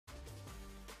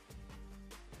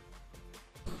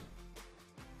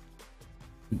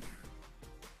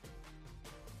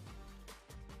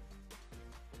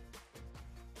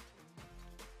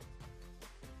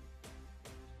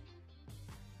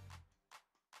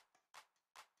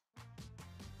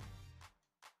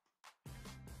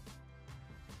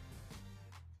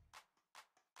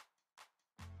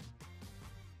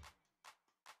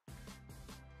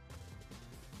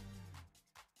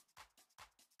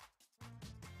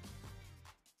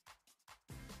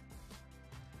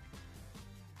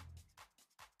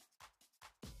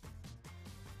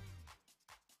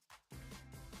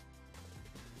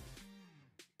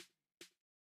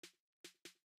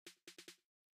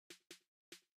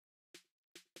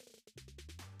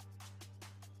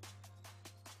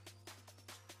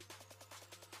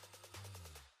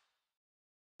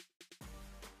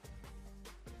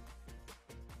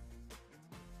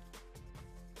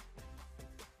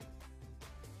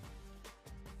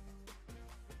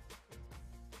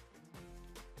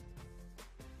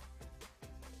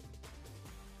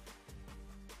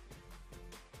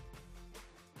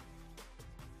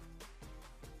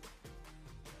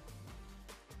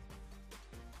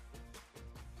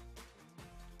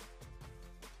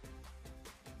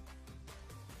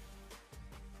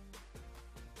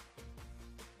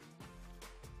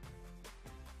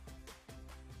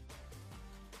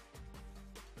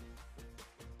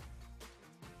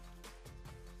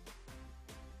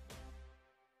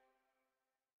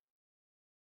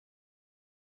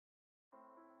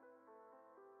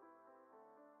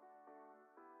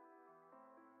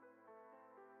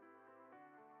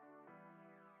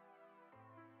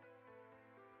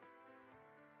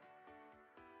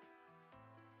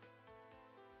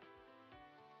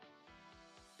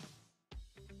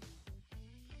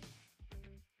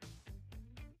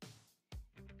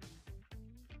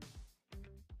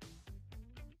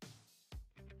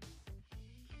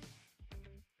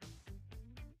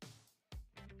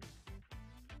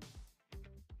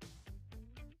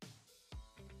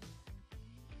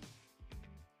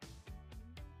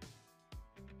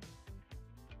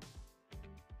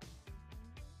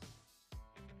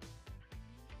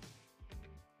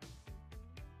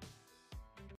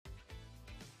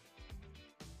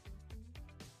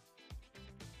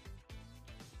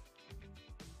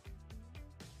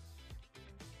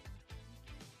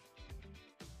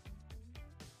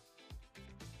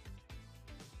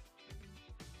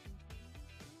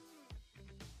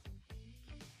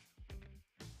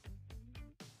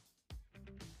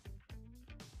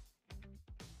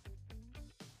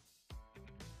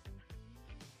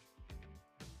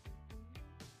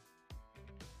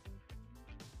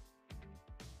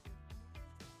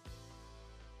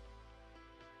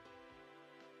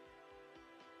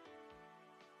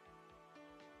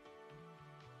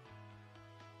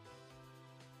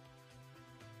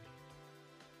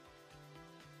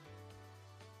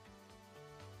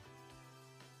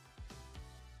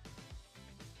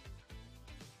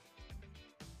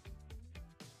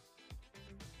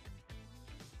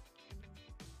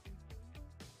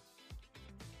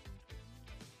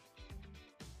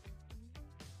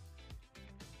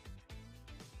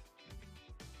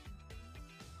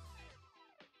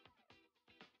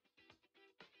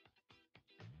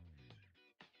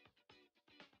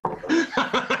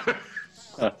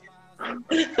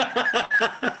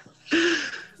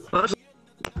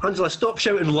Angela, stop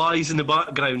shouting lies in the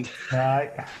background.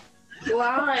 Right.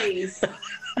 Lies.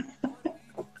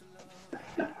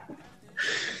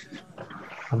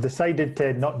 I've decided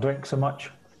to not drink so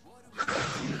much.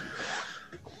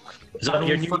 Is that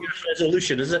your New Year's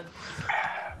resolution, is it?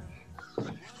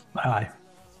 Aye.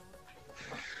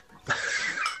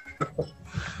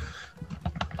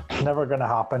 Never gonna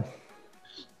happen.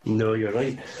 No, you're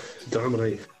right. Damn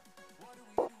right.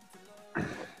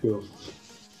 Cool.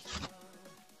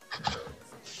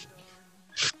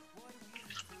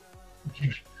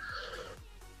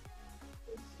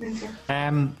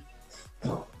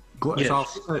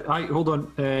 Yes. Right, hold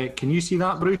on. Can you see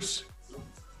that, Bruce?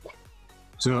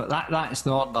 So that's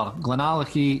the order: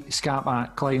 Glenallachie,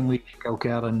 Scapa, Clynley,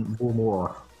 Kilkerran,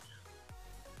 Bowmore.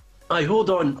 Aye, hold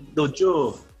on, though,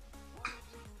 Joe.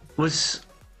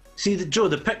 Joe,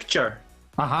 the picture.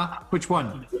 Which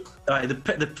one? Aye,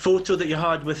 the photo that you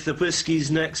had with the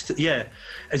whiskies next. Yeah,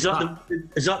 is that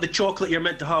the chocolate you're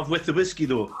meant to have with the whiskey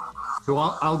though? So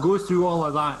I'll go through all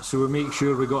of that so we make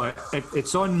sure we got it.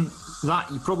 It's on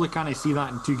that. You probably can't see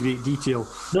that in too great detail.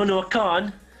 No, I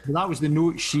can. That was the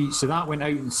note sheet, so that went out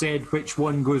and said which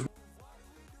one goes.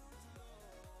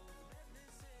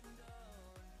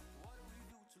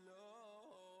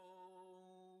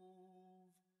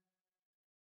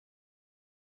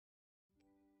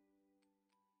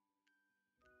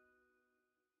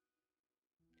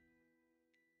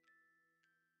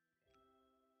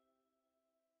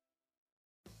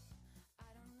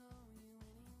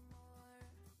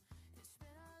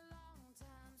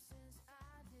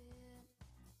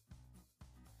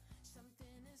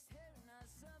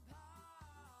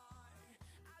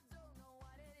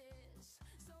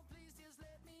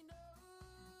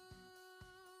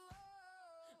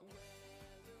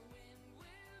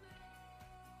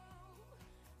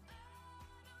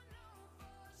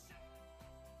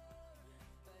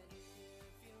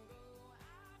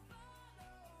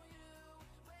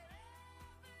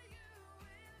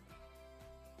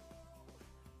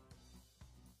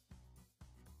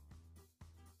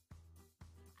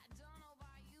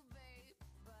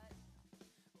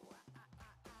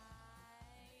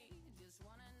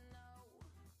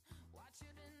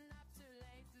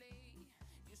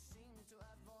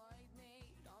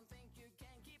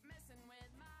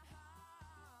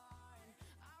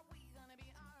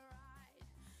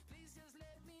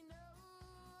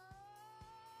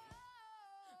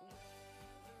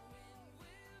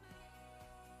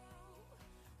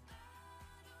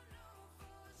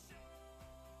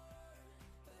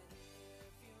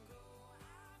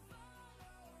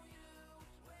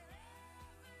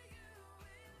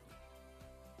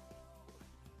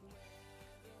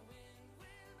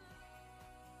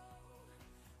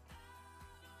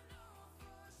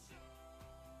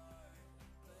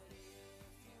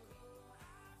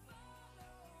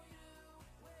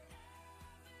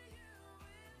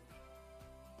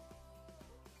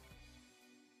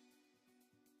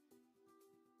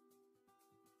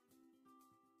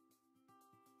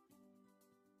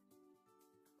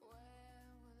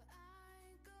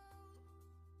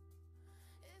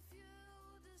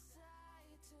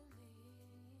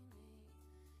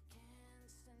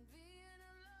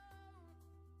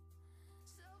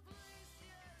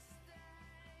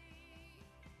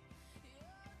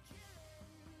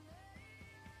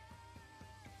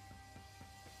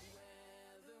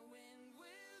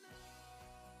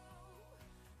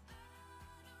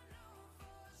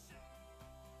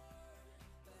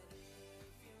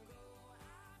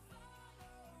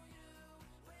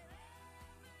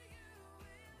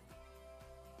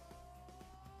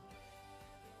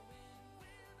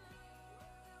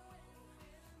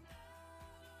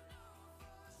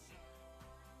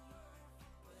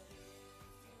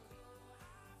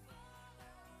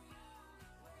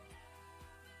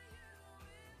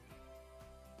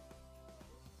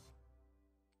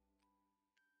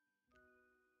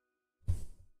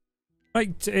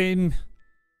 Right,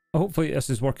 hopefully this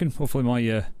is working. Hopefully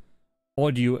my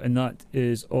audio and that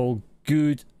is all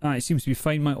good. It seems to be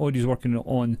fine. My audio is working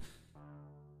on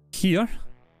here.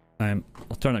 I'll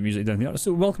turn that music down here.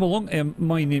 So welcome along.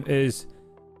 My name is...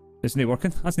 It's not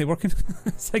working. That's not working.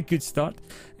 It's a good start.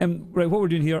 Right, what we're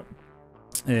doing here...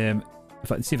 if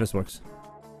I can see if this works.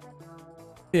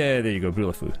 Yeah, there you go.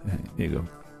 Brulafu. There you go.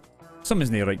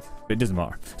 Something's not right, but it doesn't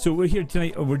matter. So we're here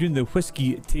tonight and we're doing the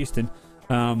whiskey tasting.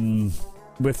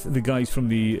 With the guys from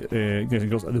the guys and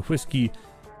girls at the Whisky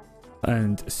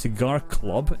and Cigar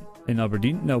Club in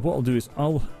Aberdeen. Now what I'll do is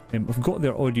I've got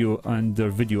their audio and their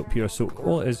video up here, so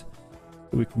all it is,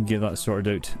 we can get that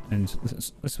sorted out, and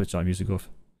let's switch our music off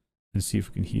and see if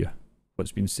we can hear.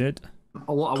 what's been said.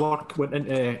 A lot of work went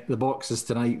into the boxes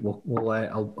tonight.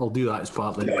 I'll do that as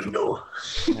part of the. No.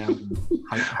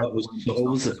 That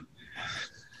was it?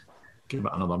 Give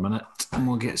it another minute and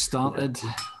we'll get started.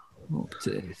 Up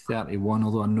to 31,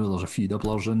 although I know there's a few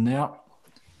doublers in there.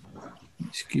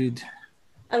 It's good.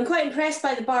 I'm quite impressed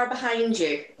by the bar behind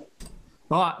you.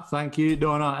 Oh, thank you,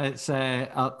 Donna. It's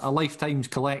a lifetime's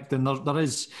collecting. There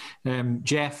is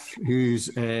Jeff, who's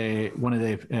one of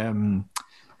the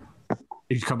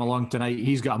who's come along tonight.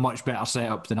 He's got a much better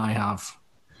setup than I have.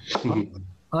 I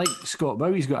like Scott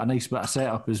Bowie's got a nice bit of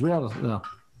setup as well.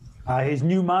 His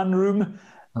new man room.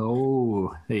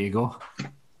 Oh, there you go.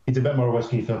 It's a bit more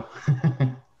whiskey, though.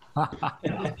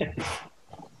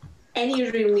 Any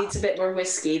room needs a bit more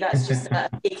whiskey. That's just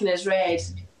taken as read.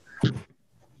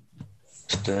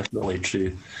 It's definitely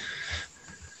true.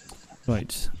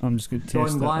 Right, I'm just going to John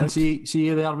test Glenn, that. see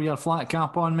you there with your flat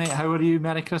cap on, mate. How are you?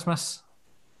 Merry Christmas.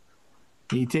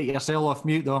 You take yourself off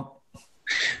mute, though.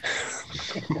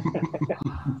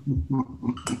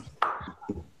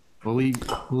 We'll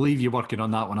leave you working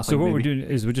on that one. I So think, what we're maybe. doing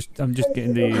is I'm just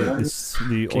getting the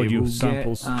Okay, audio we'll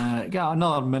samples. Get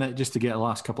another minute just to get the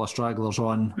last couple of stragglers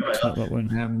on. That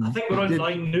one. I think we're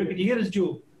online now. Can you hear us,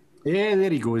 Joe? Yeah, there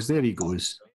he goes. There he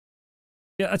goes.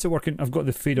 Yeah, that's it working. I've got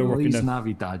the fader working Feliz now.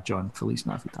 Navidad, John. Feliz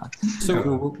Navidad. So-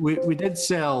 So we did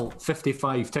sell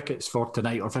 55 tickets for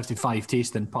tonight, or 55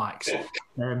 tasting packs.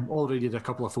 Already did a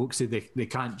couple of folks say they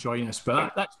can't join us,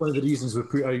 but that's one of the reasons we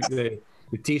put out the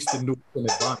tasting notes in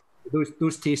advance.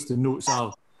 Those tasting notes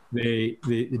are the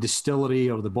distillery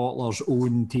or the bottler's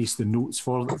own tasting notes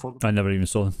for I never even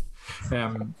saw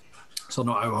them. so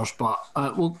not ours, but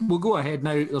we'll go ahead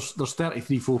now. There's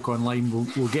 33 folk online.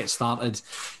 We'll get started.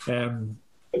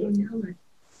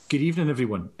 Good evening,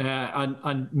 everyone,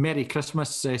 and Merry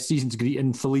Christmas, season's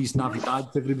greeting, Feliz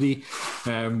Navidad to everybody.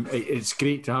 It's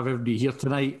great to have everybody here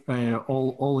tonight,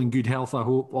 all in good health, I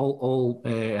hope, all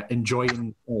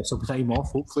enjoying some time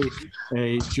off, hopefully,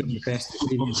 during the festive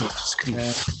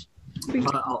period.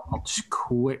 I'll just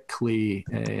quickly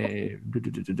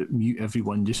mute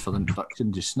everyone just for the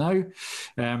introduction just now.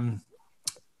 An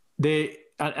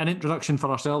introduction for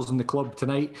ourselves in the club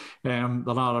tonight. There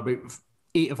are about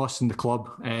 8 of us in the club.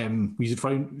 We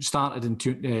started in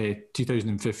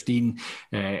 2015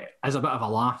 as a bit of a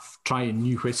laugh, trying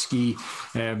new whiskey,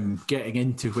 getting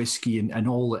into whiskey and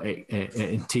all that it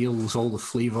entails, all the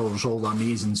flavours, all the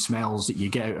amazing smells that you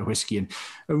get out of whiskey. And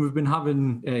we've been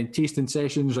having tasting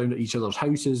sessions around at each other's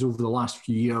houses over the last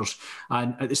few years.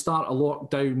 And at the start of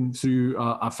lockdown, through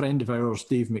a friend of ours,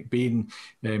 Dave McBain,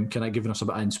 kind of giving us a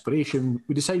bit of inspiration,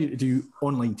 we decided to do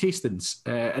online tastings.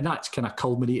 And that's kind of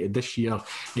culminated this year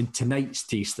in tonight's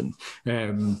tasting.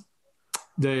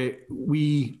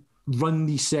 We run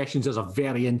these sessions as a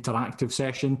very interactive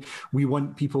session. We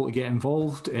want people to get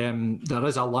involved. There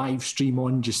is a live stream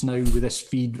on just now with this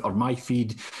feed, or my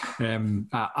feed, on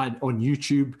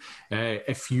YouTube.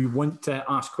 If you want to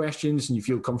ask questions and you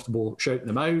feel comfortable shouting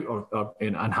them out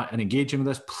and engaging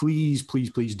with us, please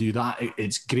do that.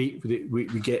 It's great that we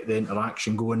get the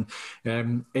interaction going.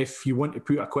 If you want to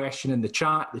put a question in the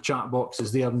chat box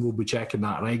is there, and we'll be checking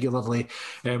that regularly.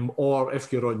 Or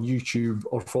if you're on YouTube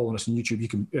or following us on YouTube, you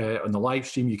can on the live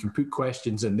stream, you can put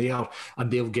questions in there and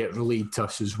they'll get relayed to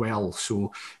us as well.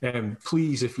 So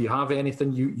please, if you have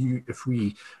anything,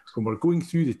 when we're going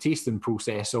through the tasting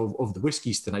process of the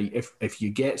whiskies tonight, if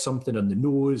you get something on the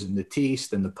nose and the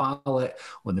taste and the palate,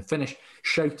 on the finish,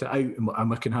 shout it out and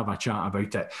we can have a chat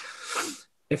about it.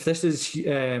 If this is...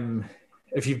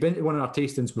 if you've been to one of our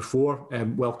tastings before,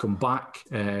 welcome back.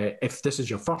 If this is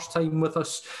your first time with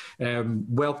us,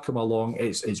 welcome along.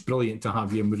 It's brilliant to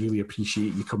have you, and we really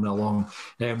appreciate you coming along.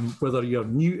 Whether you're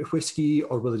new to whiskey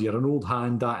or whether you're an old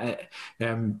hand at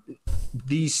it,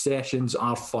 these sessions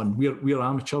are fun. We're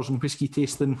amateurs in whiskey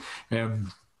tasting.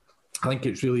 I think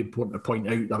it's really important to point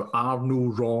out there are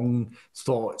no wrong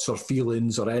thoughts or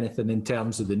feelings or anything in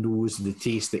terms of the nose, the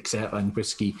taste, etc. in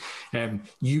whiskey.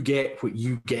 You get what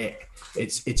you get.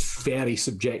 It's very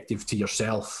subjective to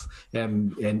yourself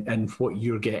and what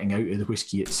you're getting out of the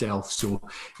whiskey itself. So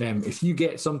if you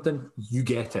get something, you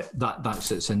get it. That's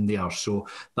it's in there. So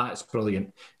that's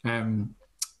brilliant.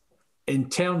 In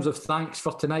terms of thanks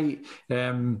for tonight,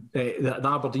 the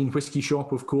Aberdeen Whisky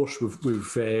Shop, of course, we've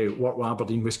worked with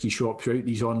Aberdeen Whisky Shop throughout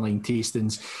these online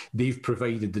tastings. They've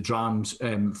provided the drams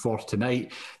for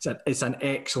tonight. It's an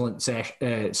excellent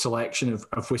selection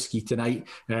of whisky tonight.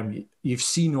 You've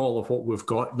seen all of what we've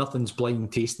got. Nothing's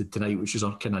blind tasted tonight, which is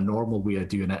our kind of normal way of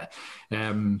doing it.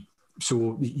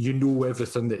 so you know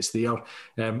everything that's there.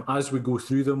 As we go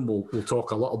through them, we'll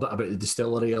talk a little bit about the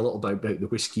distillery, a little bit about the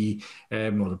whiskey,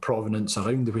 or the provenance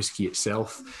around the whiskey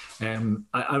itself, and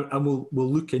we'll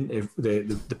look into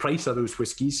the price of those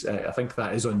whiskies. I think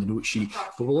that is on the note sheet,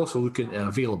 but we'll also look into the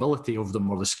availability of them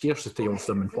or the scarcity of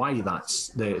them and why that's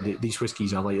these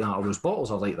whiskies are like that, or those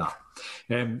bottles are like that.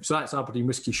 So that's Aberdeen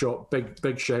Whisky Shop.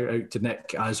 Big shout out to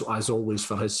Nick as always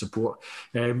for his support.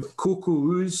 Cocoa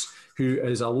Ooze, who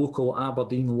is a local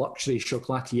Aberdeen luxury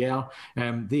chocolatier.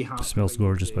 They have smells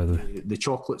gorgeous, by the way. The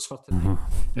chocolates for today.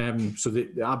 So the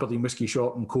Aberdeen Whisky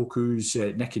Shop and Cocoa Ooze,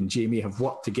 Nick and Jamie have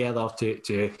worked together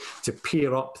to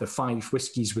pair up the 5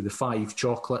 whiskies with the 5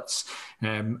 chocolates.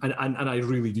 And I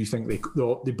really do think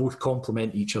they both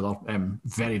complement each other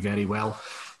very, very well.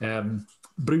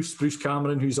 Bruce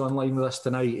Cameron, who's online with us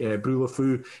tonight,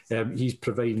 Brulafoo, he's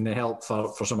providing the help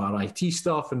for some of our IT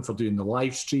stuff and for doing the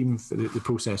live stream, for the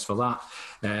process for that.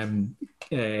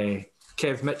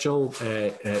 Kev Mitchell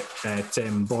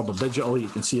at Border Digital, you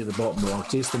can see at the bottom of our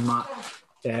tasting mat.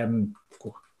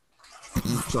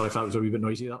 Sorry if that was a wee bit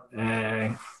noisy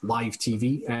there. Live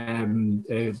TV.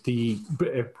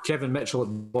 Kevin Mitchell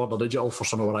at Border Digital for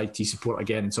some of our IT support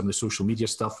again and some of the social media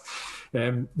stuff.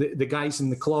 The guys in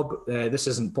the club, this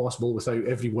isn't possible without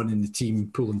everyone in the team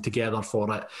pulling together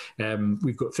for it.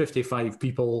 We've got 55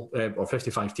 people, or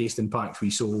 55 tasting packs we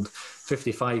sold,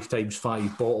 55 times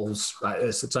 5 bottles.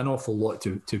 It's an awful lot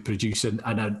to produce, and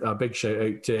a big shout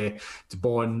out to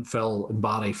Bon, Phil and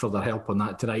Barry for their help on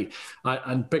that tonight.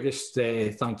 And biggest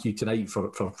thank you tonight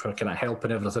for kind of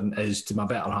helping everything is to my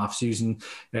better half, Susan.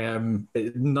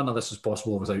 None of this is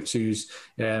possible without Suze.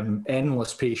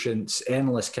 Endless patience,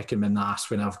 endless kicking me in the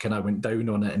ass when I've kind of went down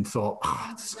on it and thought,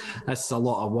 that's a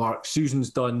lot of work.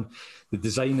 Susan's done the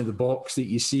design of the box that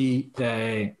you see,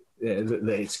 that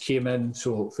it's came in,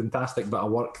 so fantastic bit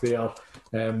of work there.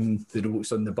 The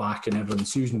notes on the back and everything.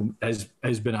 Susan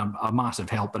has been a massive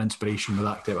help and inspiration with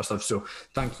that type of stuff. So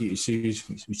thank you to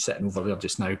Susan, who's sitting over there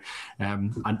just now,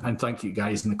 and thank you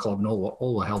guys in the club and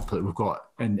all the help that we've got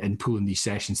in pulling these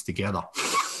sessions together.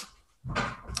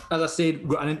 As I said, we've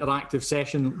got an interactive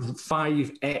session,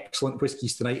 5 excellent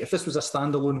whiskies tonight. If this was a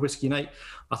standalone whisky night,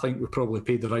 I think we probably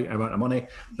paid the right amount of money.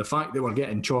 The fact that we're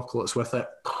getting chocolates with it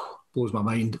blows my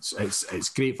mind. It's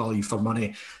great value for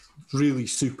money. Really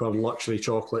super luxury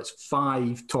chocolates,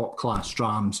 5 top class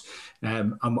drams,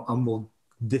 and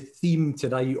the theme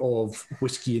tonight of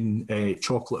whiskey and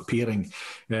chocolate pairing.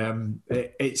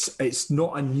 It's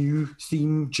not a new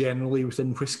theme generally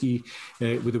within whiskey,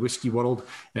 with the whiskey world,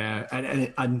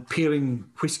 and pairing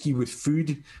whiskey with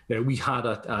food. We had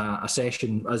a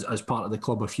session as part of the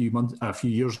club a few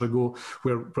years ago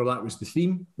where that was the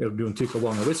theme. Everyone took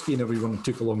along a whiskey and everyone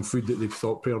took along food that they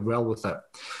thought paired well with it.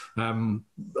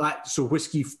 So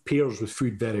whiskey pairs with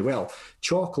food very well.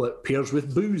 Chocolate pairs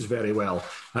with booze very well,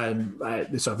 and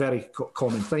it's a very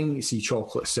common thing. You see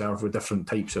chocolate served with different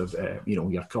types of,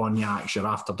 your cognacs, your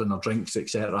after dinner drinks,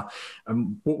 etc.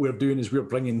 And what we're doing is we're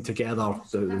bringing together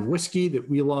the whiskey that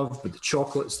we love with the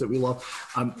chocolates that we love,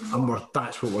 and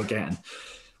that's what we're getting.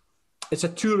 It's a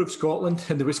tour of Scotland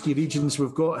and the whisky regions.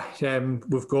 We've got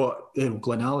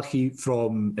Glenallachie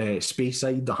from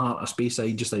Speyside, the heart of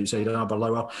Speyside, just outside of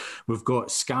Aberlour. We've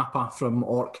got Scapa from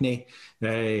Orkney,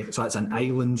 so that's an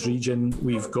islands region.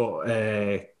 We've got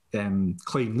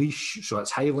Clynelish, so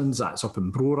that's Highlands, that's up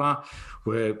in Brora.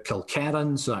 We're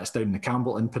Kilkerran, so that's down the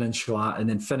Campbellton Peninsula, and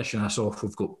then finishing us off,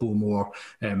 we've got Bowmore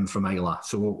from Islay.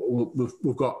 So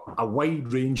we've got a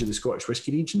wide range of the Scottish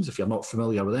whisky regions. If you're not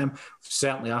familiar with them,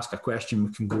 certainly ask a question.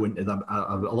 We can go into them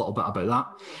a little bit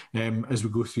about that as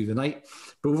we go through the night.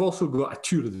 But we've also got a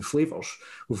tour of the flavours.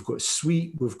 We've got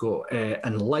sweet, we've got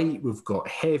and light, we've got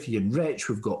heavy and rich,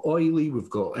 we've got oily,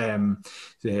 we've got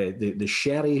the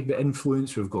sherry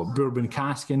influence, we've got bourbon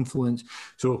cask influence.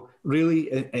 So really,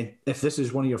 if this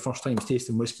is one of your first times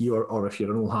tasting whiskey, or if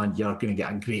you're an old hand, you're going to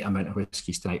get a great amount of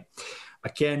whiskies tonight. I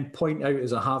can point out,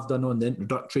 as I have done on the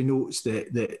introductory notes,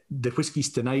 that the whiskies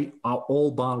tonight are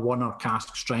all bar one are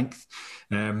cask strength.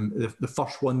 The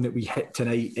first one that we hit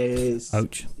tonight is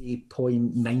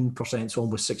 60.9%, it's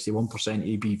almost 61%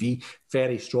 ABV,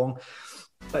 very strong.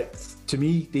 To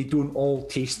me, they don't all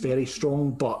taste very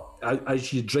strong, but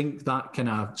as you drink that kind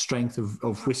of strength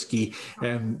of whiskey,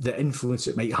 the influence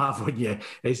it might have on you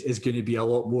is going to be a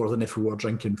lot more than if we were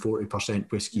drinking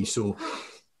 40% whiskey. So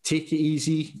take it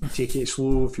easy, take it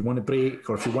slow. If you want to break,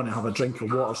 or if you want to have a drink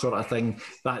of water sort of thing,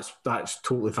 that's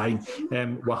totally fine.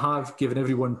 We have given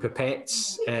everyone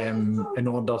pipettes in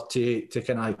order to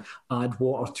kind of add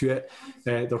water to it.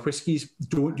 Their whiskies,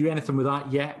 don't do anything with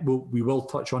that yet. We will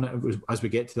touch on it as we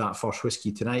get to that first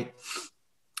whiskey tonight.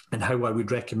 and how I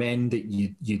would recommend that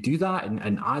you do that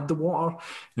and add the water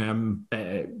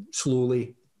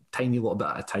slowly, tiny little bit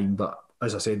at a time. But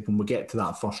as I said, when we get to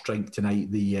that first drink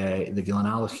tonight, the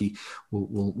Glenallachie,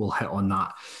 we'll hit on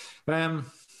that.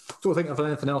 Don't think of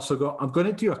anything else I've got. I'm going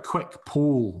to do a quick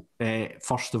poll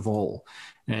first of all,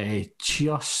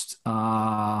 just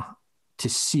to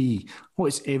see what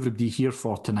is everybody here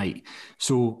for tonight.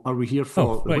 So are we here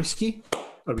for the whiskey?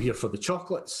 Are we here for the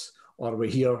chocolates? Or are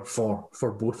we here for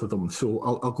both of them? So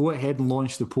I'll go ahead and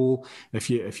launch the poll.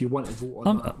 If you want to vote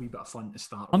on that, a wee bit of fun to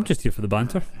start I'm with. just here for the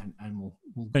banter. And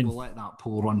we'll let that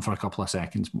poll run for a couple of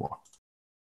seconds more.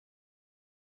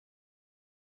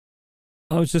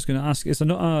 I was just going to ask, is there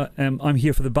not a I'm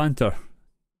here for the banter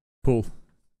poll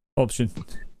option?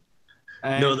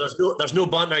 No, there's no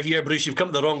banter here, Bruce. You've come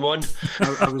to the wrong one. I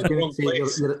was going to say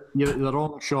you're at the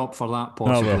wrong shop for that,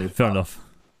 possibly. Oh, well, fair enough.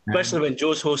 Especially when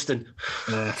Joe's hosting.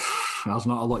 There's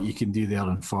not a lot you can do there,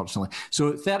 unfortunately.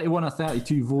 So 31 or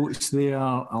 32 votes there.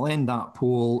 I'll end that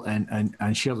poll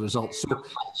and share the results. So,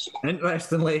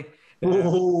 interestingly,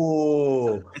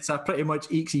 it's a pretty much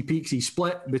eeksy-peeksy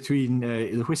split between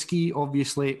the whiskey,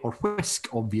 obviously, or whisk,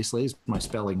 obviously, is my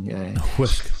spelling.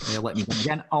 Whisk. Let me go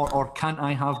again. Or can't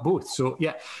I have both? So,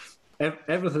 yeah.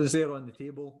 Everything is there on the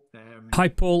table. Hi,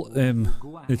 Paul.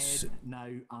 It's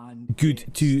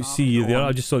good to see you there.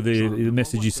 I just saw the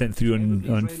message you sent through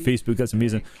on Facebook. That's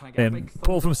amazing.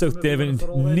 Paul from South Devon.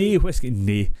 Nay whiskey.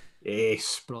 Nay.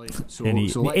 Yes, brilliant. So,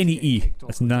 NEE.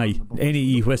 That's nigh.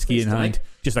 NEE whiskey in hand.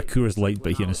 Just a Coors Light,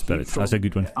 but here in spirit. That's a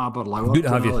good one. Good to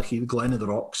have you. Glen of the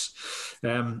Rocks.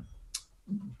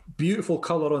 Beautiful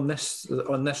colour on this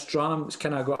dram. It's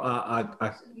kind of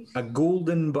got a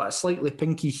golden but a slightly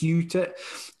pinky hue to it,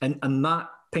 and that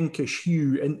pinkish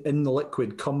hue in the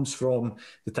liquid comes from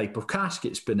the type of cask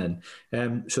it's been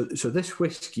in. So this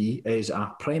whiskey is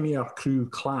a Premier Cru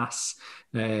class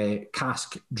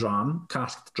casked dram.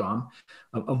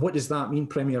 And what does that mean,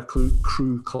 Premier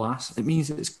Cru class? It means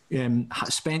it's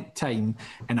spent time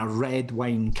in a red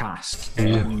wine cask.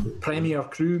 Premier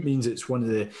Cru means it's one of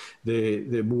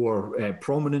the more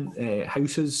prominent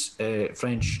houses,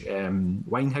 French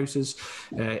wine houses.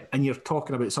 And you're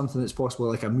talking about something that's possibly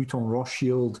like a Mouton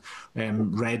Rothschild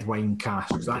red wine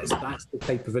cask. That's the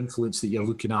type of influence that you're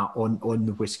looking at on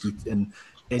the whiskey.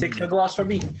 Take a glass for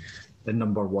me. In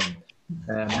number one.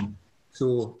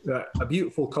 So a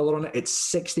beautiful colour on it.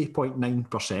 It's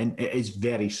 60.9%. It is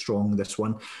very strong, this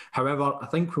one. However, I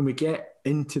think when we get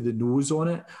into the nose on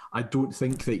it, I don't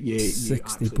think that you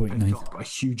actually pick up a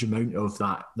huge amount of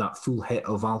that full hit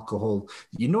of alcohol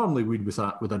that you normally would with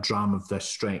a dram of this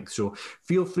strength. So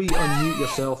feel free to unmute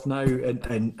yourself now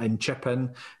and chip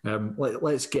in.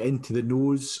 Let's get into the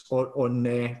nose on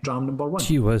dram number one.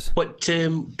 Gee whiz. What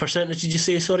percentage did you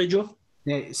say, sorry, Joe?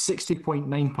 60.9%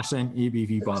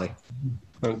 ABV, Barry.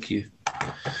 Thank you.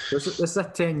 This is a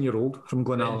 10-year-old from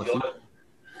Glenallachie.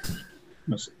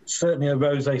 It's certainly a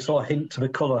rosé sort of hint to the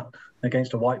colour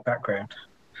against a white background.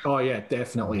 Oh yeah,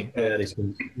 definitely.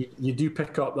 You do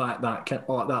pick up that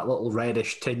little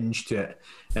reddish tinge to it.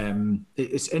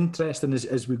 It's interesting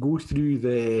as we go through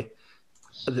the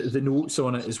notes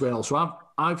on it as well. So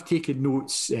I've taken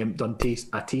notes, done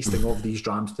a tasting of these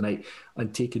drams tonight,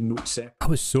 and taken notes. I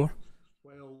was sore.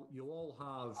 Well, you'll all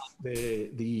have the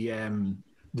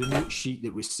note sheet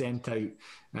that was sent out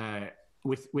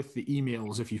with the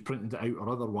emails, if you've printed it out or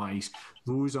otherwise.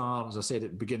 Those are, as I said at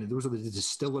the beginning, those are the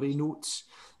distillery notes.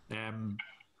 The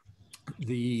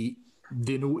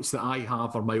notes that I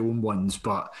have are my own ones,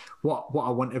 but what I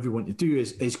want everyone to do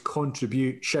is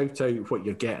contribute, shout out what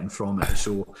you're getting from it.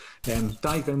 So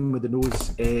dive in with the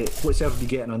nose. What's everybody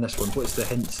getting on this one? What's the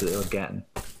hints that they're getting?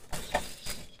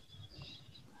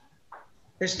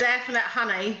 There's definite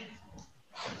honey.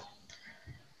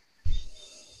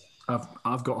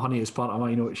 I've got honey as part of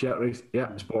my notes. Yeah, Ruth.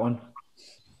 Yeah, spot on.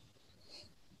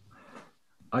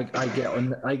 I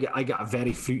get a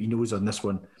very fruity nose on this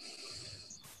one.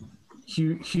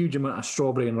 Huge amount of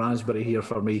strawberry and raspberry here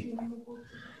for me.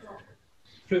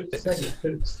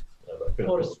 Fruits.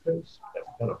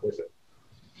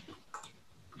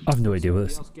 I've no idea what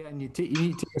this. You need to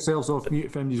take yourselves off mute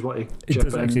if anybody's want to. It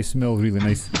does actually smell really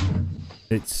nice.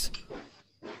 It's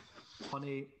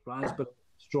honey, raspberry,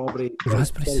 strawberry,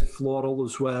 raspberries, very floral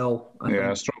as well.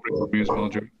 Yeah, strawberry for me as well,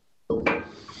 Joe.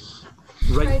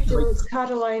 Right, Hi, Joe, it's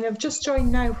Caroline. I've just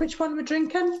joined now. Which one are we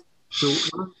drinking? So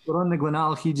we're on the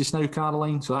Glenallachie just now,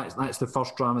 Caroline. So that's the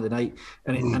first dram of the night,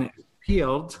 and it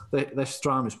paired. This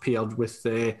dram is paired with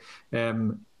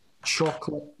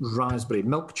chocolate raspberry,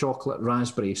 milk chocolate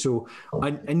raspberry. So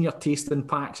in your tasting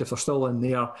packs, if they're still in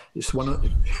there, it's one of,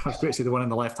 I was going to say the one on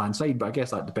the left-hand side, but I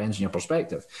guess that depends on your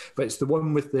perspective. But it's the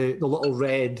one with the little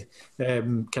red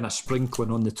kind of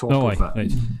sprinkling on the top of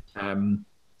it. Right.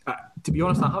 To be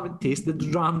honest, I haven't tasted the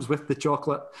drams with the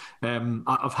chocolate.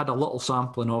 I've had a little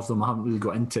sampling of them. I haven't really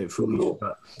got into it fully,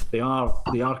 but they are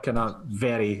kind of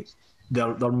very,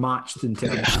 they're matched in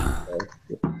terms of...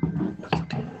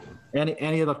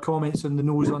 Any other comments on the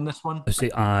nose on this one? I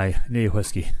say aye, nae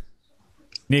whiskey.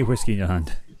 Nae whiskey in your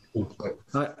hand.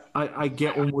 I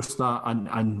get almost that,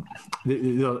 and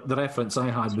the reference I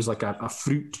had was like a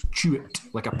fruit chewit,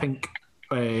 like a pink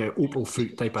opal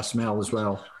fruit type of smell as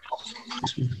well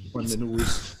on the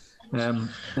nose. And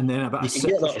then a bit you can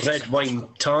get that red wine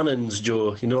tannins,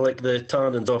 Joe. You know, like the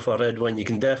tannins off a red wine. You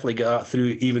can definitely get that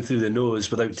even through the nose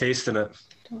without tasting it.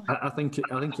 I think it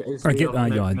is. I get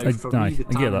that, now, yeah. now, for me, the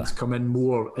I get that. come in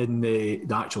more in the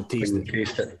actual tasting.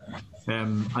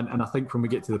 And I think when we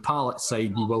get to the palate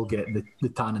side, we will get the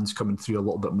tannins coming through a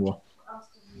little bit more.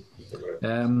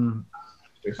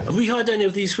 Have we had any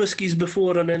of these whiskies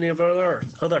before on any of our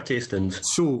other tastings?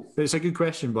 So it's a good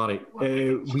question, Barry.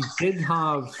 We did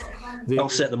have. I'll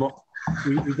set them up.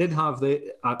 We did have a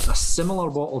similar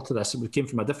bottle to this. It came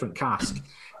from a different cask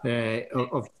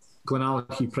of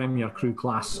Glenallachie Premier Crew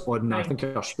class on, I think,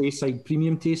 our Speyside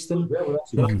Premium tasting.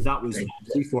 So that was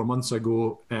 3-4 months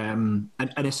ago. And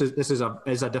this is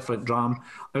a different dram.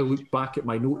 I looked back at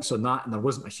my notes on that, and there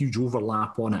wasn't a huge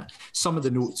overlap on it. Some of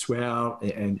the notes were,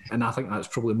 and I think that's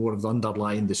probably more of the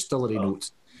underlying distillery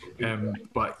notes.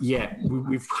 But yeah,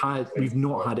 we've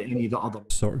not had any of the other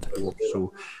sort.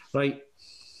 So right.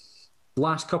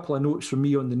 Last couple of notes from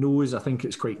me on the nose. I think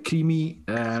it's quite creamy,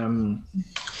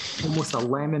 almost a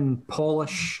lemon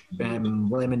polish,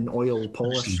 lemon oil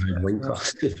polish,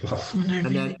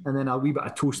 and then a wee bit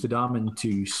of toasted almond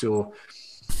too. So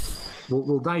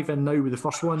we'll dive in now with the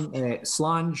first one.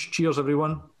 Slange. Cheers,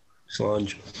 everyone.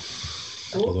 Slange.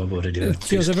 Oh, I've already done.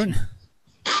 Cheers, everyone.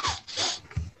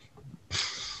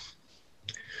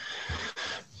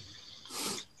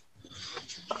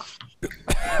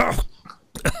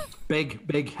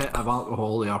 Big hit of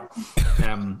alcohol there.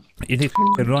 You need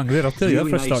to wrong there, I'll tell you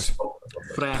really that for nice, start.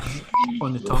 Fresh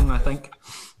on the tongue, I think.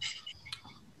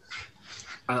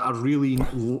 A really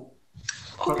for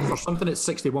something that's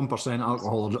 61%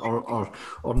 alcohol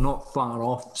or not far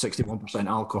off 61%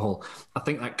 alcohol, I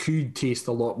think that could taste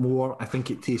a lot more. I think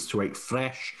it tastes quite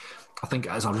fresh. I think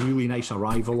it has a really nice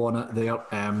arrival on it there.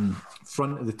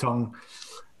 Front of the tongue.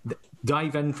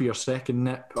 Dive in for your second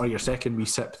nip or your second wee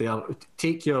sip there.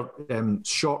 Take your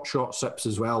short sips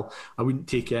as well. I wouldn't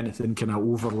take anything kind of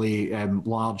overly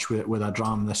large with a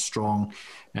dram this strong.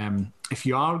 If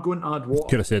you are going to add water,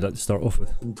 could have said that to start off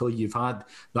with, until you've had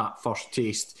that first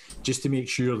taste, just to make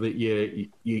sure that you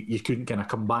couldn't kind of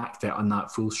come back to it on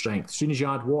that full strength. As soon as you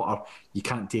add water, you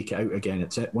can't take it out again.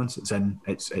 It's it. Once it's in,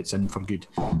 it's in for good.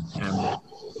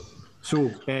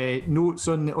 So, notes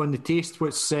on the taste.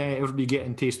 What's everybody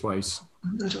getting taste-wise?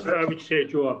 I would say,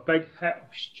 Joe, a big hit of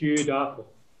stewed apple.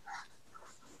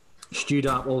 Stewed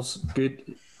apples,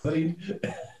 good. Can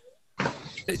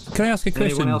I ask a question?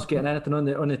 Anyone else getting anything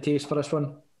on the taste for this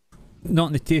one? Not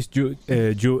on the taste, Joe.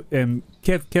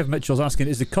 Kev Mitchell's asking: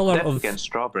 is the colour of again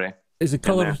strawberry? Is the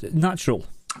colour natural?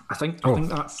 I think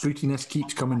that fruitiness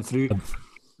keeps coming through.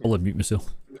 I'll admit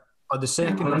myself. On the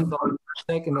second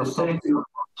or third.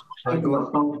 I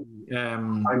got the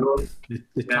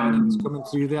tannins coming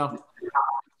through there.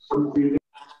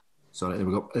 Sorry, there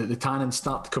we go. The tannins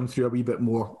start to come through a wee bit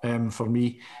more for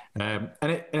me, and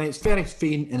it's very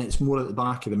faint, and it's more at the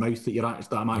back of the mouth that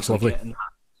I'm actually getting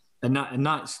that, and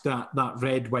that's that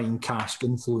red wine cask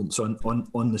influence on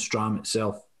the Stram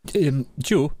itself.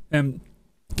 Joe,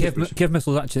 Kev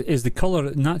Mitchell, actually, is the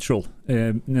colour natural,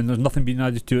 and there's nothing being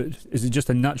added to it? Is it just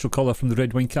a natural colour from the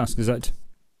red wine cask? Is that?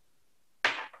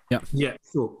 Yeah.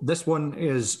 So this one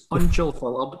is unchill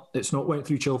filtered. It's not went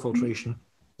through chill filtration,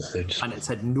 and it's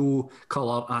had no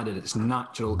colour added. It's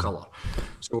natural colour.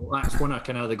 So that's one of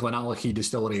kind of the Glenallachie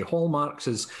distillery hallmarks: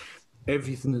 is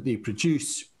everything that they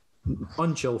produce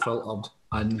unchill filtered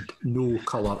and no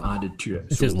colour added to it.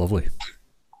 It is lovely.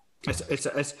 It's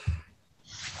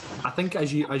I think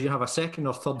as you have a second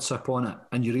or third sip on it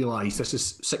and you realise this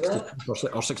is 60% or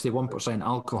 61%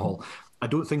 alcohol, I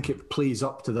don't think it plays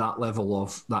up to that level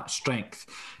of that strength.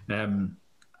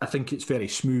 I think it's very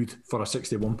smooth for a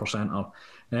 61%er.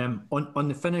 On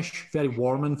the finish, very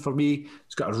warming for me.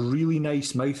 It's got a really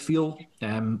nice mouthfeel.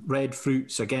 Red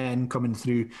fruits again coming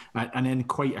through, and then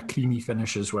quite a creamy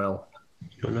finish as well.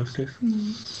 Do you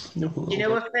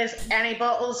know if there's any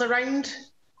bottles around?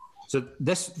 So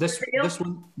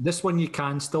this one you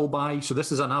can still buy. So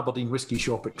this is an Aberdeen Whisky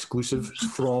Shop exclusive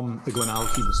from the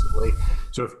Glenallachie distillery.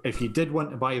 So if you did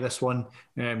want to buy this one,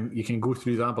 you can go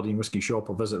through the Aberdeen Whisky Shop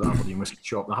or visit the Aberdeen Whisky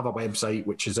Shop. They have a website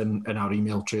which is in our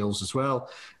email trails as well.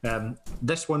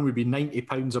 This one would be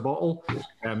 £90 a bottle,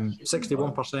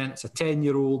 61%. It's a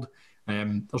 10-year-old.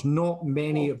 There's not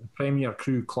many of the Premier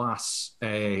Cru class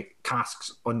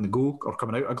casks on the go or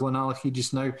coming out of Glenallachie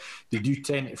just now. They do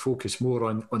tend to focus more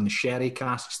on the sherry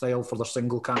cask style for their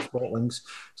single cask bottlings.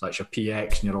 So that's your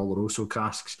PX and your Oloroso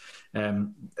casks.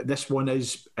 This one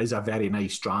is a very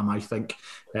nice dram, I think.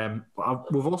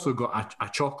 We've also got a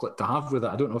chocolate to have with it.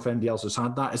 I don't know if anybody else has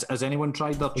had that. Has anyone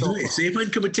tried their chocolate? Say, when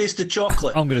can we taste the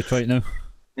chocolate? I'm going to try it now.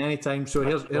 Anytime. So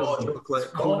here's the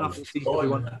chocolate.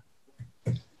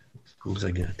 What was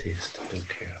I going to taste? I don't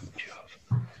care how much you have.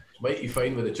 Might you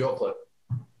find with the chocolate?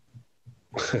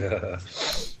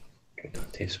 Get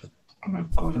that taste it. Oh my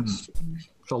God. It's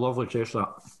a lovely taste, that.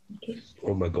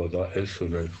 Oh my God, that is so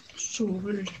nice. So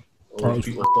good. That's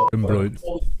brilliant.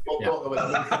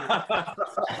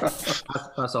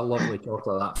 That's a lovely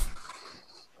chocolate, that.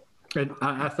 And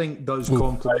I think does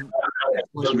complement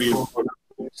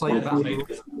slightly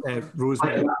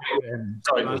rosemary.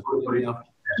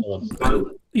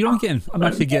 You know what I'm getting? I'm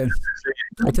actually getting.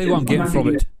 I'll tell you what I'm getting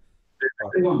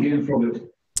from it.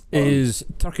 Is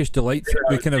Turkish Delight,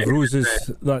 the kind of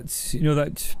roses that, you know,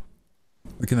 that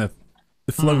the kind of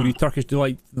the flowery Turkish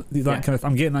Delight, that kind of.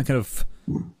 I'm getting that kind of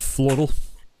floral.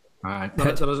 Right. There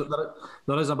is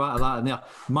a bit of that in there.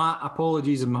 Matt,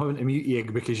 apologies, I'm having to mute you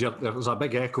because there's a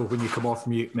big echo when you come off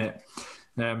mute, mate.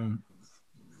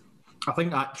 I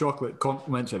think that chocolate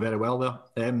complements it very well there.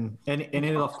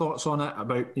 Any other thoughts on it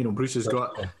about, you know, Bruce has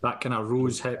got that kind of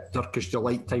rose hip Turkish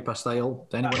Delight type of style?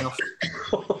 Anyone else?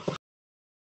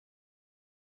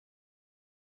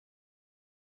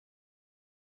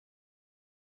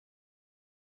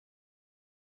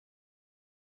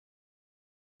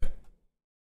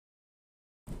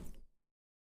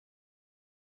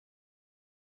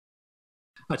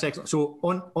 That's excellent. So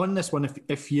on this one,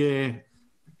 if you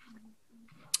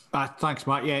thanks,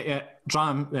 Matt. Yeah.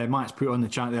 Dram, Matt's put on the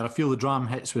chat there. I feel the dram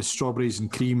hits with strawberries and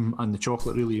cream, and the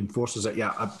chocolate really enforces it.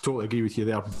 Yeah, I totally agree with you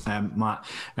there, Matt.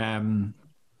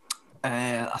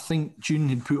 I think June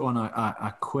had put on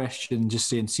a question just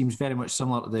saying seems very much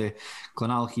similar to the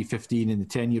Glenallachie 15 and the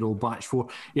 10-year-old batch 4.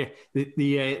 Yeah,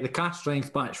 the cast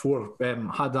strength batch 4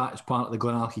 had that as part of the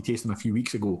Glenallachie tasting a few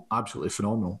weeks ago. Absolutely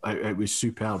phenomenal. It was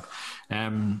superb.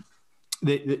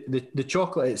 The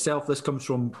chocolate itself, this comes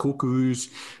from Cocoa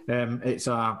Ooze. It's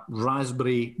a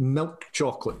raspberry milk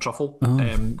chocolate truffle.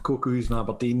 Cocoa Ooze in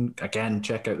Aberdeen. Again,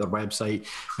 check out their website.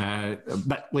 A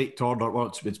bit late to order.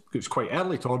 Well, it's quite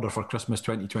early to order for Christmas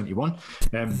 2021.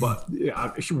 But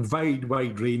a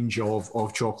wide range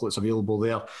of chocolates available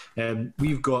there.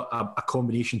 We've got a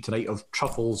combination tonight of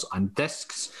truffles and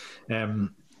discs.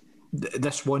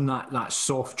 This one, that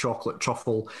soft chocolate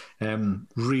truffle,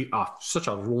 such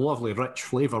a lovely, rich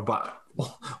flavour, but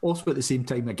also at the same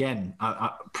time, again, a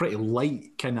pretty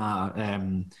light kind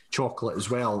of chocolate as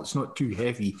well. It's not too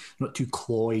heavy, not too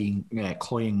cloying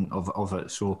of it.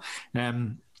 So,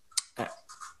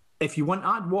 if you want to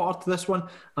add water to this one,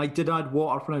 I did add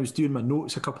water when I was doing my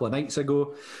notes a couple of nights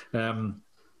ago.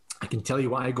 I can tell you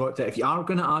what I got to. If you are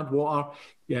going to add water,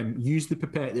 use the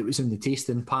pipette that was in the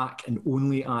tasting pack and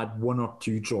only add 1 or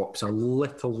 2 drops. A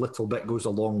little bit goes a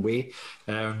long way.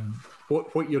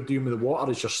 What you're doing with the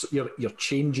water is you're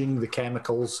changing the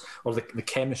chemicals or the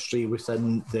chemistry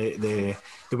within the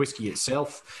whiskey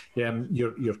itself.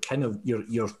 You're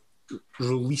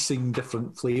releasing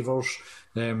different flavours.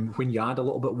 When you add a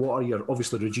little bit of water, you're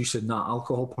obviously reducing that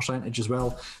alcohol percentage as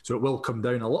well. So it will come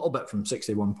down a little bit from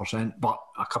 61%, but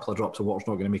a couple of drops of water is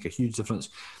not going to make a huge difference.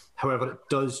 However, it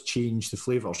does change the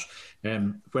flavours.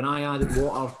 When I added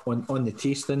water on the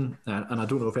tasting, and I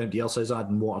don't know if anybody else is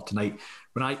adding water tonight,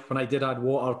 when I did add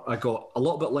water, I got a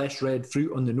little bit less red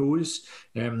fruit on the nose,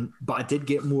 but I did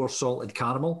get more salted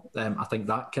caramel. I think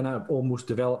that kind of almost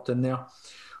developed in there.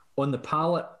 On the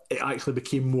palate, it actually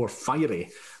became more fiery,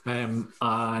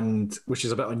 and which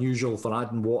is a bit unusual for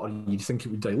adding water. You'd think it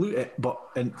would dilute it, but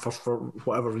for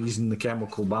whatever reason, the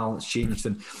chemical balance changed,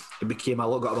 and it became a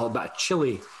little bit of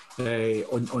chili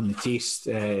on the taste,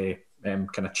 kind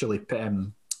of chili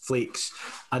flakes,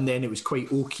 and then it was quite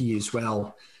oaky as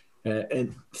well.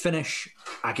 And finish,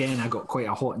 again, I got quite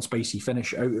a hot and spicy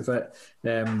finish out of it.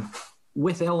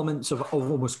 With elements of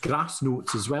almost grass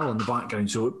notes as well in the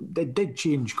background, so it did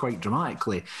change quite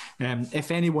dramatically.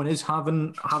 If anyone is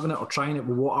having it or trying it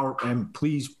with water,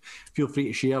 please feel free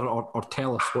to share or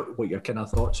tell us what your kind of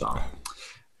thoughts are.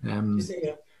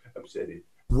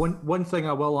 One thing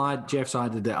I will add, Jeff's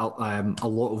added that a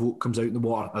lot of oak comes out in the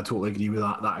water. I totally agree with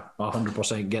that. That I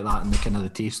 100% get that in the kind of the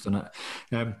taste on it.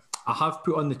 I have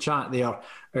put on the chat there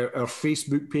our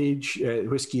Facebook page,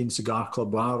 Whisky and Cigar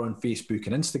Club. We are on Facebook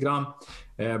and Instagram.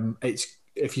 It's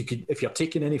if you're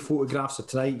taking any photographs of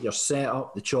tonight, your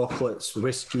setup, the chocolates, the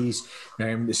whiskies,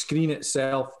 the screen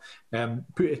itself,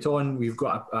 put it on. We've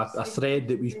got a thread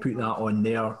that we've put that on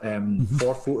there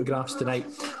for photographs tonight.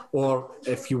 Or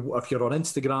if you're on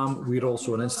Instagram, we're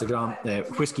also on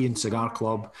Instagram, Whisky and Cigar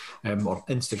Club, or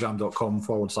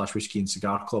Instagram.com/Whisky and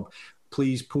Cigar Club.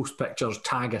 Please post pictures,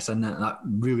 tag us in it. That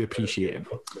really appreciate it.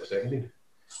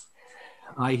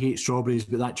 I hate strawberries,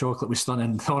 but that chocolate was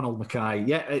stunning. Donald Mackay.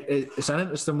 Yeah, it's an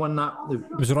interesting one. That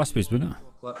it was raspberries, wasn't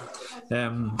it?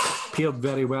 Paired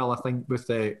very well, I think, with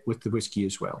the whiskey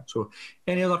as well. So,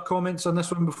 any other comments on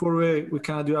this one before we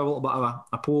kind of do a little bit of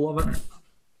a poll of it?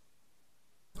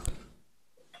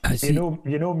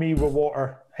 You know me with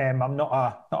water. I'm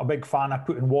not a big fan of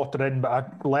putting water in, but I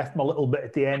left my little bit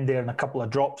at the end there and a couple of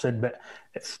drops in. But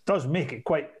it does make it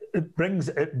quite. It brings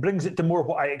it to more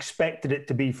what I expected it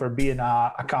to be for being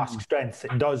a cask strength.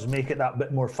 It does make it that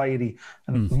bit more fiery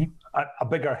and a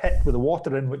bigger hit with the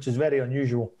water in, which is very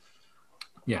unusual.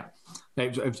 Yeah,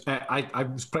 I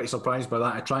was pretty surprised by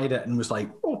that. I tried it and was like,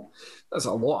 oh, there's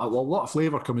a lot of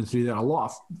flavour coming through there, a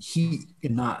lot of heat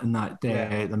in that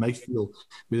the mouthfeel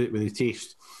with the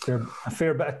taste. A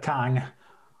fair bit of tang.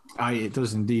 Aye, it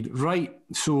does indeed. Right,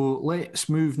 so let's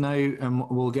move now and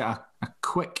we'll get a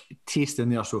quick taste in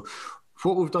there. So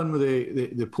what we've done with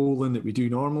the polling that we do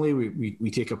normally,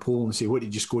 we take a poll and say, what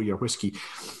did you score your whiskey?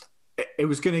 It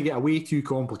was going to get way too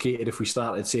complicated if we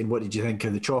started saying, what did you think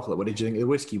of the chocolate? What did you think of the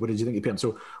whiskey? What did you think of the paint?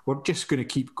 So we're just going to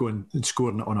keep going and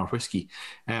scoring it on our whiskey.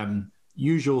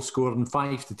 Usual scoring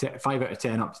 5 out of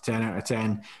 10 up to 10 out of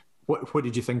 10. What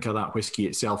did you think of that whiskey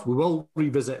itself? We will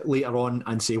revisit later on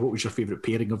and say what was your favourite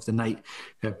pairing of the night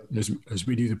as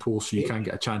we do the poll, so you can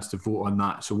get a chance to vote on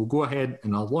that. So we'll go ahead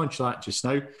and I'll launch that just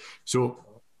now. So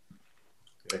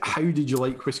how did you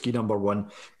like whiskey number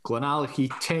one? Glenallachie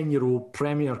 10-year-old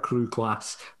Premier Cru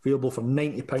class, available for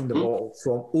 £90 a bottle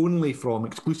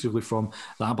exclusively from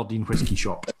the Aberdeen Whisky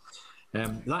Shop.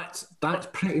 That's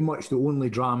pretty much the only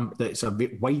dram that's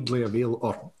widely available,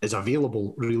 or is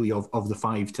available really, of the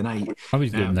five tonight. I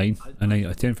would give it 9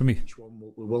 out of 10 for me. Each one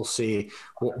we will say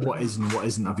what is and what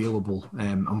isn't available,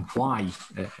 and why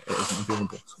it isn't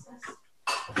available.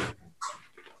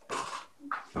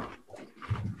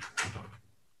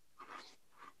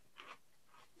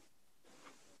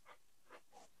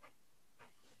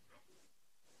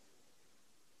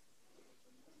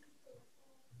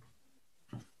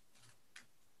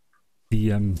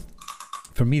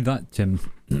 For me, that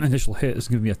initial hit is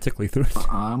giving me a tickly throat.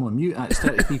 I'm on mute. That's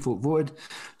 33 folk voted,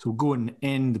 so we'll go and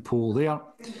end the poll there.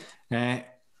 8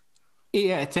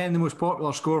 out of 10, the most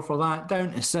popular score for that.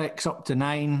 Down to 6, up to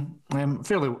 9.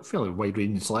 Fairly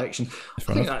wide-ranging selection. I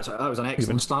think that was an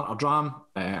excellent starter dram.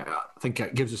 I think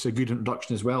it gives us a good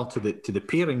introduction as well to the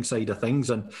pairing side of things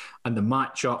and the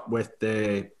match-up with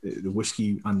the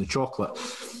whiskey and the chocolate.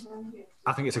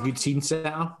 I think it's a good scene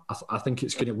setter. I think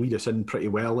it's going to lead us in pretty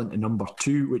well into number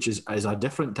 2, which is a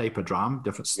different type of dram,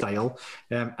 different style,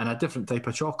 and a different type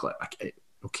of chocolate.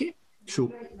 Okay,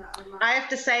 so I have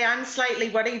to say I'm slightly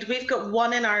worried. We've got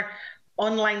one in our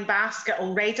online basket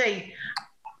already.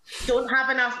 Don't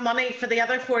have enough money for the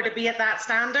other 4 to be at that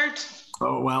standard.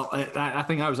 Oh, well, I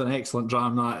think that was an excellent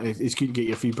dram. It's good to get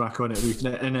your feedback on it, Ruth,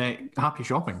 and happy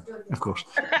shopping, of course.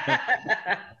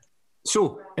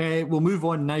 So we'll move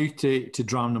on now to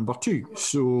dram number 2.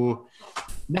 So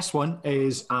this one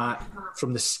is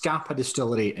from the Scapa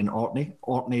Distillery in Orkney,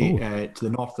 to the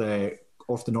north,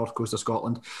 off the north coast of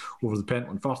Scotland, over the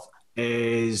Pentland Firth.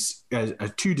 Is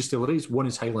 2 distilleries. One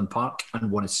is Highland Park and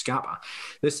one is Scapa.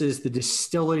 This is the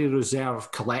Distillery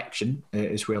Reserve Collection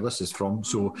is where this is from.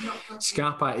 So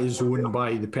Scapa is owned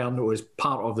by the Pernod, is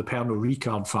part of the Pernod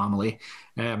Ricard family,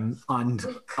 and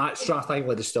at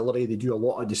Strathisla Distillery they do a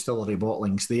lot of distillery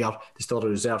bottlings there, Distillery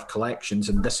Reserve Collections,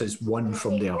 and this is one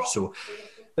from there. So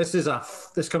this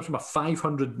comes from a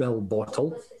 500ml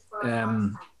bottle.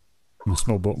 A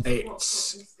small bottle.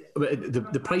 It's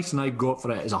the pricing I've got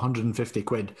for it is 150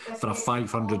 quid for a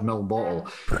 500ml bottle.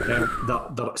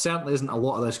 There certainly isn't a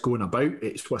lot of this going about.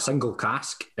 It's a single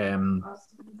cask.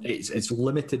 It's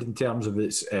limited in terms of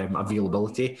its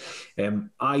availability.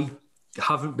 I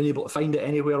haven't been able to find it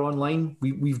anywhere online.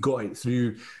 We've got it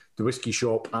through the Whisky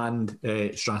Shop and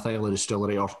Strathisla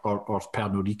Distillery or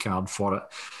Pernod Ricard for it.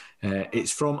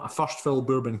 It's from a first fill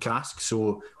bourbon cask,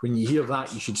 so when you hear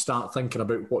that, you should start thinking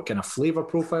about what kind of flavour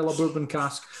profile a bourbon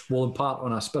cask will impart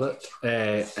on a spirit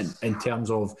in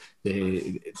terms of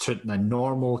the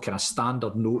normal kind of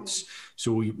standard notes.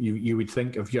 So you would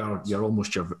think of your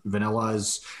almost your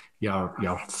vanillas, your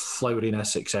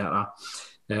floweriness, etc.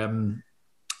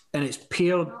 And it's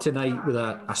paired tonight with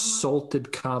a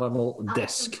salted caramel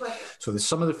disc. So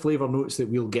some of the flavour notes that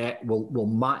we'll get will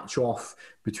match off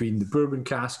between the bourbon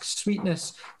cask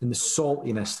sweetness and the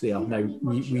saltiness there. Now,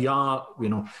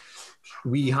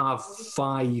 we have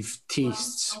 5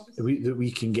 tastes that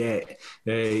we can get.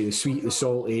 The sweet, the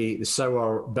salty, the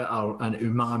sour, bitter, and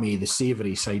umami, the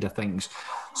savoury side of things.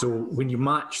 So when you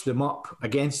match them up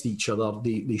against each other,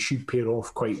 they should pair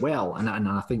off quite well. And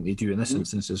I think they do in this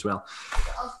instance as well.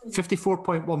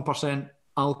 54.1%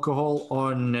 alcohol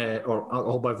on, or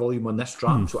alcohol by volume on this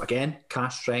dram. So again,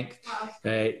 cask strength.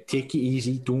 Take it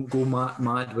easy. Don't go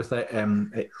mad with it.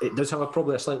 It does have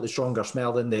probably a slightly stronger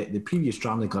smell than the previous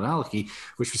dram, the Glenallachie,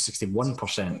 which was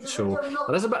 61%. So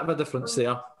there is a bit of a difference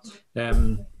there.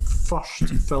 First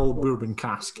fill bourbon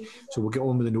cask. So we'll get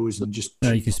on with the nose and just...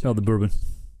 you can smell the bourbon.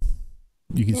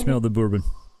 You can smell the bourbon.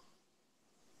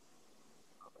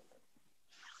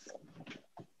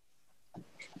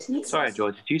 Sorry,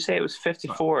 Joe, did you say it was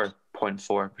 54.4%?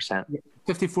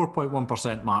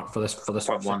 54.1%, Mark, for this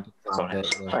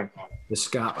 0.1. The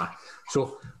Scapa.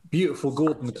 So beautiful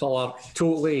golden colour,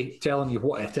 totally telling you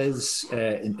what it is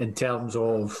in terms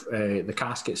of the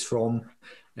cask it's from.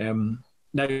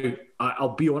 Now,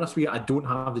 I'll be honest with you, I don't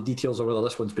have the details of whether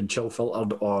this one's been chill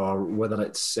filtered or whether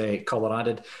it's colour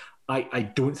added. I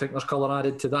don't think there's colour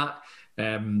added to that.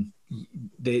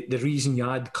 The reason you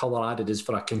add colour added is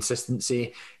for a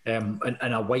consistency and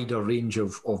a wider range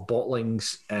of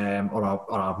bottlings or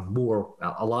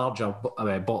a larger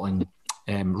bottling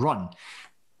run.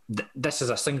 This is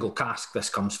a single cask this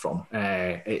comes from.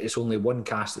 It's only one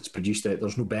cask that's produced it.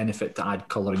 There's no benefit to add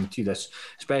colouring to this,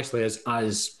 especially as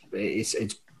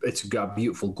it's got a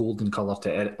beautiful golden colour to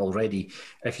it already.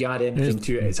 If you add anything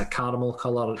to it, it's a caramel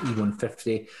colour,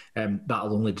 E150.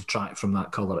 That'll only detract from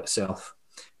that colour itself.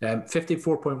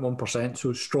 54.1%,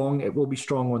 so strong. It will be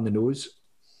strong on the nose.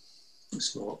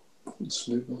 It's not. It's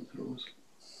smooth on the nose.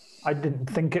 I didn't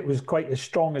think it was quite as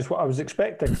strong as what I was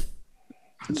expecting.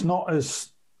 It's not as...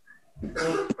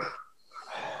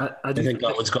 I think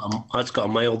that one's got a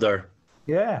milder...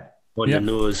 Yeah. On the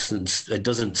nose, it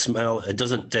doesn't smell. It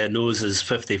doesn't nose is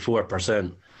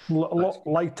 54%. A lot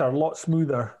lighter, a lot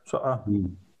smoother, sort of.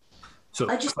 So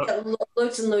I just get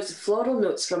loads and loads of floral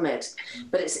notes from it,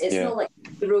 but it's not like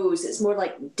rose. It's more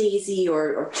like daisy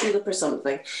or tulip or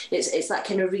something. It's that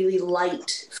kind of really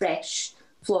light, fresh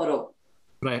floral.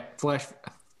 Fresh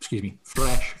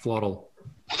floral.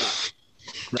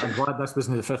 I'm glad this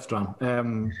wasn't the 5th dram.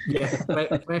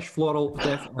 Fresh floral,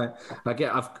 definitely.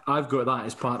 I've got that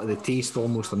as part of the taste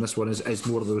almost, and this one is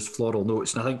more of those floral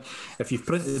notes. And I think if you've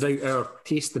printed out our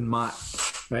tasting mat,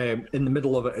 in the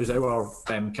middle of it is our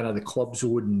kind of the club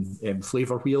zone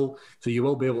flavour wheel. So you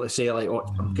will be able to say like, oh,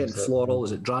 I'm getting floral.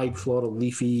 Is it dried floral,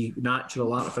 leafy,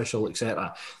 natural, artificial,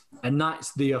 etc. And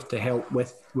that's there to help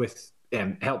with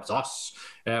helps us,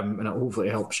 and it hopefully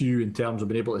helps you in terms of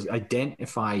being able to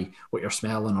identify what you're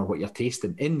smelling or what you're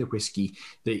tasting in the whiskey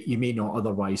that you may not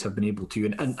otherwise have been able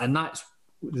to. And that's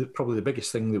probably the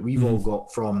biggest thing that we've all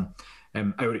got from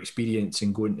our experience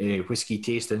in going to whiskey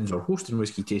tastings or hosting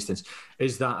whiskey tastings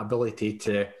is that ability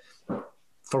to,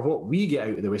 for what we get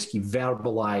out of the whiskey,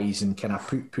 verbalise and kind of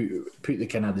put the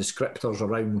kind of descriptors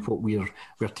around what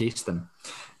we're tasting.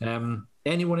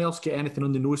 Anyone else get anything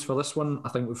on the nose for this one? I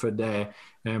think we've had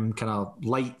kind of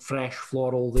light, fresh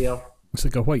floral there. It's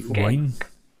like a white wine.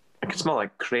 I can smell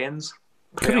like crayons.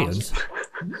 Crayons?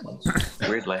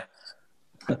 Weirdly.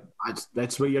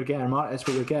 That's what you're getting, Mark. That's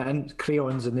what you're getting.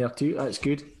 Crayons in there too. That's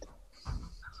good.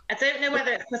 I don't know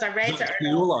whether it's because I read it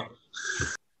or not.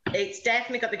 It's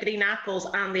definitely got the green apples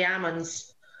and the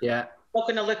almonds. Yeah. I'm not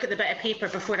going to look at the bit of paper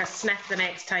before I sniff the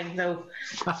next time, though.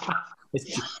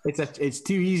 It's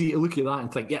too easy to look at that and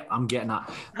think, yeah, I'm getting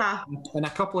that. In a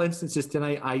couple of instances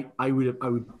tonight, I would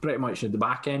pretty much at the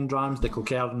back end drams, the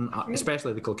Kilkerran,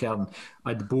 especially the Kilkerran,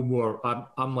 I had the Bowmore.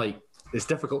 I'm like, it's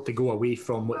difficult to go away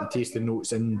from what the tasting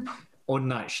notes on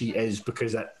that sheet is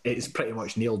because it's pretty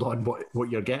much nailed on what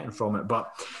you're getting from it.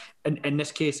 But in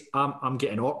this case, I'm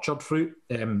getting orchard fruit,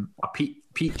 a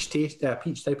peach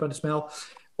type of smell,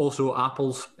 also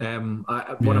apples. One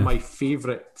of my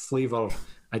favourite flavour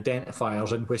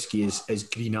identifiers in whiskey is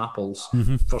green apples.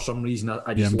 For some reason,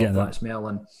 I just love that smell,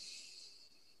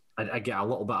 and I get a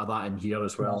little bit of that in here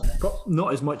as well. But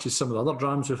not as much as some of the other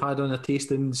drams we've had on the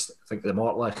tastings. I think the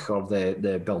Mortlich or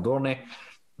the Bildorne,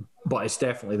 but it's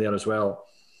definitely there as well.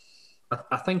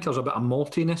 I think there's a bit of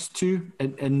maltiness too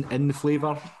in the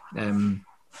flavour.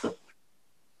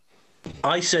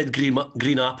 I said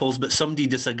green apples, but somebody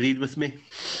disagreed with me.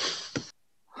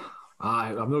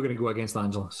 I'm not going to go against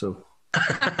Angela, so.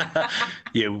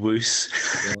 You woos.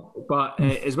 Yeah. But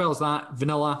as well as that,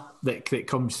 vanilla that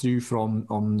comes through from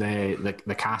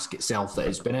the cask itself that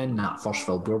it's been in, that first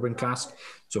fill bourbon cask.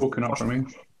 So coconut for me.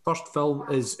 First fill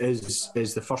is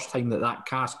the first time that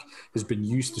cask has been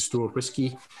used to store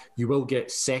whiskey. You will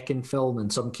get second fill and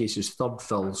in some cases third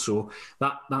fill. So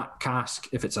that cask,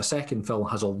 if it's a second fill,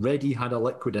 has already had a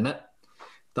liquid in it.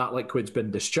 That liquid's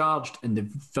been discharged and they've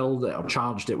filled it or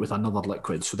charged it with another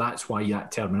liquid. So that's why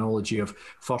that terminology of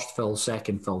first fill,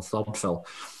 second fill, third fill.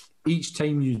 Each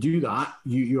time you do that,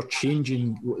 you're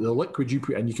changing the liquid you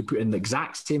put in. You could put in the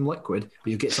exact same liquid,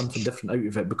 but you get something different out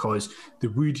of it because the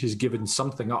wood has given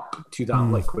something up to that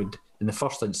liquid in the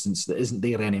first instance that isn't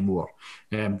there anymore.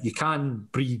 You can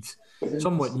breathe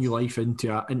somewhat new life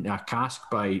into a cask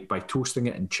by toasting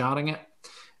it and charring it.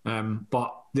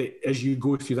 But as you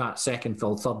go through that second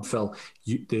fill, third fill,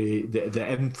 the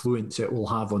influence it will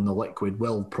have on the liquid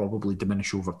will probably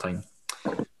diminish over time.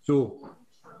 So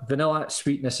vanilla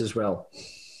sweetness as well.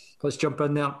 Let's jump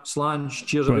in there. Slange.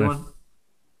 Cheers, everyone.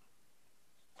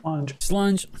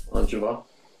 Slange.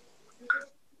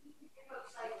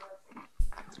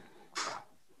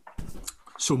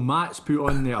 So Matt's put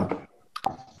on there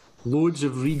loads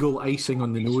of regal icing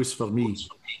on the nose for me.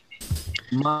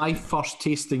 My first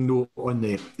tasting note on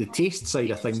the taste side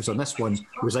of things on this one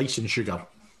was ice and sugar.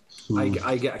 I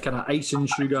get a kind of ice and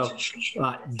sugar,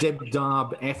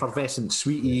 dib-dab, effervescent,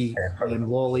 sweetie,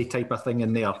 lolly type of thing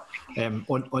in there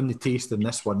on the taste in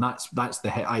this one. That's the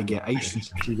hit I get, ice and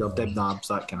sugar, dib-dabs,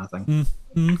 that kind of thing.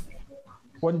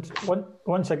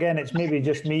 Once again, it's maybe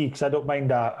just me because I don't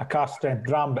mind a cask strength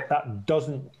dram, but that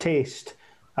doesn't taste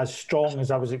as strong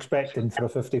as I was expecting for a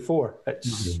 54.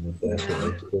 It's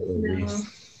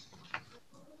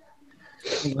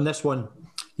in this one,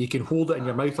 you can hold it in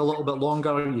your mouth a little bit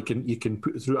longer. You can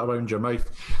put it through it around your mouth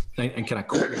and kind of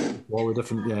coat it with all the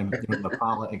different, the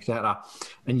palate, etc.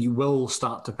 And you will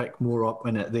start to pick more up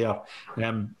in it there.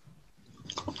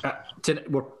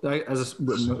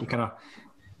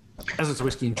 As it's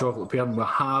whiskey and chocolate pairing, we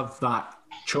have that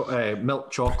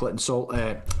milk chocolate and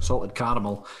salted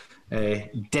caramel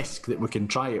disc that we can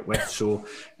try it with. So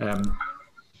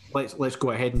let's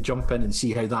go ahead and jump in and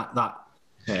see how that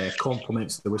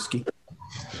complements the whiskey.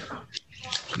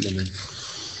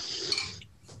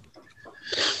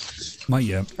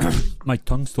 My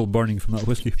tongue's still burning from that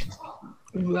whiskey.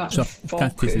 Ooh, that's so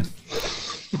can't taste it.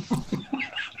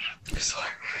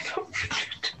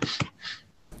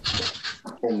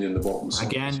 Only in the bottom.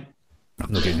 Again,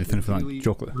 I'm not getting anything for that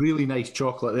chocolate. Really nice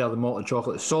chocolate there, the malted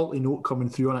chocolate. Salty note coming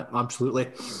through on it, absolutely.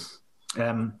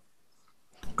 Going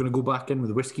to go back in with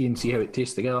the whiskey and see how it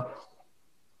tastes together.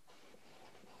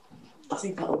 I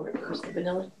think that'll work because the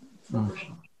vanilla.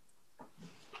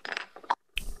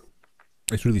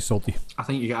 It's really salty. I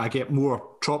think I get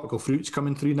more tropical fruits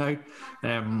coming through now.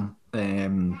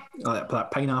 That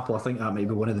pineapple, I think that might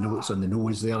be one of the notes on the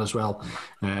nose there as well,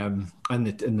 and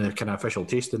the kind of official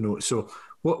tasting notes. So,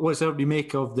 what's there we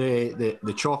make of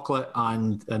the chocolate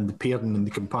and the pairing and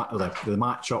the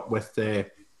match up with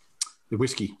the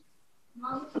whiskey?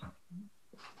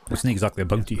 It's not exactly a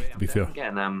bounty, to be fair.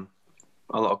 Getting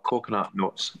a lot of coconut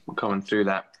notes coming through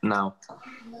that now,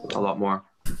 a lot more.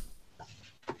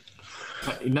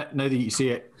 Now that you see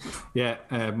it,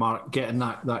 Mark, getting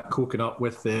that coconut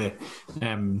with the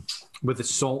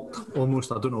salt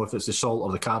almost. I don't know if it's the salt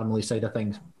or the caramelly side of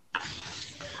things.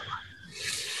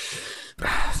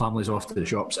 Family's off to the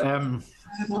shops. So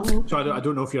I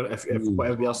don't know if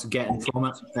whatever else is getting from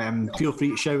it. Feel free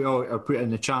to shout out or put it in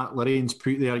the chat. Lorraine's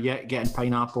put there, getting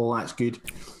pineapple. That's good.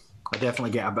 I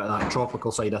definitely get a bit of that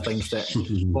tropical side of things. I'm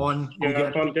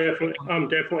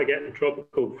definitely getting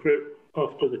tropical fruit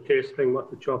after the tasting with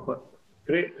the chocolate.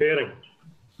 Great pairing.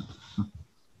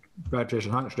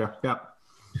 Congratulations, thanks, dear. Yeah.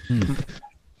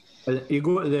 You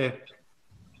go to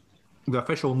the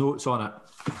official notes on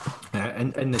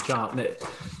it in the chart that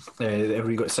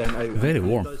everybody got sent out. Very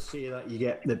warm. It does say that you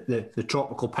get the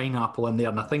tropical pineapple in there,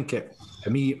 and I think for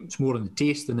me it's more in the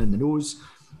taste than in the nose.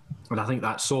 And I think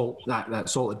that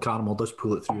salted caramel does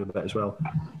pull it through a bit as well.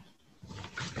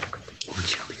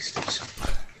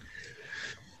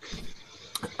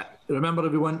 remember,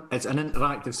 everyone, it's an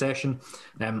interactive session.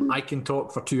 I can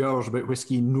talk for 2 hours about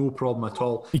whiskey, no problem at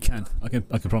all. You can. I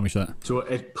can promise you that. So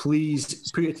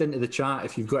please put it into the chat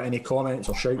if you've got any comments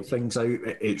or shout things out.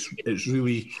 It's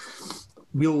really...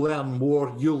 We'll learn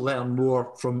more. You'll learn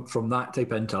more from that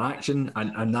type of interaction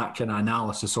and that kind of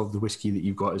analysis of the whiskey that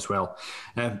you've got as well.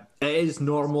 It is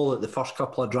normal that the first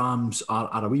couple of drams are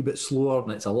a wee bit slower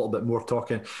and it's a little bit more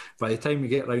talking. By the time we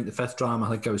get around the fifth dram, I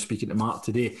think I was speaking to Mark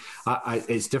today,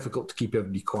 it's difficult to keep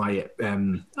everybody quiet. I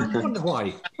wonder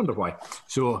why.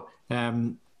 So I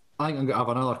think I'm going to have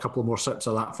another couple of more sips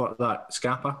of that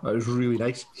Scapa. It was really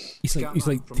nice. He's like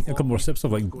take a couple more sips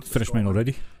of finish mine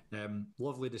already.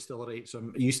 Lovely distillery. So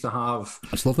I used to have.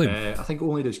 That's lovely. I think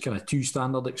only there's kind of 2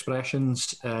 standard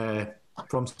expressions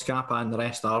from Scapa, and the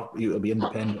rest it'll be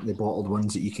independently bottled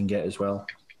ones that you can get as well.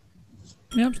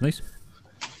 Yeah, that's nice.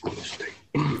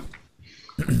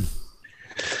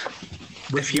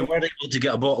 If you were able to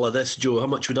get a bottle of this, Joe, how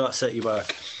much would that set you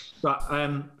back?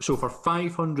 So for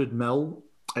 500 ml,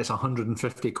 it's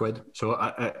 150 quid. So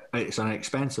it's an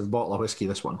expensive bottle of whiskey,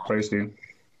 this one. Pricey.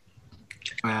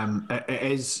 It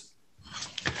is.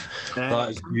 That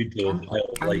is good, though.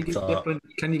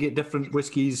 Can you get different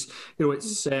whiskies?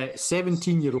 It's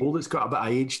 17-year-old. It's got a bit of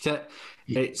age to it.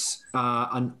 It's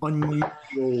an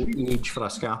unusual age for a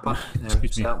Scapa.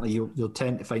 Certainly, you'll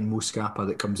tend to find most Scapa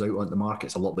that comes out on the market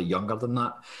is a little bit younger than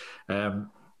that.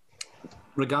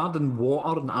 Regarding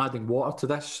water and adding water to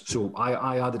this, so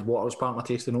I added water as part of my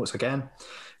tasting notes again.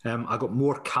 I got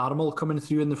more caramel coming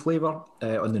through in the flavour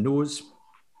on the nose.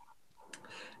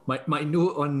 My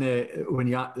note on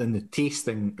the taste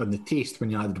when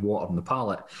you added water on the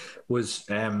palate was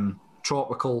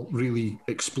tropical, really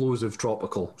explosive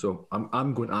tropical. So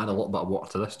I'm going to add a little bit of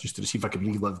water to this just to see if I can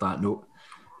relive that note.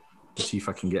 To see if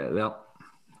I can get it there.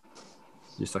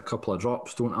 Just a couple of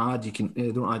drops. Don't add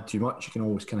too much. You can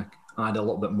always kind of add a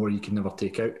little bit more. You can never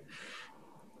take out.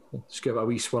 Just give it a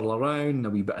wee swirl around. A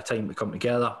wee bit of time to come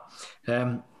together.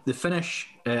 The finish,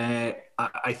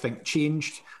 I think,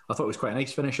 changed. I thought it was quite a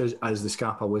nice finish as the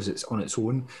Scapa was on its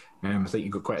own. I think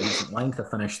you got quite a decent length of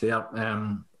finish there.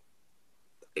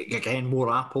 Again,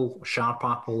 more apple, sharp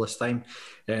apple this time.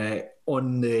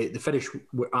 On the finish,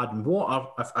 adding water,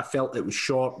 I felt it was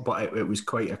short, but it was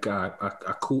quite a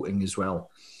coating as well.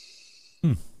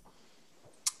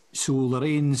 So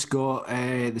Lorraine's got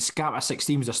the Scapa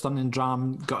 16 was a stunning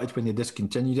dram, gutted when they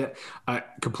discontinued it. I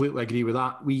completely agree with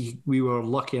that. We were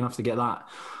lucky enough to get that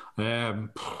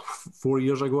 4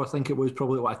 years ago, I think it was,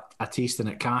 probably a tasting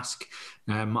at Cask.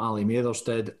 Ali Mathers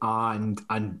did, and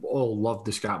all loved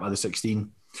the Scapa the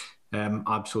 16.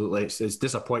 Absolutely, it's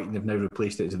disappointing they've now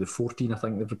replaced it to the 14. I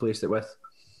think they've replaced it with.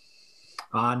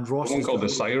 And Ross, one called the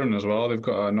Siren as well. They've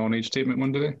got a non-age statement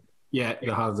one, do they? Yeah,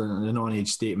 they have the non-age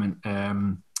statement.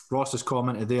 Ross has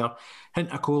commented there.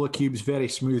 Hint of cola cubes, very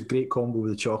smooth, great combo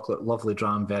with the chocolate, lovely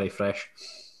dram, very fresh.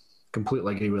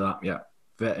 Completely agree with that. Yeah,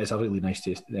 it's a really nice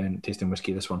tasting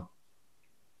whiskey. This one.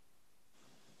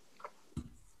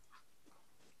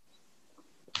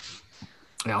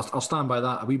 Yeah, I'll stand by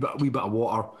that. A wee bit of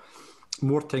water,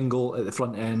 more tingle at the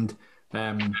front end,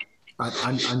 and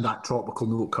that tropical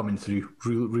note coming through.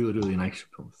 Really, really nice.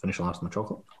 Finish the last of my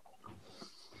chocolate.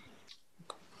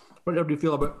 What do you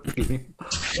feel about? Excuse me.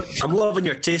 I'm loving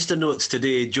your tasting notes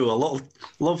today, Joe. A little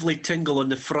lovely tingle on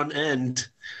the front end.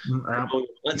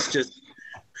 Let's just.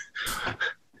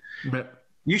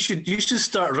 You should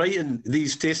start writing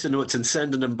these tasting notes and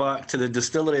sending them back to the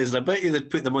distilleries. I bet you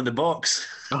they'd put them on the box.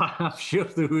 I'm sure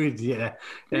they would. Yeah.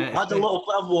 Add a little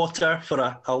bit of water for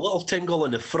a little tingle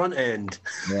on the front end.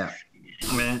 Yeah.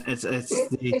 Man,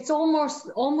 it's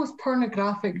almost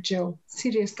pornographic, Joe.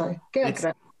 Seriously, get a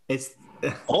grip. It's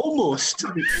almost.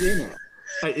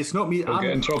 It's not me. I'll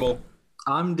get in trouble.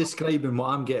 I'm describing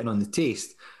what I'm getting on the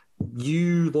taste.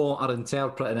 You lot are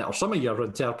interpreting it, or some of you are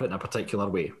interpreting it a particular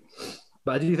way.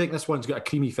 But I do think this one's got a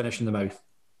creamy finish in the mouth.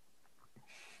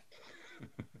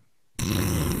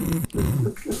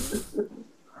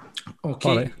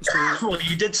 Okay. Right. Well,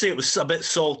 you did say it was a bit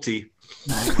salty.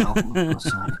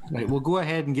 Right, we'll go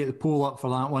ahead and get the poll up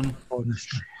for that one.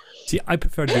 See, I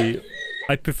preferred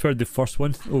the first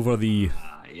one over the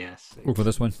over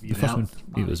this one. The first one,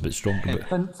 it was a bit stronger.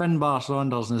 Finbar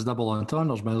Saunders and his double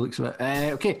entendres by the looks of it.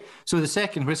 Okay, so the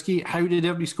second whiskey. How did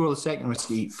everybody score the second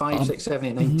whiskey? 5, 6, 7,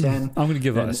 8, 9, 10. I'm going to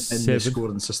give it a 7. In the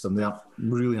scoring system there,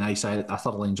 really nice. I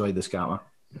thoroughly enjoyed this Scapa.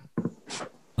 I'm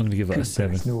going to give it a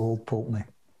 7. No old Pulteney.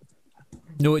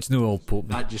 No, it's no old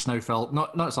Pulteney. That just now felt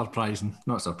not surprising.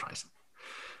 Not surprising.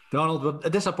 Donald, we're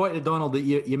disappointed, Donald, that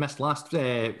you missed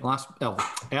earlier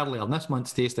in this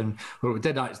month's tasting, where we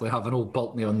did actually have an old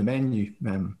Pulteney on the menu.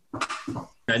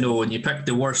 I know, and you picked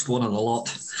the worst one of the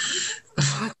lot.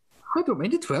 I don't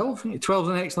mind a 12. 12's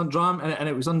an excellent dram, and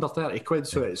it was under 30 quid,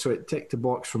 so it ticked the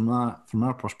box from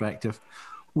our perspective.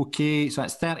 Okay, so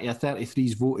that's 30 or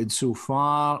 33's voted so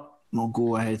far. We'll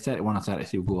go ahead, 31 or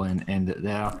 33, we'll go and end it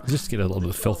there. Just get a little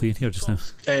bit filthy in here just now.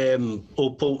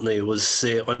 Old Pulteney was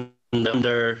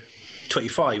under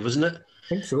 25, wasn't it?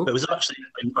 I think so. It was actually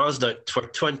in Asda for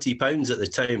 £20 at the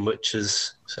time, which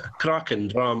is a cracking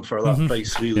dram for that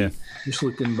price, really. Yeah. Just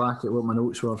looking back at what my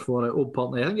notes were for it. Old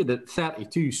Pulteney, I think it did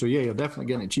 32, so yeah, you're definitely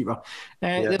getting it cheaper.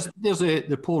 There's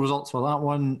the poll results for that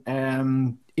one.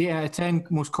 8 out of 10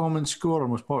 most common score or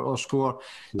most popular score.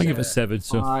 I give it 7.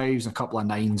 So 5s and a couple of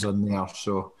 9s on there.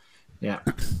 So yeah,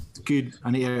 it's good.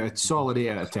 Solid 8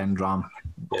 out of 10 dram.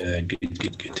 Yeah,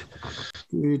 good.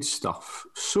 Good stuff.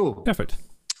 So perfect.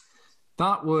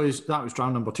 That was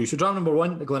dram number 2. So dram number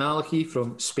 1, the Glenallachie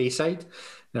from Speyside.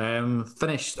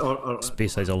 Finished or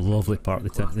Speyside's a lovely part of the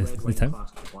town.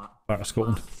 Part of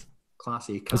Scotland.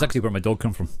 Classy. That's actually where my dog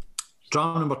come from.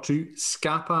 Dram number 2,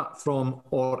 Scapa from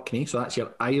Orkney. So that's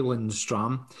your Islands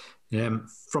dram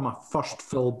from a first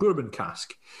fill bourbon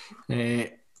cask.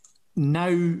 Now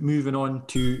moving on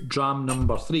to dram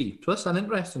number 3. So this is an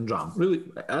interesting dram. Really,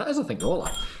 as I think all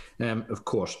that. Of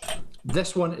course,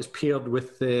 this one is paired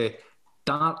with the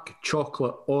dark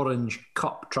chocolate orange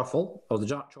cup truffle, or the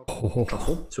dark chocolate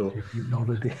truffle. So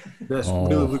really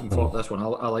looking forward to this one.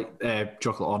 I like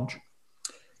chocolate orange.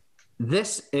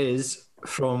 This is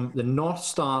from the North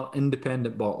Star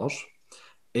Independent Bottlers.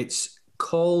 It's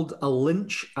called a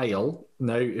Lynch Ale.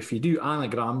 Now, if you do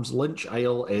anagrams, Lynch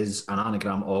Ale is an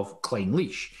anagram of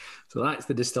Clynelish. So that's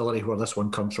the distillery where this one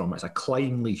comes from. It's a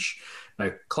Clynelish. Now,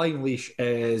 Clynelish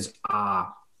is a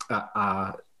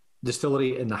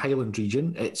distillery in the Highland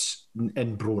region. It's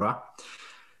in Brora.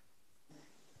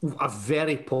 A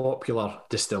very popular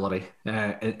distillery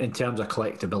in terms of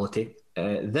collectability.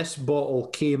 This bottle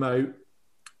came out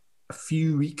a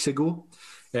few weeks ago,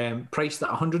 priced at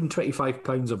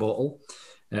 £125 a bottle.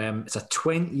 It's a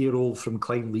 20-year-old from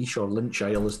Clynelish, or Lynch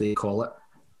Ale as they call it.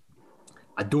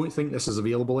 I don't think this is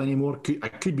available anymore. I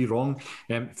could be wrong.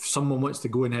 If someone wants to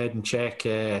go ahead and check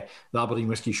the Aberdeen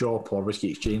Whisky Shop or Whisky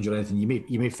Exchange or anything,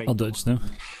 you may find. I'll do it just now.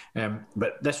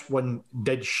 But this one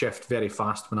did shift very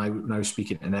fast when I was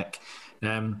speaking to Nick.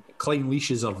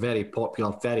 Clynelish are very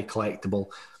popular, very collectible.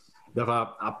 They've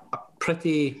a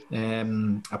pretty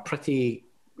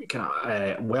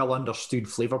well understood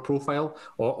flavour profile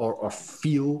or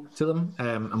feel to them,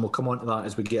 and we'll come on to that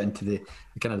as we get into the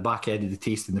kind of the back end of the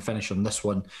taste and the finish on this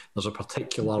one. There's a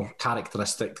particular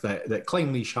characteristic that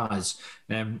Clynelish has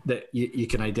that you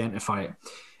can identify it.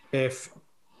 If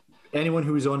anyone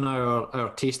who was on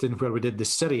our tasting where we did the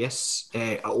Sirius,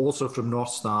 also from North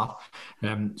Star,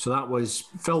 so that was,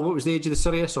 Phil, what was the age of the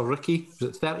Sirius, or Ricky? Was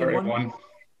it 31?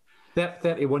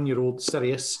 31-year-old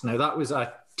Sirius. Now that was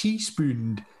a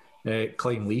teaspooned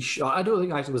Clynelish. I don't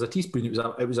think actually it was a teaspoon.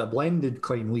 It was a blended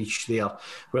Clynelish there,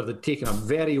 where they'd taken a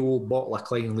very old bottle of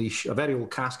Clynelish, a very old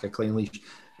cask of Clynelish,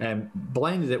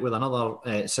 blended it with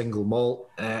another single malt,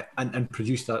 and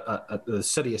produced the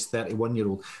Sirius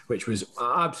 31-year-old, which was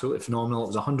absolutely phenomenal. It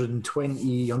was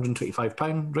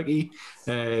 £125, Ricky,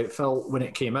 Phil, when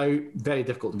it came out. Very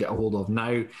difficult to get a hold of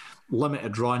now.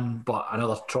 Limited run, but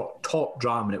another top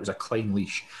dram, and it was a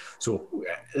Clynelish. So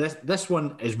this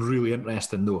one is really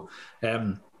interesting, though.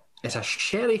 It's a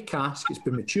sherry cask. It's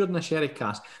been matured in a sherry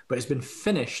cask, but it's been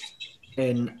finished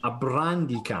in a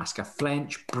brandy cask, a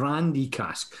French brandy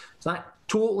cask. So that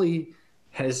totally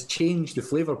has changed the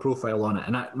flavour profile on it.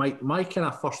 And my kind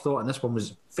of first thought on this one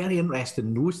was very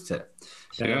interesting nose to it.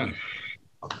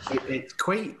 It's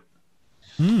quite...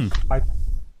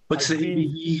 What's the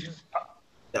ABV?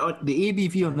 The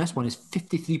ABV on this one is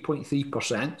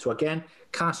 53.3%. So again,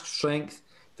 cask strength,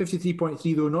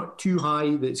 53.3, though not too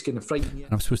high that it's going to frighten you.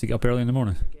 I'm supposed to get up early in the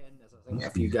morning. A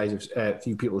few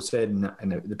people have said in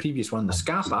the previous one, the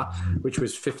Scapa, which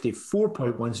was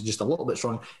 54.1, so just a little bit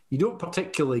strong. You don't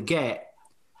particularly get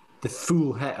the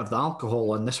full hit of the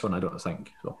alcohol on this one, I don't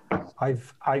think. So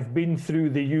I've been through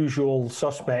the usual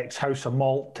suspects, House of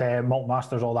Malt, Malt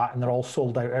Masters, all that, and they're all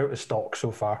sold out of stock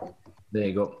so far. There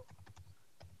you go.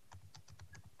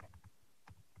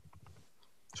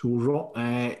 So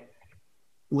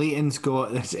Leighton's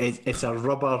got this. It's a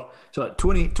rubber. So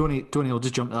Tony will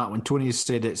just jump to that one. Tony's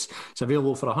said it's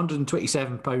available for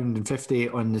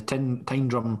 £127.50 on the Time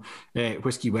Drum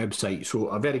whiskey website. So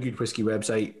a very good whiskey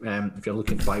website. If you're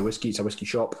looking to buy whiskey, it's a whiskey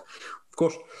shop, of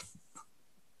course.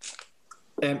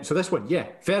 So this one, yeah,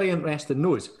 very interesting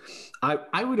nose.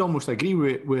 I would almost agree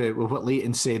with what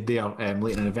Leighton said there.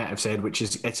 Leighton and Yvette have said, which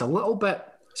is it's a little bit,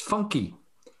 it's funky.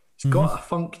 It's got a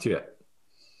funk to it.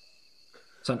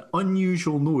 It's an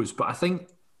unusual nose, but I think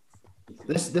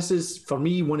this is, for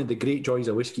me, one of the great joys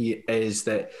of whiskey is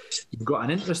that you've got an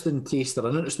interesting taste or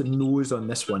an interesting nose on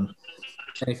this one.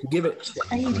 And if you give it,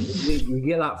 you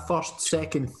get that first,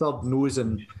 second, third nose,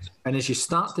 and as you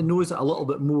start to nose it a little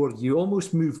bit more, you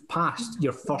almost move past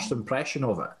your first impression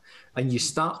of it, and you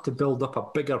start to build up a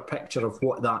bigger picture of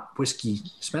what that whiskey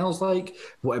smells like,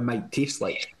 what it might taste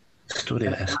like.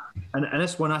 And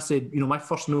this one, I said, my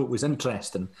first note was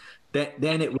interesting.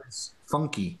 Then it was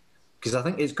funky, because I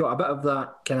think it's got a bit of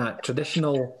that kind of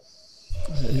traditional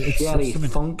sherry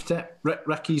funk to it.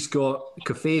 Ricky's got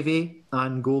covfefe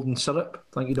and golden syrup.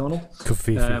 Thank you, Donald.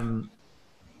 Covfefe.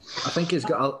 I think it's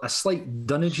got a slight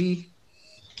dunnagey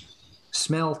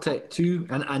smell to it too,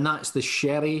 and that's the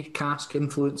sherry cask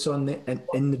influence in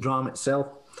the dram itself.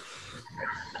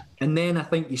 And then I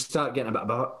think you start getting a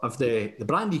bit of the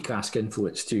brandy cask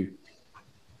influence too.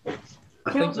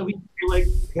 I think a wee like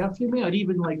perfume or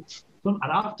even like an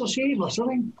aftershave or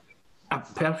something. A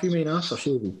perfume and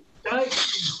aftershave.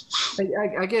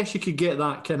 I guess you could get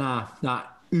that kind of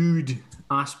that oud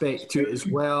aspect to it as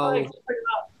well.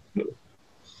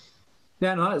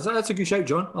 Yeah, no, that's a good shout,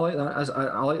 John. I like that.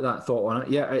 I like that thought on it.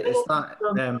 Yeah, it's that.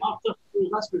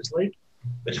 That's what it's like.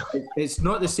 It's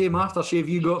not the same aftershave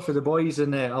you got for the boys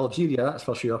in Algeria, that's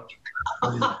for sure.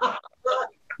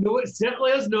 No, it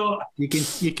certainly is not. You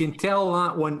can tell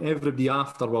that one everybody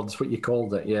afterwards what you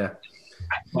called it. Yeah.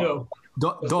 No.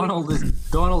 Donald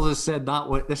has said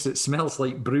that it smells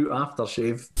like Brute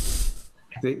aftershave.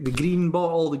 The green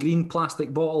bottle, the green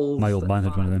plastic bottle. My old man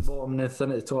had one of them. Bottom and the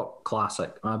thin at the top,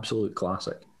 classic, absolute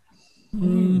classic.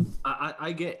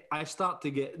 I start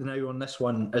to get now on this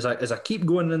one as I keep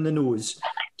going in the nose,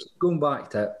 keep going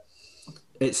back to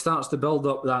it starts to build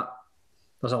up that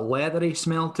there's a leathery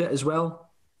smell to it as well.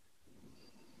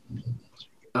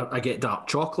 I get dark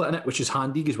chocolate in it, which is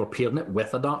handy because we're pairing it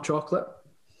with a dark chocolate.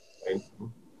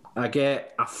 I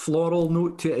get a floral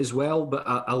note to it as well, but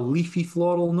a leafy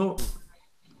floral note.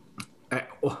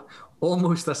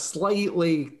 Almost a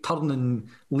slightly turning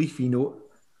leafy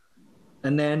note.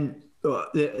 And then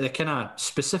the kind of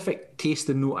specific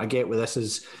tasting note I get with this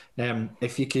is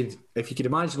if you could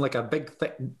imagine like a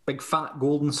big fat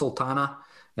golden sultana,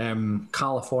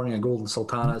 California golden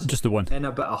sultanas, just the one, and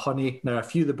a bit of honey. Now a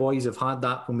few of the boys have had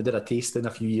that when we did a tasting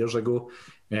a few years ago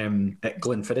at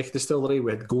Glenfiddich Distillery.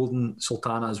 We had golden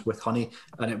sultanas with honey,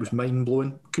 and it was mind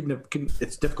blowing. Couldn't.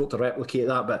 It's difficult to replicate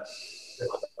that, but.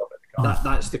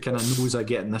 That's the kind of nose I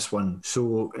get in this one.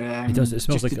 So it does. It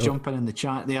smells just like to jump in the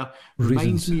chat there.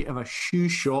 Reminds me of a shoe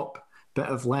shop, bit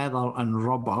of leather and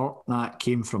rubber that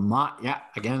came from that. Yeah,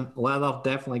 again, leather,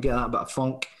 definitely get that bit of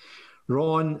funk.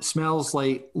 Ron smells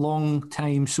like long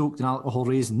time soaked in alcohol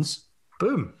raisins.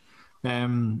 Boom.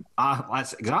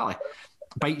 That's exactly.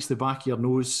 Bites the back of your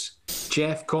nose.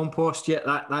 Jeff, compost,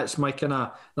 yeah, that's my kind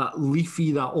of that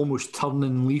leafy, that almost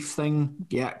turning leaf thing.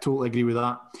 Yeah, totally agree with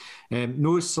that.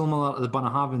 Nose similar to the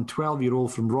Bunnahabhain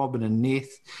 12-year-old from Robin and Nath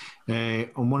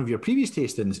on one of your previous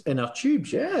tastings in our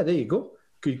tubes. Yeah, there you go.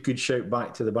 Good shout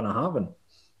back to the Bunnahabhain.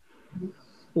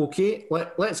 Okay,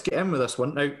 let's get in with this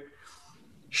one now.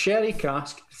 Sherry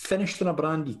cask finished in a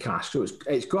brandy cask, so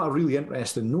it's got a really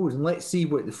interesting nose, and let's see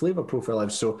what the flavour profile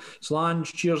is. So,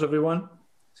 Solange, cheers everyone.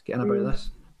 Let's get in about this.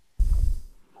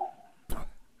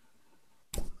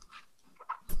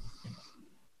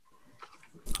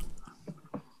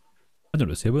 I don't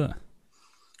know what to say about that.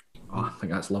 Oh, I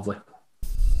think that's lovely.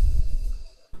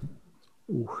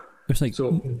 Ooh. It's like,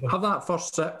 so have that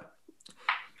first sip.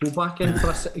 Go back in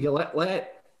for a sip.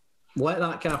 Let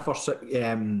that kind of first sip.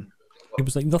 It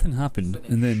was like nothing happened,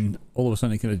 and then all of a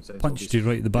sudden it kind of punched you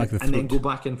right at the back of the throat. And then go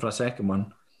back in for a second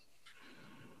one.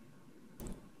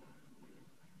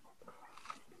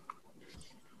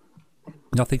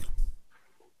 Nothing.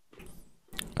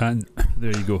 And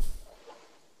there you go.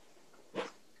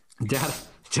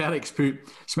 Derek's poop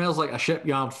smells like a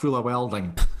shipyard full of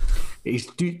welding. He's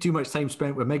too much time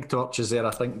spent with MIG torches there,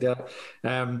 I think, Derek.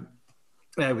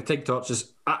 With TIG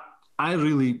torches. I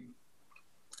really...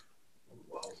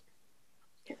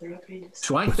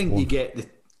 So I think you get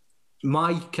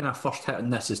my kind of first hit on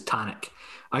this is tannic.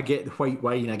 I get the white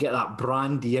wine, I get that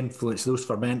brandy influence, those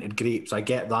fermented grapes, I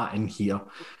get that in here.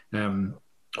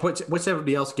 What's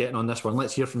everybody else getting on this one?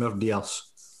 Let's hear from everybody else.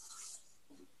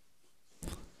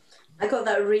 I got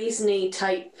that raisiny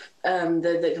type,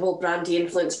 the whole brandy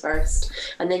influence first,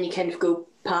 and then you kind of go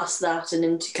past that and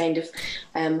into kind of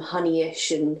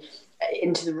honeyish and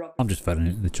into the rubber. I'm just firing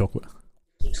it in the chocolate.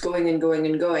 Keeps going and going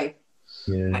and going.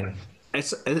 Yeah. I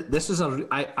think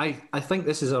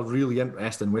this is a really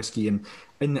interesting whiskey, and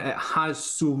it has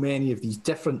so many of these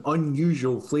different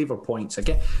unusual flavour points.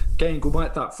 Again, go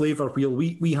back to that flavour wheel.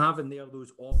 We have in there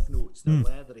those off notes, the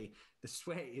leathery, the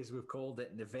sweaty, as we've called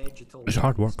it, and the vegetal. It's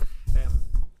hard work.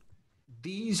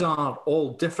 These are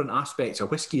all different aspects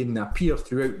of whiskey, and they appear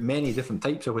throughout many different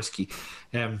types of whiskey.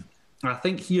 I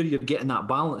think here you're getting that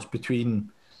balance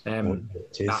between a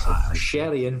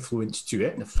sherry influence to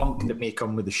it, the funk that may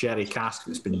come with the sherry cask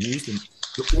that's been used, and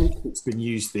the oak that's been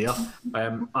used there,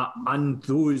 and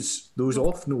those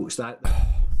off notes. That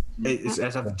is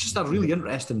just a really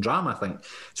interesting dram, I think.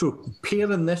 So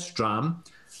pairing this dram,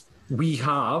 we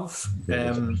have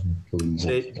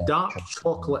the dark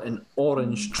chocolate and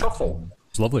orange truffle.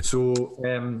 It's lovely. So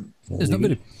it's not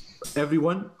very...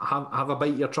 everyone have a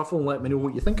bite of your truffle and let me know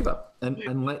what you think of it,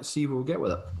 and let's see what we'll get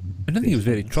with it. I don't think it was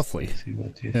very truffly,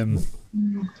 in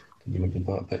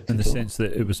the sense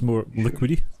that it was more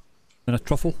liquidy than a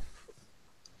truffle.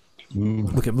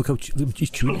 Look how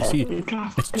chewy. See,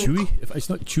 it's chewy. It's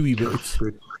not chewy, but it's...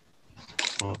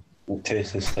 It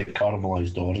tastes like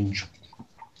caramelised orange.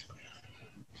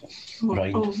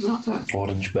 Right,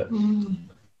 orange bit.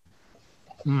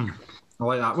 I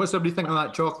like that. What's everybody think of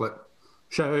that chocolate?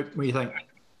 Shout out, what do you think?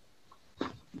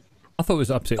 I thought it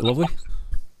was absolutely lovely.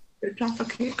 Jaffa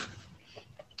cake.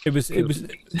 It was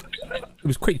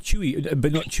quite chewy,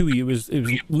 but not chewy. It was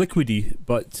liquidy,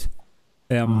 but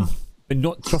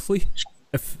not truffly.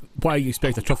 If what I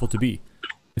expect a truffle to be,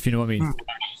 if you know what I mean.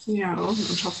 Yeah, it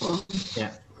wasn't a truffle.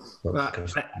 Yeah.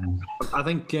 I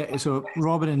think so.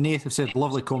 Robin and Nath have said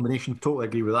lovely combination. Totally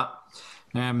agree with that.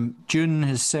 June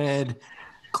has said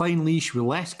Klein Leash with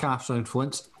less cask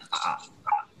influence.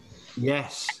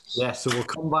 Yes. So we'll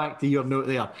come back to your note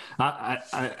there,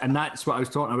 and that's what I was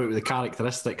talking about with the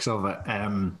characteristics of it.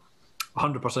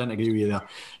 100% agree with you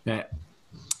there.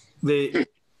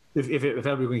 If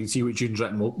everyone can see what June's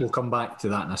written, we'll come back to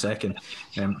that in a second.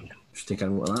 Just take a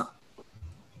note of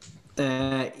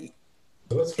that.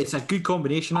 It's a good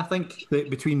combination, I think,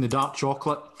 between the dark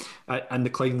chocolate and the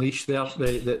Klein Leash there,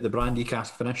 the brandy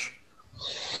cask finish.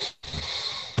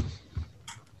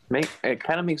 It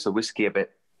kind of makes the whiskey a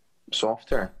bit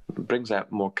softer. It brings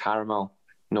out more caramel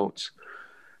notes.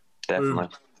 Definitely.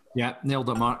 Yeah, nailed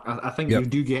it, Mark. I think you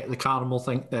do get the caramel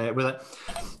thing with it.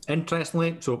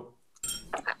 Interestingly, so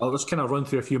I'll just kind of run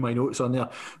through a few of my notes on there.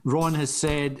 Ron has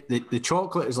said that the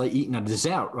chocolate is like eating a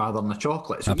dessert rather than a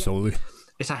chocolate. So absolutely.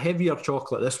 It's a heavier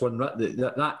chocolate, this one.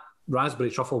 That raspberry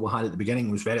truffle we had at the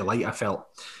beginning was very light, I felt.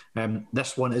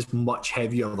 This one is much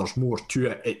heavier. There's more to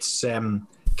it. It's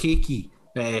cakey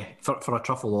for a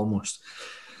truffle almost.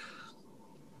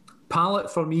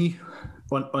 Palate for me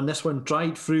on this one,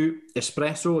 dried fruit,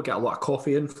 espresso. I get a lot of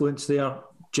coffee influence there.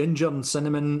 Ginger and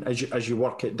cinnamon as you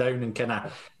work it down and kind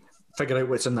of figure out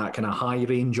what's in that kind of high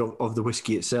range of the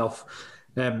whiskey itself.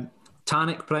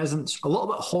 Tannic presence, a little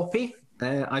bit hoppy.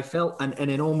 I felt, and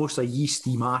in almost a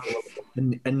yeasty mash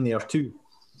in there too.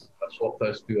 That's what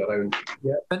those two around.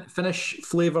 Yeah. Finish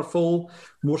flavourful,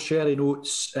 more sherry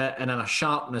notes, and then a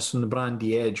sharpness from the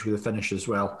brandy edge with the finish as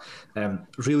well.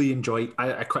 Really enjoyed.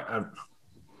 I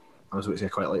was going to say I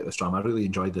quite like this dram. I really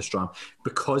enjoyed this dram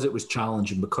because it was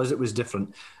challenging, because it was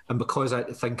different, and because I had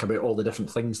to think about all the different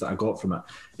things that I got from it.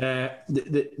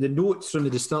 The notes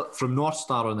from North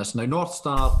Star on this. Now, North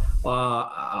Star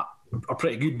are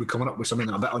pretty good with coming up with something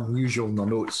a bit unusual in their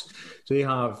notes. So they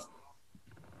have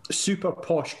super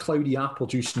posh cloudy apple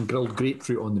juice and grilled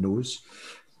grapefruit on the nose.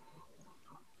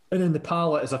 And then the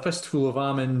palate is a fistful of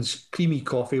almonds, creamy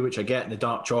coffee, which I get in the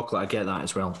dark chocolate. I get that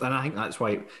as well. And I think that's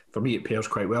why, for me, it pairs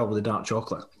quite well with the dark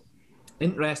chocolate.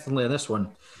 Interestingly, this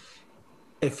one,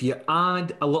 if you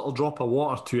add a little drop of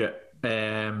water to it,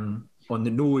 on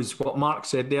the nose, what Mark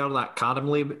said there, that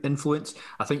caramel influence,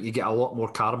 I think you get a lot more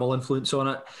caramel influence on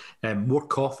it, more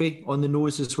coffee on the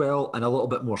nose as well, and a little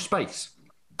bit more spice,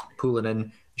 pulling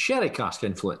in sherry cask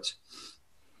influence.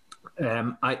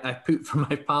 I put for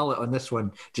my palate on this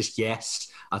one just yes.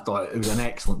 I thought it was an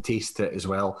excellent taste to it as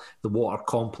well. The water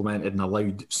complemented and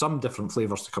allowed some different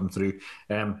flavours to come through.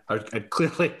 I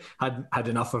clearly had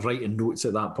enough of writing notes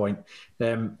at that point.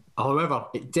 However,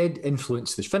 it did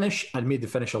influence the finish and made the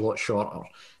finish a lot shorter.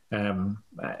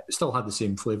 Still had the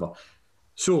same flavour.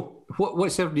 So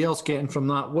what's everybody else getting from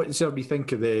that? What does everybody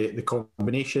think of the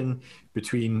combination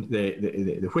between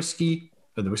the whiskey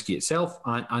and the whiskey itself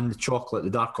and the chocolate, the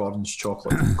dark orange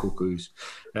chocolate from Cocoa Ooze?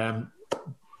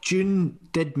 June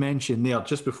did mention there,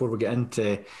 just before we get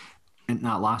into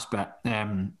that last bit,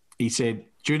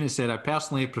 June has said, I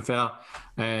personally prefer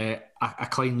a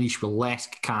Klein Leash with less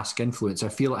cask influence. I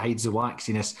feel it hides the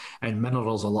waxiness and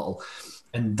minerals a little.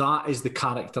 And that is the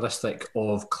characteristic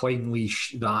of Clean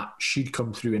Leash that should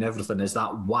come through in everything, is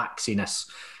that waxiness.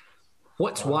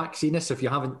 What's waxiness if you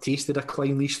haven't tasted a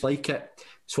Clean Leash like it?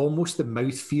 It's almost the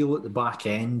mouthfeel at the back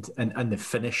end and the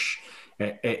finish.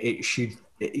 It should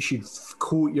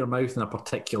coat your mouth in a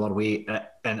particular way,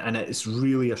 and it's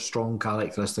really a strong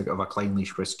characteristic of a Clean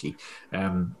Leash whiskey.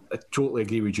 I totally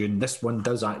agree with you, and this one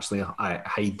does actually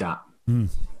hide that.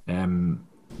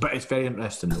 But it's very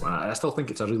interesting. I still think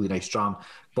it's a really nice dram,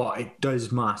 but it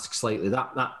does mask slightly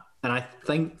that. And I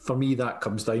think for me that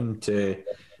comes down to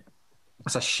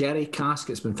it's a sherry cask.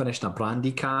 It's been finished in a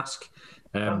brandy cask.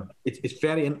 It's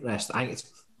very interesting. I think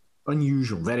it's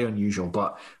unusual, very unusual.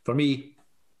 But for me,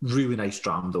 really nice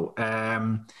dram though.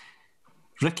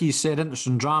 Ricky said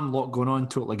interesting dram, lot going on.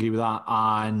 Totally agree with that.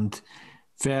 And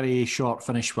very short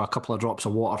finish with a couple of drops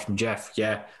of water from Jeff.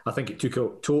 Yeah, I think it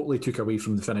totally took away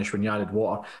from the finish when you added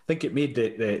water. I think it made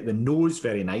the nose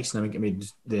very nice, and I think it made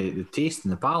the taste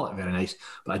and the palate very nice.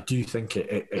 But I do think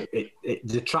it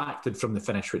detracted from the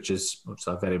finish, which is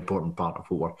a very important part of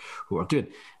what we're doing.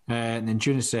 And then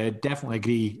Juna said, definitely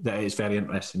agree that it is very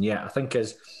interesting. Yeah, I think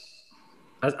as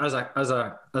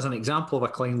an example of a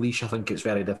Clean Leash, I think it's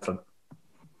very different.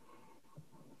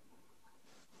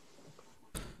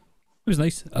 It was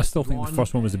nice. I still think the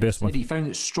first one was the best one. He found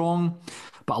it strong,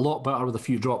 but a lot better with a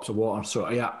few drops of water. So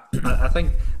yeah, I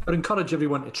think I'd encourage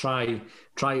everyone to try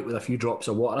it with a few drops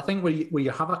of water. I think where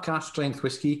you have a cask strength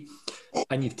whiskey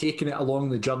and you've taken it along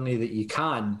the journey that you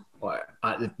can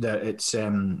at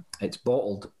it's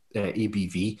bottled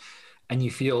ABV, and you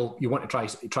feel you want to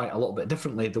try it a little bit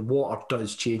differently, the water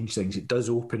does change things. It does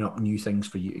open up new things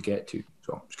for you to get to.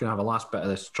 So I'm just going to have a last bit of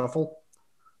this truffle.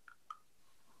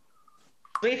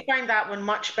 We find that one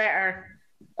much better.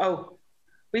 Oh,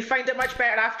 we find it much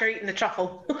better after eating the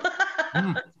truffle.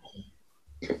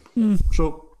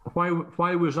 So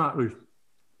why was that, Ruth?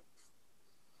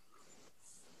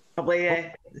 Probably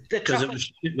the truffle. Because it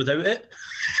was shit without it.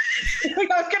 I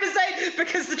was going to say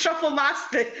because the truffle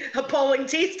masked the appalling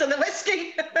taste of the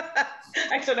whiskey.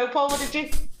 I don't know, Paul. What did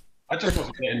you? I just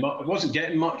wasn't getting much. It wasn't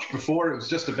getting much before. It was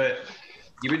just a bit.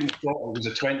 You wouldn't have thought it was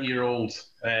a 20-year-old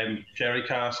sherry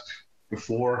cask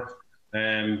before,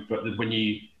 but when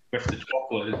you with the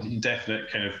chocolate, definite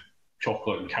kind of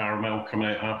chocolate and caramel coming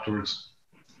out afterwards.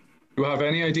 Do you have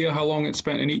any idea how long it's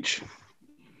spent in each?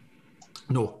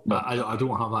 No, I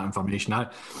don't have that information. I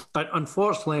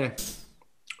unfortunately,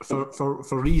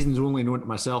 for reasons only known to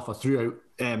myself, I threw out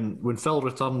when Phil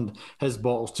returned his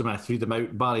bottles to me. I threw them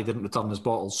out. Barry didn't return his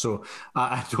bottles, so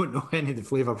I don't know any of the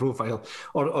flavour profile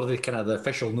or the kind of the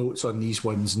official notes on these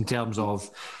ones in terms of.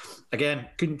 Again,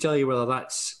 couldn't tell you whether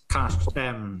that's cask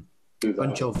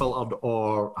unchill filtered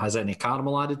or has any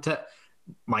caramel added to it.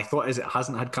 My thought is it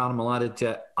hasn't had caramel added to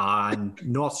it, and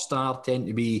North Star tend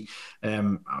to be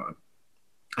an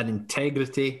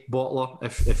integrity bottler,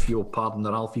 if you'll pardon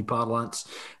the Ralphie parlance,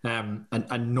 and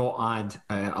not add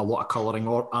a lot of colouring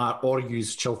or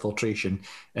use chill filtration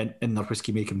in their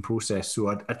whiskey making process. So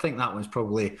I think that one's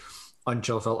probably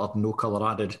unchill filtered, no colour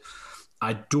added.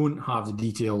 I don't have the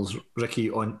details, Ricky,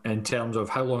 in terms of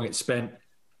how long it spent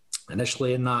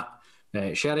initially in that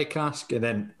sherry cask, and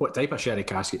then what type of sherry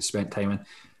cask it spent time in,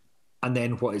 and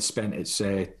then what it spent. It's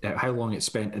how long it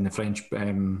spent in the French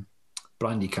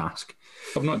brandy cask.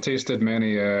 I've not tasted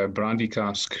many brandy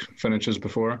cask finishes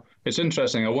before. It's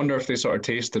interesting. I wonder if they sort of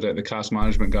tasted it, the cask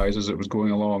management guys, as it was going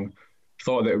along,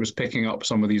 thought that it was picking up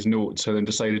some of these notes, and then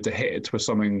decided to hit it with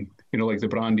something, like the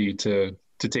brandy to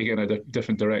take it in a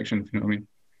different direction, if you know what I mean.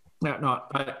 Yeah, no,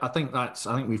 I think I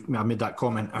made that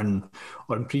comment on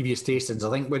previous tastings. I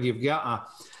think where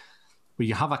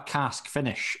you have a cask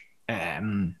finish,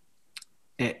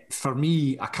 for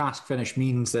me, a cask finish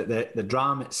means that the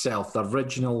dram itself, the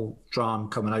original dram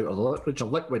coming out, or the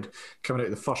original liquid coming out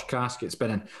of the first cask it's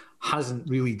been in, hasn't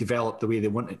really developed the way they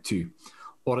want it to.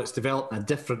 Or it's developed in a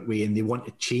different way and they want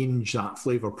to change that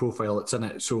flavour profile that's in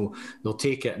it. So they'll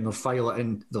take it and they'll fire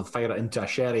it into a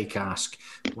sherry cask,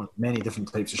 many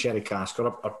different types of sherry cask,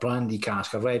 or a brandy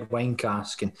cask, a red wine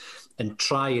cask, and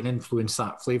try and influence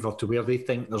that flavour to where they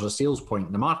think there's a sales point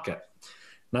in the market.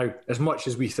 Now, as much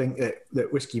as we think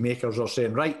that whiskey makers are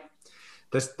saying, right,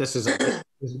 this is a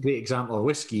great example of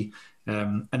whiskey,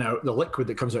 and the liquid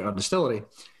that comes out of our distillery,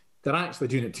 they're actually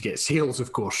doing it to get sales,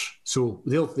 of course. So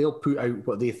they'll put out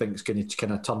what they think is going to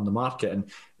kind of turn the market. And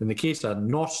in the case of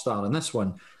North Star in this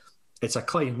one, it's a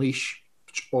Clean Leash,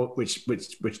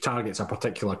 which targets a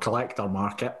particular collector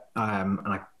market, and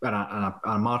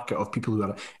a market of people who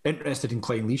are interested in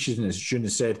Clean Leashes. And as June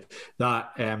has said,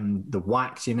 that the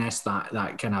waxiness,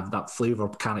 that kind of that flavour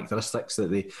characteristics that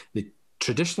they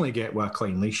traditionally get with a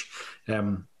Clean Leash,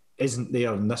 isn't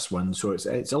there in this one, so it's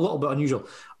a little bit unusual.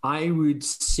 I would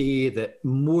say that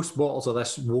most bottles of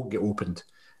this won't get opened.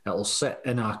 It'll sit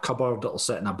in a cupboard, it'll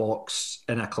sit in a box,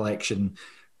 in a collection,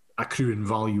 accruing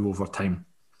value over time.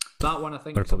 That one, I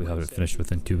think, I'll probably have it finished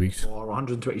within 2 weeks. Or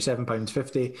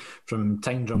 £127.50 from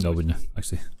Time Drum. No, wouldn't I,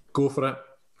 actually? Go for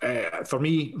it. For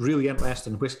me, really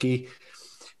interesting whiskey.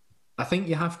 I think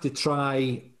you have to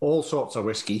try all sorts of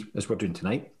whiskey, as we're doing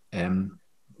tonight.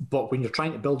 But when you're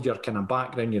trying to build your kind of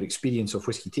background, your experience of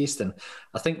whiskey tasting,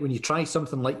 I think when you try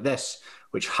something like this,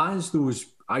 which has those,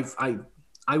 I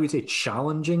would say,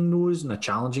 challenging nose and a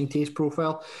challenging taste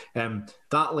profile,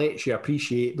 that lets you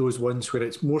appreciate those ones where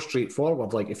it's more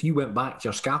straightforward. Like if you went back to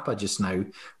your Scapa just now,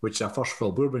 which is a first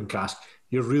fill bourbon cask,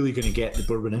 you're really going to get the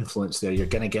bourbon influence there. You're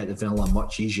going to get the vanilla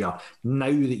much easier.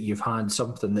 Now that you've had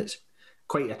something that's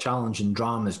quite a challenging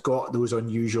dram, has got those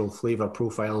unusual flavour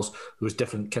profiles, those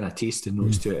different kind of tasting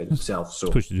notes to it itself.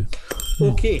 So,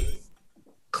 okay,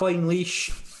 Klein Leash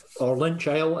or Lynch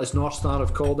Ale, as North Star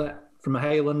have called it, from the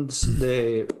Highlands,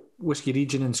 the whisky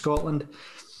region in Scotland.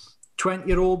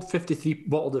 20-year-old, 53,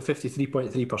 bottled at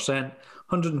 53.3%,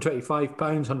 £125,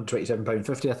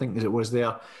 £127.50, I think as it was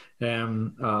there.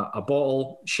 A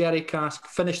bottle, sherry cask,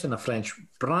 finished in a French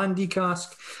brandy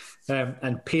cask,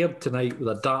 and paired tonight with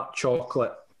a dark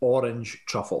chocolate orange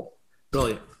truffle.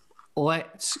 Brilliant.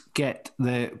 Let's get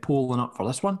the polling up for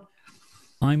this one.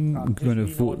 I'm going to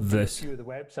vote this. A few of the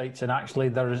websites, and actually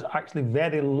there is actually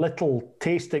very little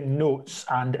tasting notes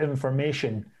and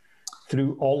information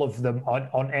through all of them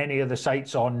on any of the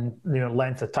sites on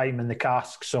length of time in the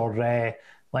casks or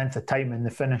length of time in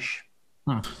the finish.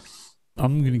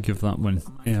 I'm going to give that one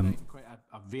quite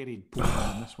a varied poll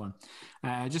on this one.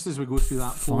 Just as we go through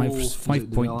that poll,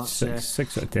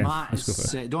 5.6 out of 10.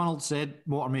 Matt Donald said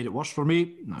water made it worse for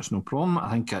me. That's no problem.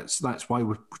 I think that's why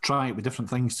we try it with different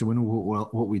things so we know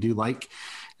what we do like.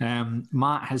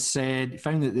 Matt has said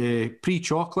found that the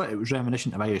pre-chocolate, it was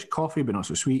reminiscent of Irish coffee but not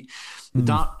so sweet. The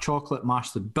dark chocolate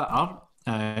mashed the bitter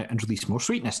and released more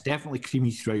sweetness. Definitely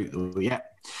creamy throughout though. Yeah,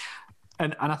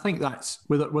 and I think that's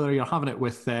whether you're having it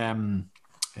with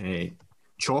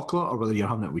chocolate or whether you're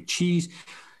having it with cheese,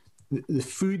 the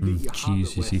food that you have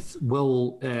it with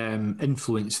will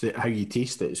influence how you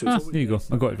taste it. So there you go.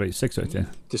 I got it right. 6 out of 10.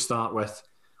 To start with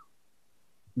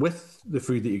the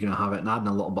food that you're going to have it and adding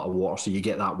a little bit of water so you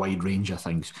get that wide range of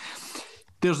things.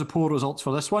 There's the poll results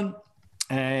for this one.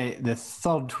 The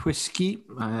third whiskey,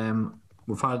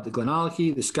 we've had the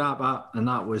Glenallachie, the Scapa, and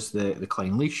that was the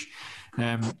Klein Leash.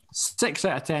 6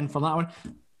 out of 10 for that one.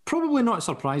 Probably not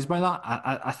surprised by that.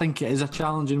 I think it is a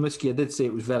challenging whiskey. I did say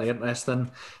it was very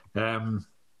interesting. And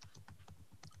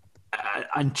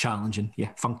challenging,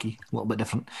 yeah, funky, a little bit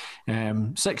different.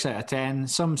 6 out of 10,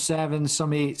 some 7s,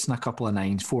 some 8s, and a couple of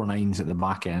 9s, 4 9s at the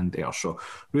back end there. So,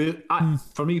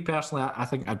 for me personally, I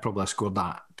think I'd probably have scored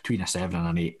that between a 7 and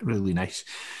an 8. Really nice.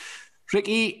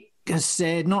 Ricky has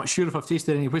said, not sure if I've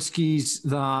tasted any whiskies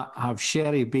that have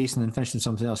sherry base and then finished in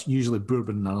something else, usually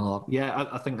bourbon and another. Yeah,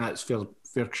 I think that's fair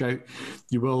shout.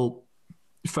 You will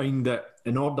find that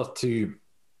in order to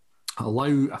allow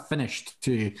a finish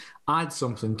to add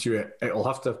something to it, it'll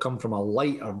have to have come from a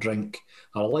lighter drink,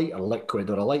 or a lighter liquid,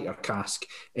 or a lighter cask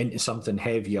into something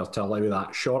heavier to allow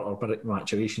that shorter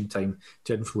maturation time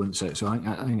to influence it. So I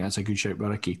think that's a good shout by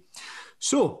Ricky.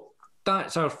 So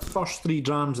that's our first 3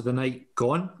 drams of the night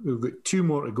gone. We've got 2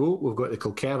 more to go. We've got the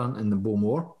Kilkerran and the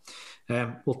Bowmore.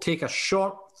 We'll take a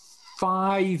short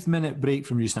 5-minute break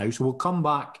from just now. So we'll come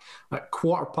back at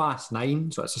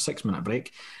 9:15. So that's a 6-minute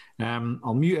break.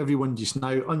 I'll mute everyone just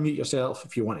now. Unmute yourself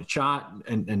if you want to chat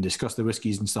and discuss the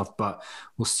whiskies and stuff. But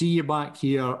we'll see you back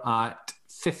here at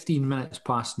 15 minutes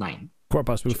past 9. Quarter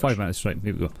past, we've 5 minutes, right?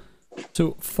 Here we go.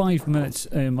 So 5 minutes.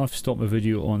 I've stopped my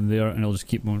video on there, and I'll just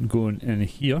keep on going in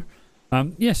here.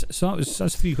 Yes, so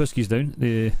that's 3 whiskies down.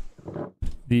 The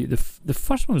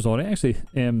first one was alright actually.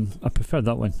 I preferred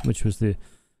that one, which was the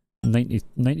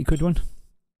 90 quid one.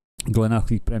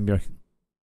 Glenallachie Premier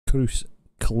Cruise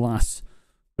Class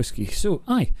whiskey. So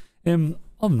other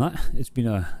than that, it's been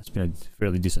a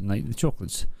fairly decent night. The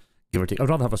chocolates, give or take. I'd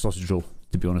rather have a sausage roll,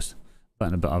 to be honest,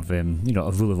 than a bit of a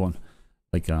vol au vent,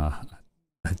 like a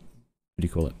what do you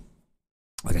call it?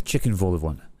 Like a chicken vol au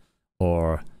vent,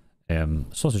 or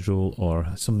sausage roll, or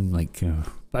something like a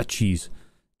bit of cheese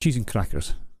and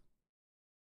crackers,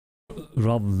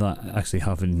 rather than that actually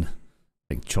having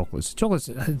like chocolates. Chocolates,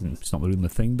 it's not really my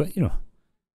thing, but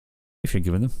if you're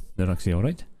giving them, they're actually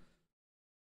alright.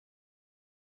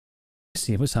 Let's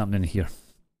see what's happening here.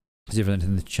 Is everything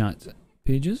in the chat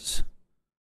pages?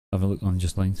 Have a look on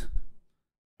just lines.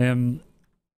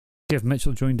 Jeff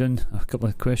Mitchell joined in a couple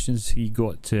of questions. He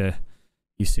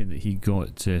he's saying that he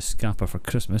got Scappa for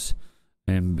Christmas,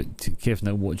 but Kev's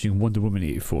now watching Wonder Woman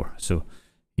 84, so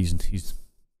he's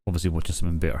obviously watching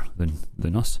something better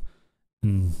than us.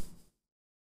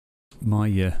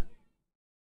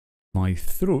 My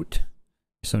throat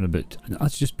sounded a bit, and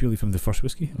that's just purely from the first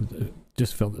whiskey. I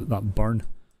just felt that burn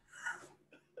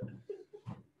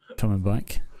coming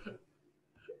back.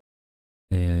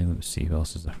 Let's see, what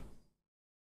else is there?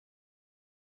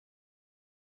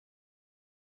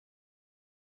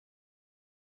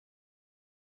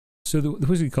 So the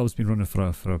Whisky Club's been running for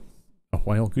a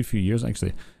while, a good few years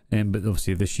actually, but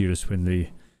obviously this year is when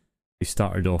they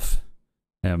started off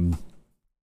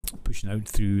pushing out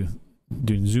through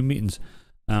doing Zoom meetings,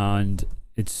 and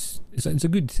it's a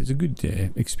good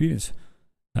experience.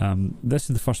 This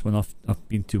is the first one I've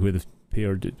been to where they've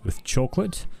paired it with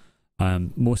chocolate.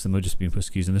 Most of them have just been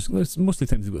whiskies, and there's most of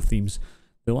the time they've got themes.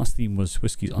 The last theme was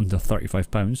whiskies under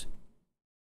 £35,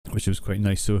 which was quite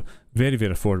nice. So very,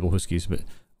 very affordable whiskies. But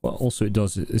what also it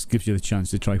does is gives you the chance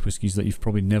to try whiskies that you've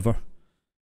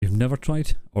never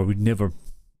tried, or would never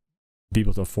be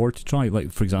able to afford to try.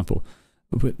 Like, for example,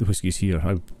 with the whiskies here,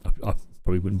 I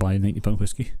probably wouldn't buy a £90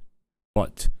 whiskey,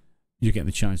 but you're getting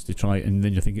the chance to try it, and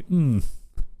then you're thinking,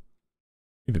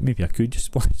 maybe I could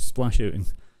just splash out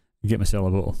and get myself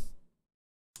a bottle.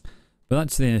 But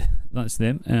that's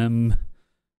them.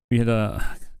 We had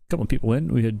a couple of people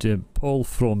in. We had Paul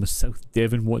from South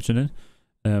Devon watching in,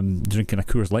 drinking a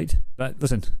Coors Light. But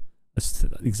listen, that's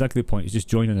exactly the point. He's just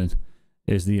joining in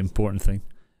is the important thing.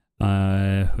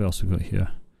 Who else have we got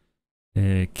here?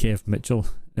 Kev, Mitchell,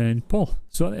 and Paul.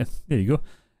 So there you go.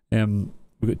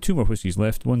 We've got two more whiskies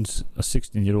left. One's a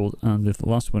 16-year-old, and the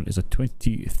last one is a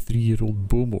 23-year-old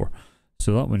Bowmore.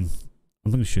 So that one,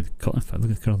 I'm going to show the cut. In fact,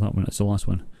 look at the colour of that one. It's the last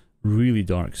one. Really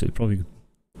dark, so it probably,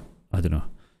 I don't know,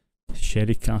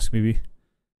 sherry cask maybe.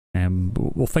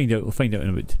 But we'll find out. We'll find out in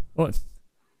a bit. Oh,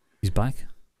 he's back.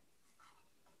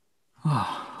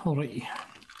 All right.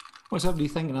 What's everybody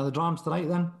thinking of the drams tonight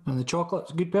then? And the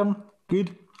chocolates? Good, Ben?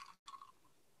 Good.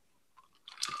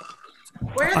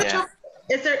 Where are the chocolates?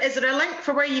 Is there a link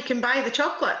for where you can buy the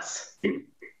chocolates?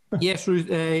 Yes, Ruth,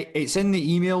 it's in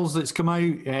the emails that's come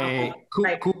out.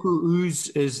 Cocoa Ooze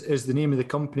is the name of the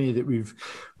company that we've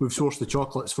sourced the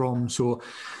chocolates from. So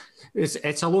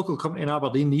it's a local company in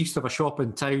Aberdeen. They used to have a shop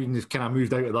in town. They've kind of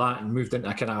moved out of that and moved into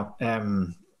a kind of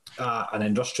an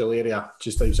industrial area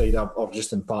just outside or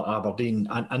just in part of Aberdeen,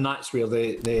 and that's where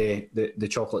the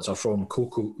chocolates are from.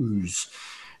 Cocoa Ooze.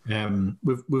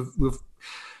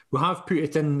 We have put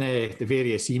it in the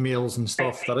various emails and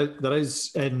stuff. There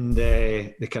is in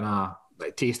the kind of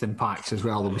like tasting packs as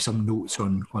well. There'll be some notes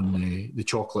on the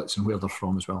chocolates and where they're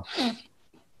from as well.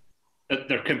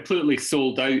 They're completely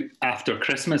sold out after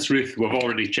Christmas, Ruth. We've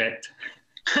already checked.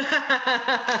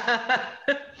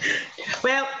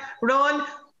 Well, Ron,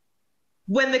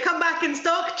 when they come back in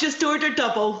stock, just order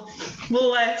double.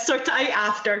 We'll sort it out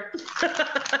after.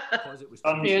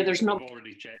 Yeah, there's not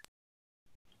already checked.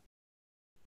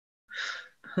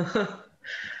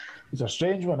 It's a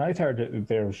strange one. I'd heard that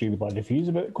there was really bad reviews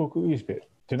about Cocoa Ooze, but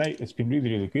tonight it's been really,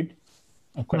 really good.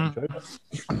 I'm quite enjoyed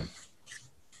it.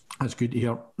 That's good to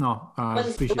hear. No,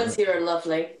 the ones here are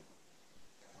lovely.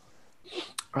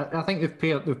 I think they've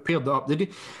paired it up. They do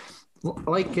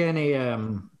like any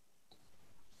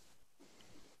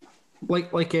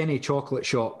like any chocolate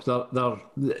shop.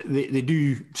 They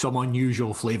do some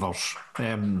unusual flavours.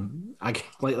 Like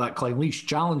that Clynelish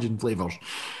challenging flavours,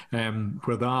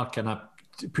 where they are kind of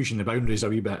pushing the boundaries a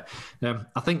wee bit.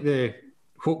 I think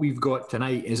what we've got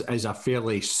tonight is a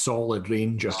fairly solid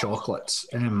range of chocolates.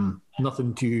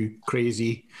 Nothing too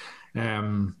crazy.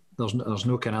 There's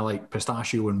no kind of like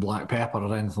pistachio and black pepper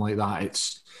or anything like that.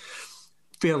 It's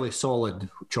fairly solid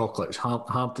chocolates,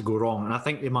 hard to go wrong, and I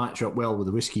think they match up well with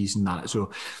the whiskies and that.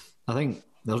 So I think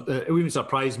it wouldn't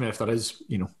surprise me if there is,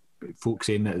 folks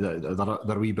saying that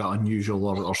they're a wee bit unusual,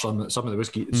 or some of the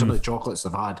whiskey, some of the chocolates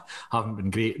they've had haven't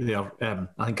been great.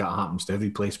 I think that happens to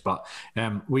every place, but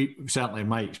we certainly, in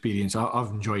my experience, I've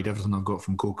enjoyed everything I've got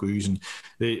from Cocoa Ooze, and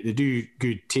they do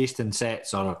good tasting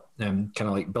sets, or kind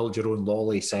of like build your own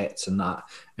lolly sets and that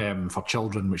for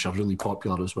children, which are really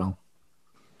popular as well.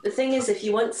 The thing is, if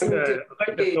you want some good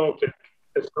I think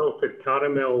the salted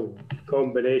caramel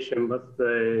combination with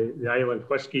the island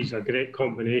whiskey is a great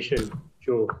combination,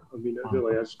 Joe. I mean, it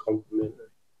really is complimentary.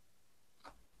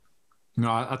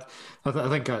 No, I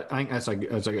think that's a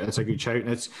good shout. And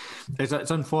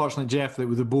it's unfortunate, Jeff, that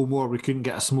with the Bowmore we couldn't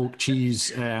get a smoked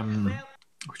cheese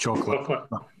chocolate.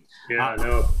 Yeah, I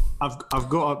know. I've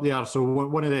got up there. So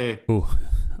one of the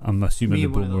I'm assuming Me the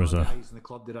and one of the Bowmore's other guys in the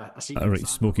club did a secret a right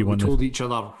Santa. smoky We one. told each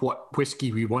other what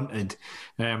whiskey we wanted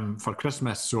for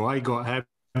Christmas. So I got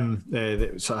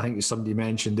him, so I think somebody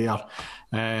mentioned there,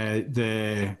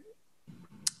 the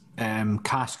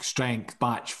cask strength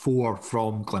batch 4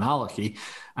 from Glenallachie,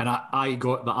 and I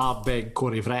got the Ardbeg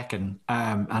Corey Vrecken,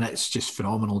 and it's just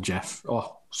phenomenal, Jeff.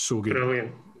 Oh, so good.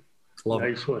 Brilliant. Love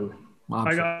Nice it. one.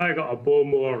 Absolutely. I got a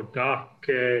Bowmore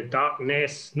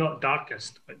Darkness, not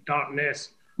Darkest, but Darkness.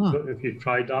 I don't know if you've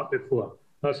tried that before.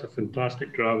 That's a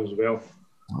fantastic dram as well.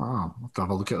 Wow, I'll have to have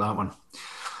a look at that one.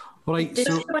 All right, Did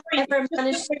so anyone ever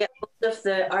manage to get hold of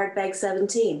the Ardbeg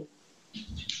 17?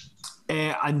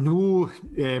 I know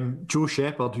Joe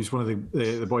Shepherd, who's one of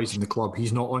the boys in the club.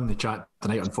 He's not on the chat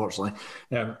tonight, unfortunately.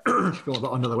 He's feeling a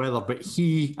bit under the weather, but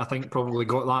he, I think, probably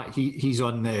got that. He's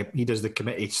on he does the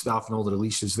committee staff and all the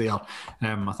releases there.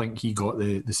 I think he got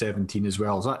the 17 as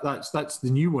well. That's the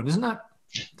new one, isn't it?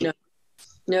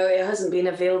 No, it hasn't been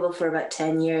available for about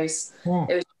 10 years. Oh.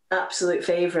 It was an absolute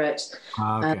favourite.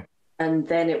 Okay. And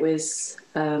then it was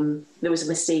there was a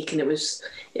mistake and it was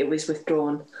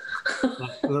withdrawn.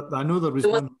 I know there was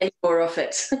there wasn't any more of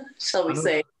it, shall we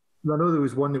say. I know there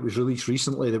was one that was released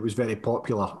recently that was very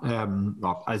popular,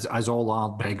 as all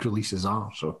Ardbeg releases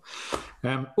are. So,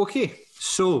 okay,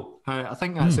 so I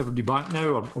think that's everybody back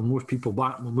now, or most people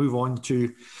back. We'll move on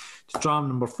to dram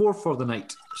number 4 for the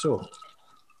night. So,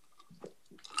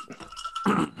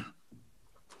 dram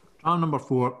number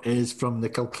 4 is from the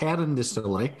Kilkerran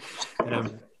Distillery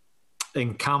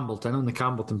in Campbellton, on the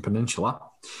Campbellton Peninsula.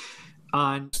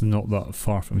 And it's not that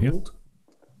far from here.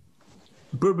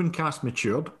 Bourbon cask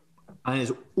matured, and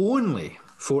is only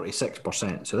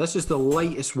 46%. So this is the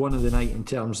lightest one of the night in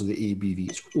terms of the ABV.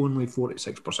 It's only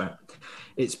 46%.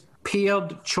 It's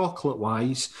paired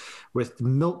chocolate-wise with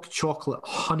milk chocolate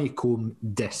honeycomb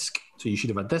disc. So you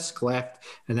should have a disc left,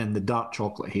 and then the dark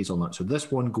chocolate hazelnut. So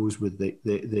this one goes with the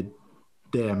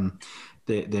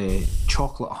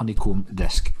chocolate honeycomb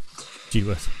disc. Gee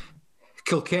whiz.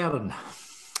 Kilkerran.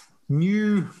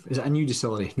 Is it a new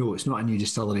distillery? No, it's not a new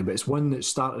distillery, but it's one that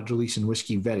started releasing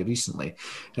whiskey very recently.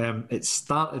 It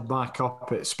started back up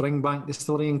at Springbank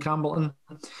Distillery in Campbellton,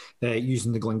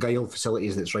 using the Glengyle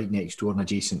facilities that's right next door and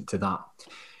adjacent to that.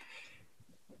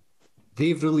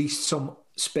 They've released some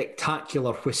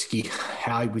spectacular whiskey,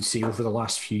 I would say, over the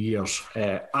last few years.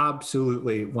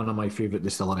 Absolutely one of my favourite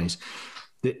distilleries.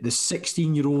 The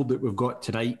 16-year-old that we've got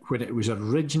tonight, when it was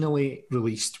originally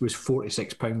released, was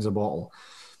 £46 a bottle.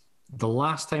 The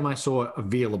last time I saw it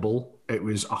available, it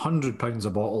was £100 a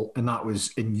bottle, and that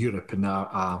was in Europe in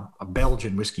a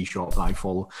Belgian whiskey shop that I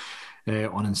follow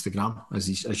on Instagram, as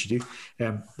you do.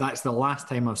 That's the last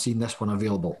time I've seen this one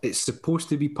available. It's supposed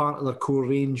to be part of their core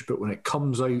range, but when it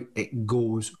comes out, it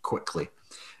goes quickly.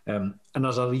 And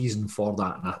there's a reason for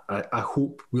that, and I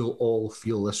hope we'll all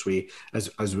feel this way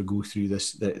as we go through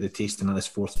the tasting of this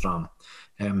 4th dram,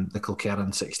 the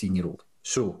Kilkerran 16-year-old.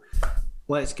 So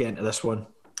let's get into this one.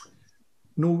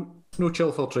 No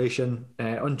chill filtration,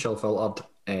 unchill filtered,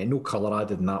 no colour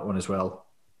added in that one as well.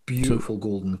 Beautiful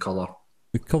golden colour.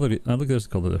 The colour, I look at this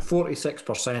colour there.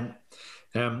 46%.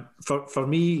 For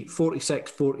me,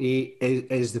 46, 48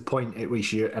 is the point at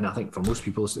which you, and I think for most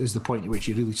people, is the point at which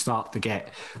you really start to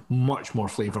get much more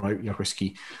flavour out of your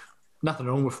whiskey. Nothing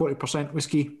wrong with 40%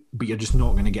 whiskey, but you're just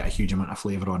not going to get a huge amount of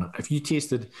flavour on it. If you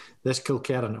tasted this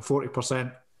Kilkerran at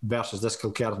 40% versus this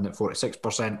Kilkerran at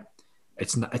 46%,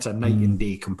 it's a night and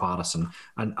day comparison,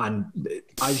 and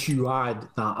as you add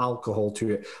that alcohol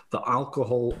to it, the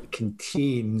alcohol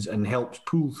contains and helps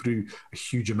pull through a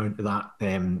huge amount of that,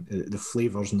 the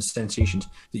flavours and the sensations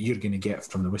that you're going to get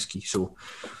from the whiskey. So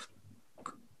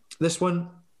this one,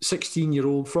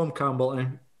 16-year-old from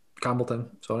Campbellton,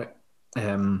 sorry.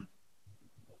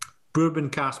 Bourbon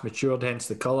cask matured, hence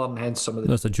the colour and hence some of the...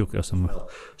 That's a joke there somewhere.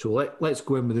 So let's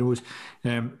go in with the nose.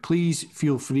 Please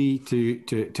feel free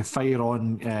to fire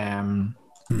on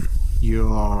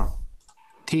your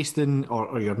tasting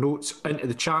or your notes into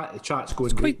the chat. The chat's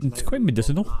going great. It's quite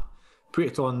medicinal. Put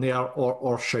it on there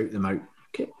or shout them out.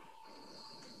 Okay.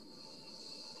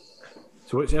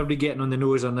 So what's everybody getting on the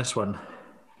nose on this one?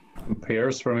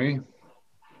 Pears for me.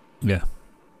 Yeah.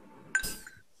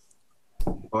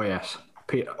 Oh yes.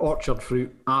 Orchard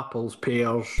fruit, apples,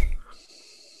 pears.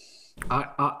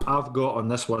 I've got on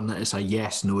this one that it's a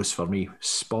yes nose for me.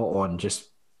 Spot on, just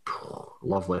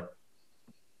lovely.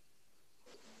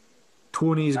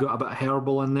 Tony's got a bit of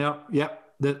herbal in there. Yep,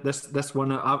 this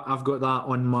one I've got that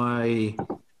on my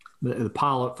the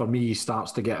palate for me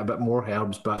starts to get a bit more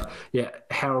herbs, but yeah,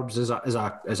 herbs is a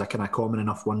kind of common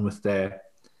enough one with the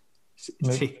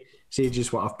sage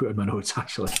is what I've put in my notes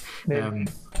actually.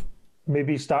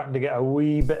 maybe starting to get a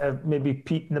wee bit of maybe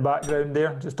peat in the background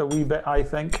there, just a wee bit, I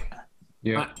think.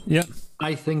 Yeah.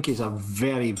 I think it's a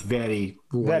very, very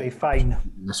fine.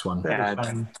 This one. Yeah,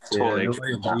 fine.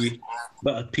 totally.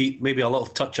 Bit of peat, maybe a little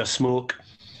touch of smoke.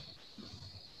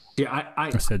 Yeah,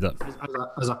 I said that.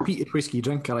 As a peated whiskey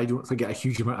drinker, I don't think I get a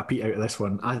huge amount of peat out of this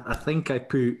one. I think I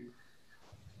put.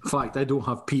 In fact, I don't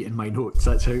have peat in my notes.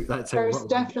 That's how. There's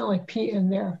definitely peat in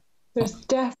there. There's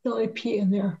definitely peat in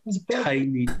there. There's a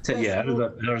bit.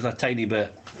 There's a tiny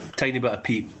bit of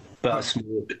peat, bit of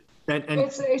smoke.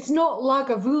 It's not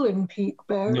Lagavulin peat,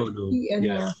 but there's peat in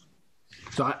there.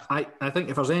 So I think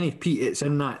if there's any peat, it's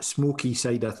in that smoky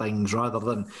side of things rather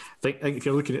than. I think if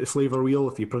you're looking at the flavour wheel,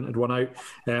 if you printed one out,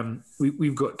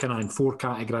 we've got kind of in 4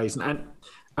 categories, and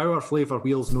our flavour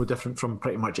wheel's no different from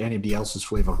pretty much anybody else's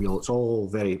flavour wheel. It's all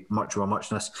very much of a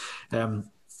muchness.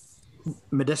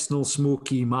 Medicinal,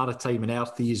 smoky, maritime, and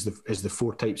earthy is the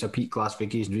 4 types of peat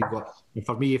classifications we've got. And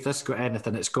for me, if this got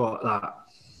anything, it's got that.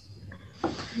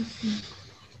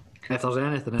 If there's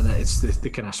anything in it, it's the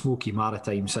kind of smoky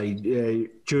maritime side.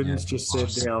 June's just said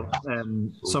there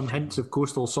some hints of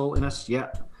coastal saltiness.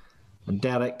 Yep. And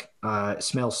Derek, it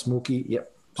smells smoky.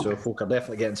 Yep. So folk are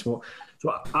definitely getting smoke.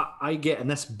 So I get in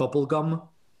this bubble gum.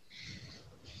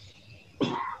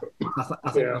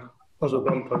 I think bubble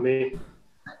gum for me.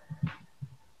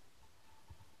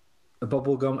 The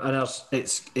bubble gum, and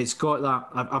it's got that.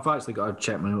 I've actually got to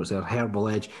check my notes there. Herbal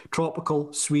edge,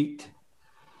 tropical, sweet.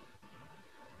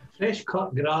 Fresh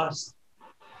cut grass.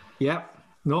 Yep.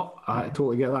 No, I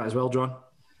totally get that as well, John.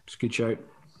 It's a good shout.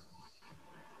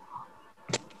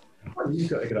 What have you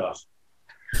got the grass?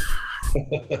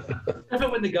 If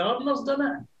it when the gardener's done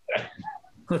it.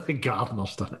 The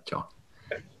gardener's done it, John.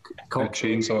 A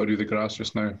chainsaw to do the grass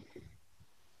just now.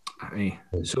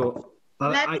 So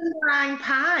lemon meringue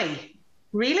pie.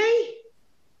 Really?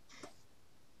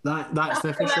 That's the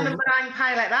official. Lemon meringue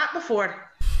pie like that before.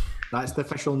 That's the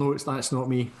official notes. That's not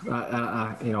me.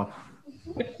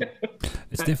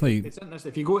 It's definitely. It's interesting.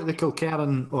 If you go to the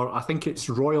Kilkerran, or I think it's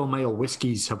Royal Mile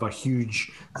Whiskies, have a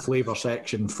huge flavour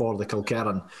section for the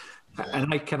Kilkerran,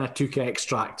 and I kind of took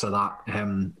extracts of that.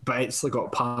 But it's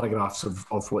got paragraphs of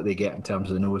what they get in terms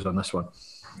of the nose on this one,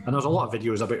 and there's a lot of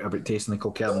videos about tasting the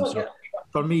Kilkerran. So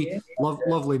for me,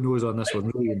 lovely nose on this one.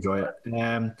 Really enjoy it.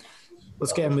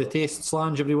 Let's get in with the taste.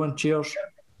 Slange, everyone. Cheers.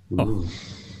 Oh.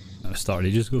 I started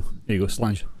ages ago. There you go,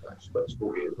 Slange.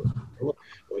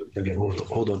 Okay,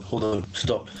 hold on.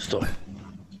 Stop.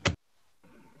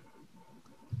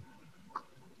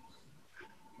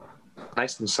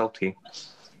 Nice and salty.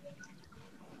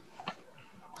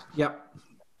 Yep.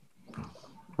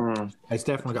 It's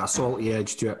definitely got a salty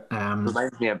edge to it.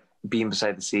 Reminds me of being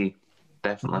beside the sea.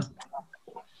 Definitely.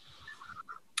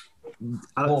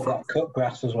 All that cut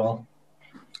grass as well.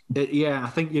 I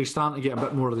think you're starting to get a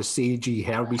bit more of the sagey,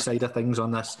 herby side of things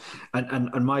on this, and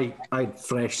I had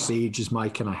fresh sage is my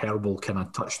kind of herbal kind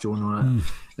of touchstone on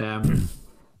it.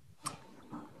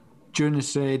 June has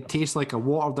said tastes like a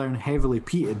watered down, heavily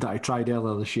peated that I tried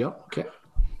earlier this year. Okay.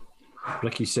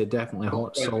 Ricky said definitely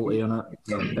hot, salty on it.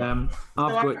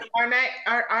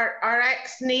 Our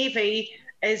ex-Navy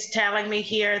is telling me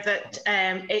here that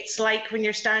it's like when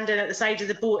you're standing at the side of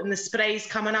the boat and the spray's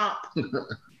coming up.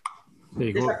 There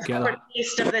you go. Get that.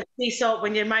 Taste of the sea salt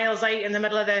when you're miles out in the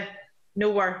middle of the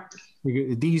nowhere. You get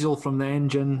the diesel from the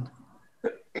engine.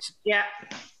 Yeah.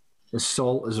 The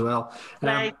salt as well.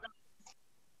 I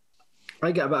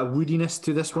get a bit of woodiness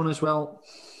to this one as well.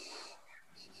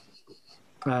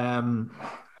 A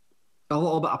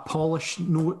little bit of polish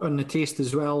note on the taste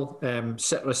as well.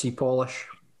 Citrusy polish.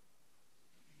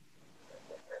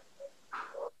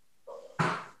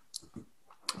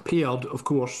 Paired, of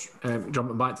course,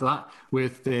 jumping back to that,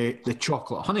 with the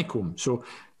chocolate honeycomb. So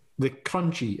the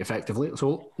crunchy, effectively.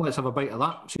 So let's have a bite of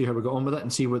that, see how we got on with it,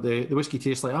 and see what the whiskey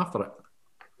tastes like after it.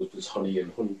 There's honey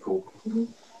and honeycomb.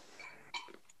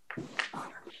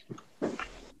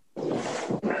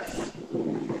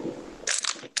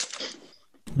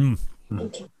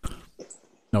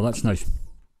 No, that's nice.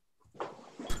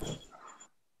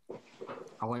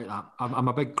 I like that. I'm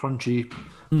a big crunchy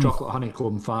chocolate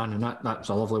honeycomb fan, and that's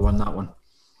a lovely one, that one.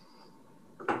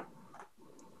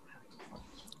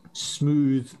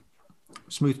 Smooth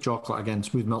chocolate again,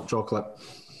 smooth milk chocolate.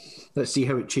 Let's see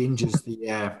how it changes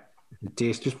the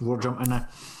taste just before jumping in.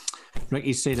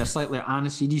 Ricky said a slightly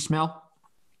aniseedy smell.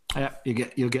 Yeah,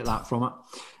 you'll get that from it.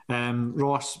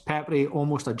 Ross, peppery,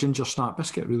 almost a ginger snap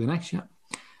biscuit, really nice, yeah.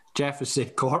 Jeff has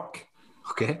said cork.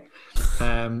 Okay.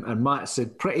 And Matt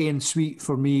said pretty and sweet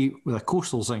for me with a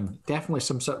coastal zing. Definitely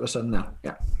some citrus in there.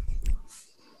 Yeah.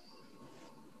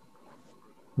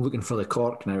 I'm looking for the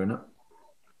cork now, innit?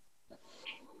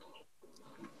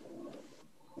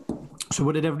 So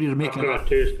what did everybody make of that?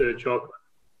 Taste of the chocolate.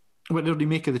 What did everybody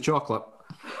make of the chocolate?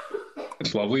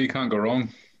 It's lovely. You can't go wrong.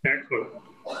 Excellent.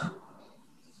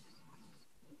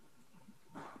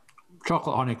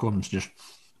 Chocolate honeycombs, just.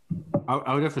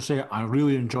 I would have to say I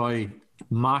really enjoy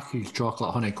Mackie's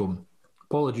chocolate honeycomb.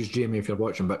 Apologies, Jamie, if you're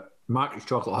watching, but Mackie's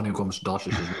chocolate honeycomb is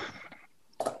delicious.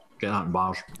 Get that in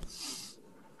bars.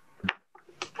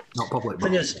 Not public,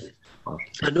 but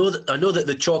I know that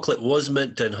the chocolate was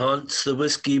meant to enhance the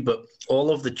whiskey, but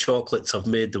all of the chocolates have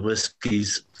made the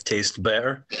whiskies taste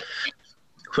better,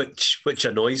 which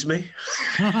annoys me.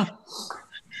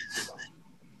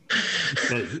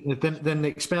 Then the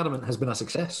experiment has been a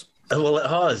success. Well, it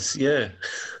has, yeah.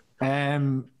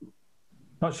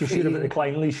 Not so sure about the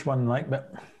Klein Leash one,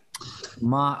 but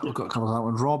Matt, we've got a couple of that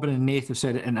one. Robin and Nath have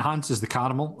said it enhances the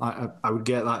caramel. I would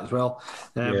get that as well.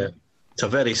 Yeah, it's a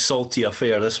very salty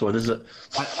affair. This one, is it?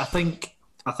 I think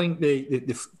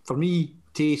the for me,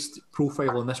 taste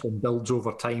profile on this one builds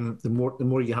over time. The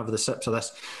more you have the sips of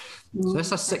this. So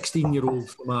this is a 16-year-old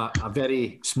from a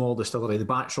very small distillery. The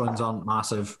batch runs aren't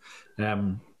massive.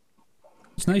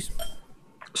 It's nice.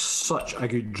 Such a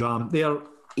good dram. Their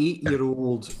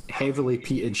 8-year-old heavily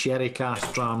peated sherry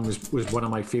cask dram was one of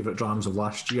my favourite drams of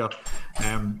last year.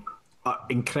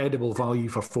 Incredible value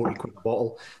for 40 quid a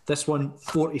bottle. This one,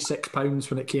 £46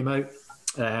 when it came out.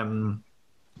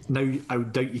 Now I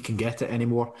would doubt you can get it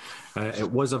anymore. It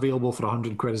was available for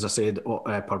 100 quid, as I said,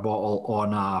 per bottle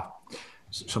on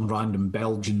some random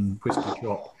Belgian Whisky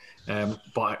Shop.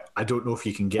 But I don't know if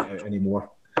you can get it anymore.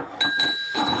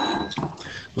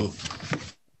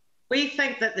 We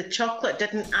think that the chocolate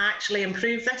didn't actually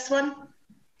improve this one.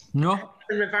 No.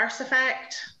 The reverse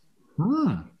effect.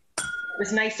 It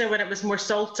was nicer when it was more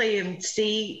salty and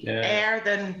air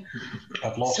than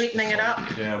sweetening it up.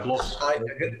 Yeah, I've lost. I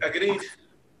agreed.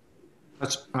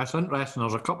 That's interesting.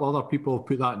 There's a couple other people who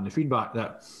put that in the feedback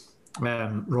that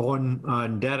Ron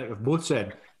and Derek have both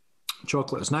said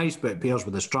chocolate is nice, but it pairs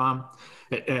with the dram.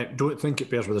 Don't think it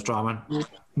pairs with the dram, man.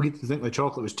 We think the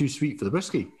chocolate was too sweet for the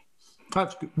whiskey.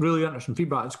 That's really interesting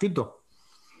feedback. It's good though.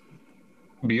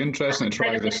 Be interesting to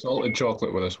try the salted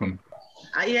chocolate with this one.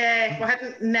 Yeah, we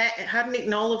hadn't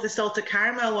eaten all of the salted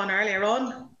caramel one earlier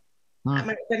on. That might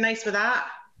have been nice with that.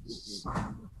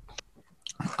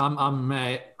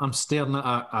 I'm staring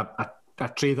at a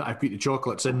tray that I put the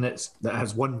chocolates in that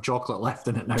has one chocolate left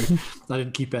in it now. I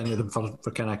didn't keep any of them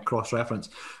for kind of cross reference.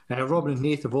 Robin and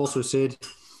Nath have also said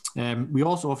we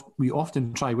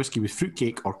often try whiskey with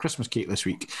fruitcake or Christmas cake this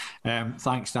week.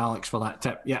 Thanks to Alex for that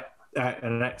tip. Yeah,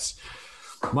 and it's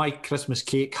my Christmas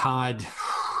cake had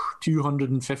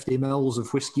 250 mils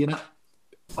of whiskey in it.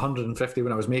 150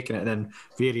 when I was making it, and then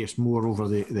various more over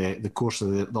the course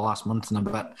of the last month and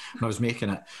a bit when I was making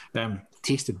it.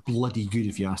 Tasted bloody good,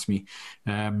 if you ask me.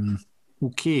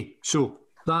 Okay, so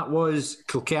that was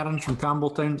Kilkerran from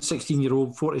Campbelltown,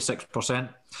 16-year-old, 46%.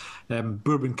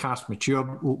 Bourbon cask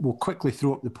mature. We'll quickly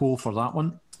throw up the poll for that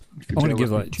one. I'm going to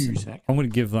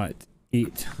give that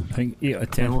 8. I think 8 out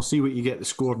of 10. And we'll see what you get the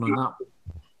scoring on that.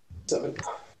 7.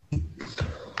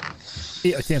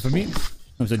 8 out of 10 for me.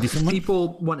 That was a decent one.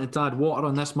 People wanted to add water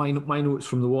on this. My notes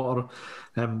from the water,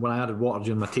 when I added water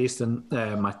during my tasting,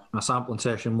 my sampling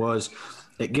session was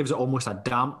it gives it almost a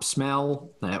damp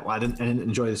smell. I didn't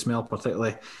enjoy the smell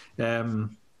particularly. It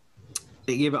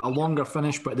gave it a longer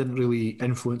finish, but it didn't really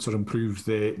influence or improve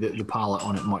the palate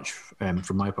on it much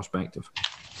from my perspective.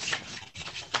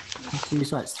 Okay,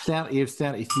 so that's 30 of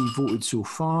 33 voted so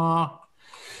far.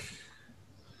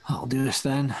 I'll do this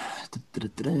then.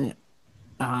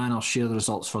 And I'll share the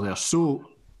results for there. So,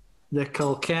 the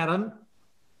Kilkerran,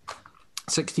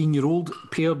 16-year-old,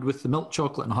 paired with the milk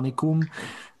chocolate and honeycomb,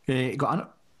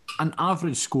 got an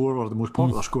average score, or the most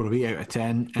popular score of 8 out of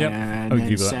 10. Yep, and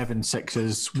then 7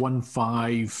 6s, 1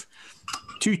 5,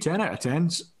 2 10 out of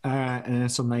 10s, and then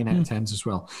some 9 out of 10s as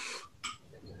well.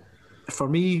 For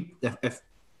me, if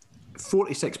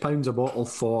 £46 a bottle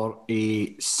for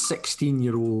a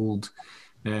 16-year-old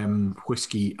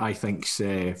whiskey, I think's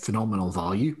phenomenal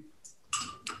value.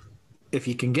 If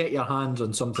you can get your hands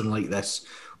on something like this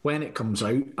when it comes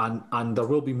out, and there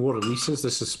will be more releases.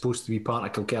 This is supposed to be part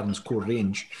of Kilkerran's core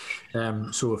range.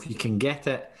 So if you can get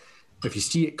it, if you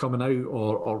see it coming out,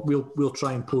 or we'll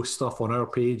try and post stuff on our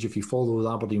page. If you follow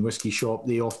the Aberdeen Whisky Shop,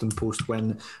 they often post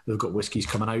when they've got whiskies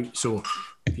coming out. So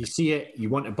if you see it, you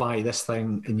want to buy this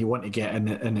thing, and you want to get in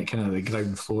it kind of the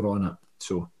ground floor on it.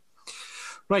 So,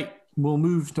 right. We'll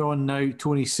move on now.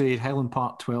 Tony said Highland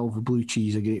Park 12 with blue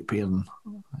cheese, a great pairing.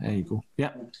 There you go.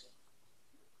 Yeah.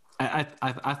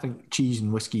 I think cheese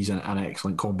and whiskey is an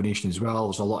excellent combination as well.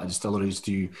 There's a lot of distilleries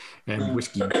do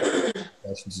whiskey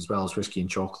sessions as well as whiskey and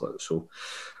chocolate. So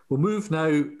we'll move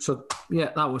now. So,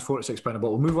 yeah, that was £46 a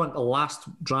bottle. We'll move on to the last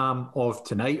dram of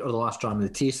tonight, or the last dram of the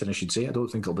tasting, I should say. I don't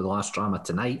think it'll be the last dram of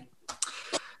tonight.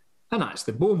 And that's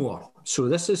the Bowmore. So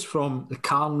this is from the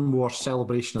Carnmore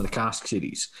Celebration of the Cask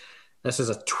series. This is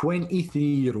a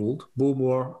 23-year-old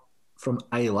Bowmore from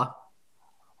Islay.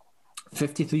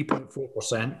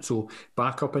 53.4%, so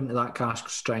back up into that cask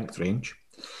strength range.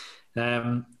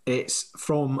 It's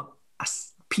from a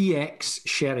PX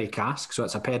sherry cask, so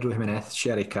it's a Pedro Jimenez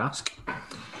sherry cask.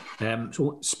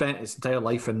 So spent its entire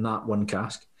life in that one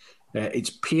cask. It's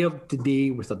paired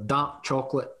today with a dark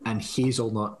chocolate and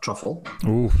hazelnut truffle.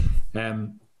 Ooh.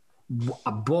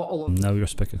 A bottle of... Now you're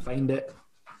speaking. Find it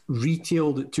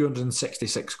retailed at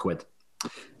 266 quid.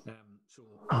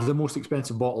 The most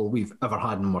expensive bottle we've ever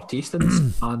had in our tastings,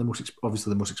 and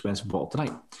obviously the most expensive bottle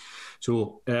tonight.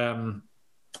 So,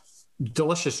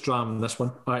 delicious dram, this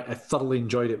one. I thoroughly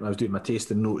enjoyed it when I was doing my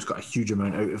tasting notes, got a huge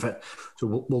amount out of it.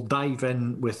 So we'll dive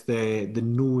in with the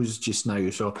nose just now.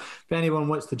 So if anyone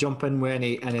wants to jump in with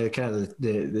any of the kind of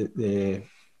the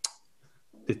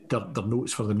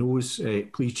notes for the nose,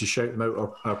 please just shout them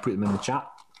out or put them in the chat.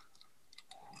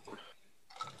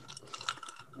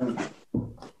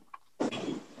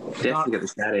 Definitely get the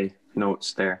sherry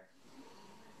notes there.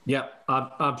 Yeah,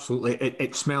 absolutely.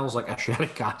 It smells like a sherry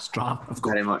cask dram.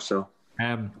 Very much so.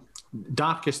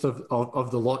 Darkest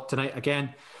of the lot tonight.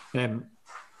 Again,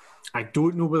 I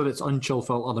don't know whether it's unchill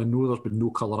filtered. I know there's been no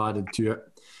colour added to it.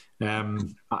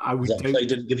 I would doubt... I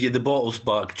didn't give you the bottles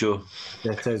back, Joe.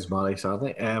 It is, Barry,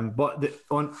 sadly. But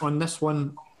on this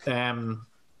one, I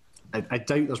doubt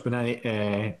there's been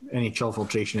any chill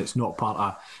filtration. It's not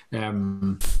part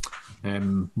of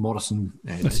Morrison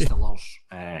distillers.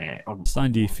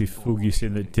 Sandy, if you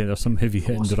saying that there's some heavy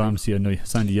hitting drams here now,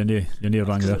 Sandy, you're near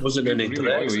wrong there. There wasn't any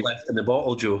dregs left in the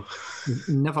bottle, Joe.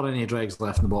 Never any dregs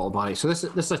left in the bottle, Barry. So this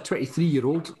is a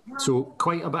 23-year-old. So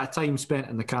quite a bit of time spent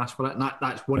in the cask for it, and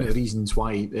that's one of the reasons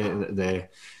why a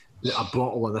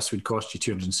bottle of this would cost you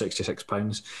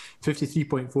 £266.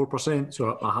 53.4%, so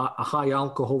a high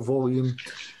alcohol volume.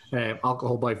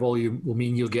 Alcohol by volume will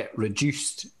mean you'll get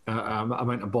reduced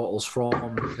amount of bottles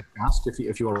from the cask.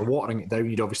 If you were watering it down,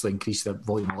 you'd obviously increase the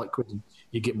volume of liquid and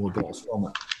you get more bottles from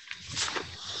it.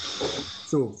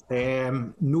 So,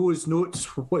 nose notes,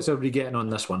 what's everybody getting on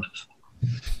this one?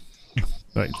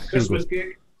 Right, Christmas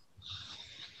cake.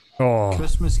 Oh.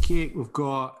 Christmas cake, we've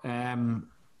got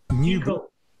Eagle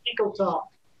tart.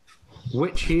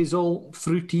 Witch hazel,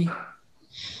 fruity.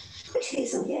 Witch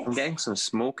hazel, yes. I'm getting some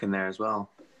smoke in there as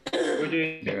well.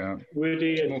 Woody and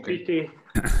fruity.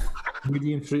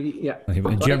 Woody and fruity, yeah.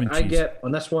 I get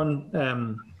on this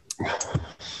one,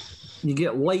 you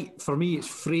get light, for me it's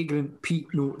fragrant peat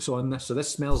notes on this, so this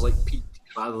smells like peat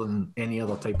rather than any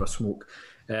other type of smoke.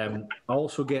 I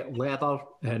also get leather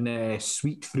and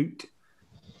sweet fruit.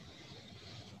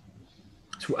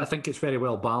 So I think it's very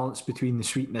well balanced between the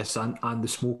sweetness and the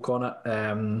smoke on it.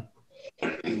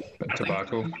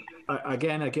 Tobacco.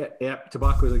 Again, I get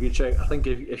tobacco is a good shout. I think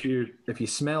if you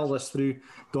smell this through,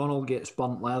 Donald gets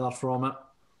burnt leather from it,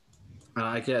 and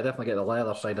I definitely get the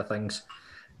leather side of things.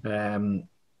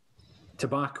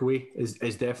 Tobacco is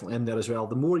definitely in there as well.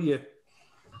 The more you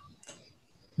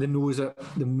nose it,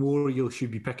 the more you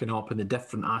should be picking up in the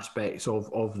different aspects of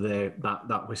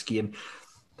that whiskey. And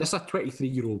this is a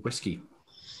 23-year-old whiskey.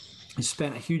 He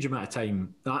spent a huge amount of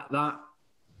time. That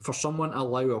for someone to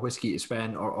allow a whiskey to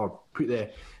spend or put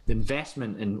the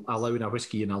investment in allowing a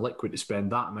whiskey and a liquid to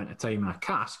spend that amount of time in a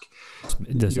cask.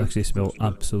 It does actually smell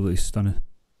absolutely stunning.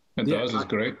 It does, it's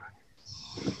great.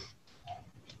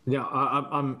 Yeah,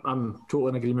 I'm totally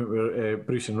in agreement with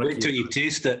Bruce and Ricky. Wait till you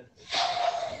taste it.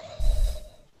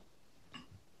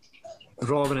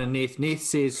 Robin and Nath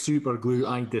says super glue.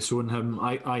 I disown him.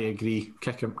 I agree.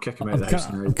 Kick him out of the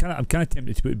house now. I'm kind of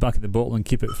tempted to put it back in the bottle and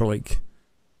keep it for like.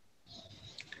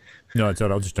 No, it's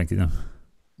alright. I'll just drink it now.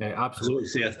 Yeah, absolutely.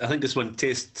 See, I think this one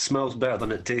smells better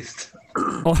than it tastes.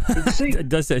 It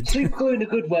does it. Soup glue in a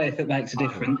good way if it makes a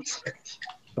difference.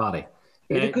 Barry.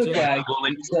 In a good way.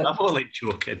 I'm only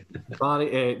joking.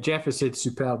 Barry, Jeff has said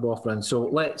superb offering. So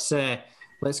let's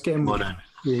get him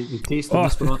the taste of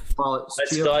this one on the palate.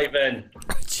 Let's dive in.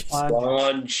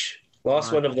 Sponge.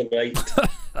 Last one of the night.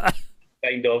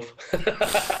 Kind of.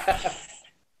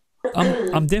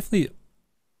 I'm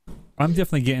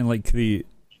definitely getting like the.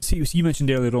 See, you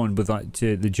mentioned earlier on with that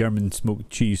the German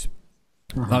smoked cheese.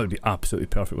 That would be absolutely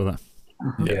perfect with that.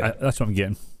 Yeah, that's what I'm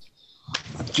getting.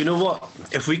 Do you know what?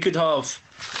 If we could have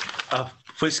a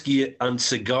whiskey and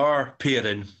cigar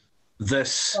pairing,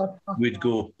 this would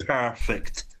go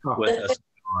perfect with a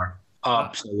cigar.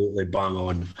 Absolutely bang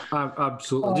on.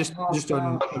 Absolutely. Just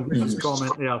on his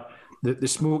comment there, the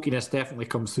smokiness definitely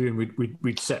comes through, and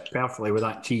we'd sit perfectly with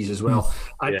that cheese as well.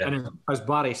 And as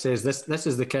Barry says, this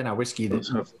is the kind of whiskey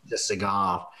that's a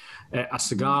cigar,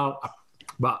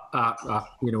 but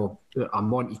you know, a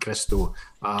Monte Cristo,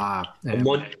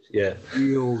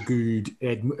 real good.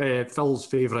 Phil's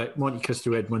favourite Monte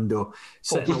Cristo Edmundo.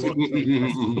 Look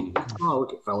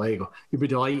at Phil, there you go. You'd be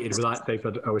delighted with that type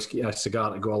of a whiskey, a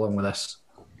cigar to go along with this.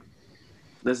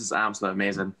 This is absolutely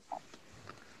amazing.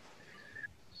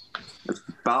 It's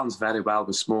balanced very well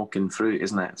with smoke and fruit,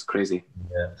 isn't it? It's crazy.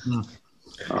 Yeah.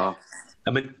 Oh. I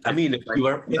mean, if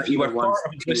you were part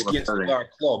of a whiskey and cigar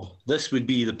club, this would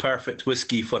be the perfect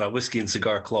whiskey for a whiskey and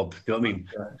cigar club. You know what I mean?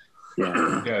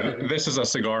 Yeah. This is a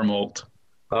cigar malt.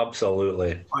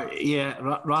 Absolutely.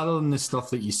 Rather than the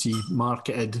stuff that you see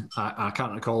marketed, I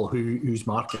can't recall who's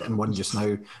marketing one just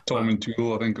now. Tom and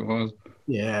Tool, I think it was.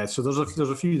 Yeah, so there's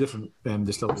a few different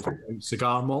distilleries,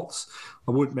 cigar malts.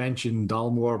 I won't mention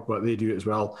Dalmore, but they do it as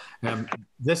well.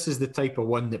 This is the type of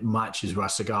one that matches with a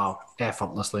cigar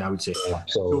effortlessly, I would say.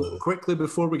 So quickly,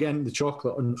 before we get into the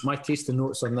chocolate, on my tasting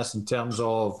notes on this in terms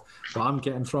of what I'm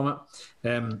getting from it,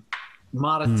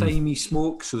 maritime-y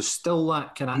smoke, so still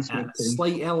that kind of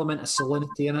slight element of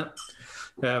salinity in it.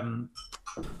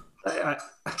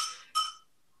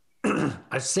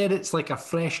 I said it's like a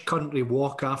fresh country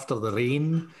walk after the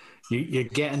rain. You're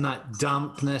getting that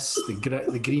dampness,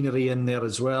 the greenery in there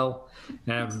as well.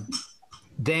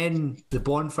 Then the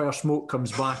bonfire smoke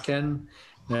comes back in,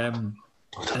 and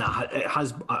it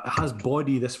has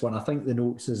body. This one, I think the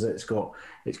notes is it's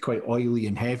quite oily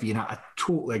and heavy, and I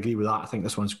totally agree with that. I think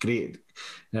this one's great.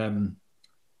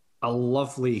 A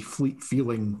lovely fleet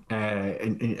feeling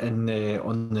on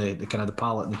the kind of the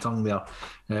palate and the tongue there,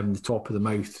 the top of the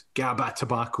mouth. Get a bit of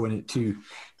tobacco in it too,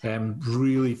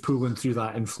 really pulling through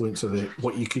that influence of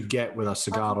what you could get with a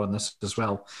cigar on this as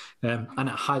well. And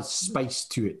it has spice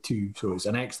to it too, so it's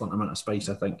an excellent amount of spice,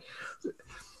 I think.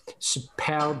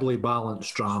 Superbly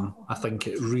balanced dram. I think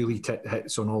it really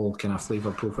hits on all kind of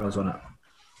flavour profiles on it.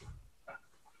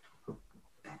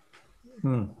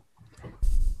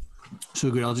 So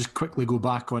good. I'll just quickly go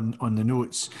back on the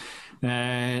notes.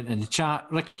 In the chat,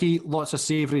 Ricky, lots of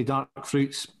savoury dark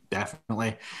fruits,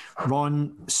 definitely.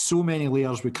 Ron, so many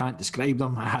layers we can't describe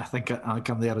them. I think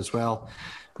I'm there as well.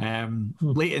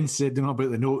 Leighton said, don't know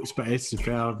about the notes, but it's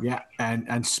superb. Yeah,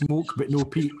 and smoke, but no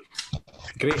peat.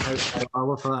 Great how I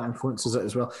love how that influences it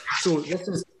as well. So this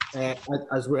is,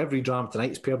 as with every dram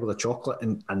tonight, it's paired with a chocolate,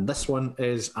 and this one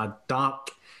is a dark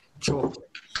chocolate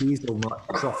hazelnut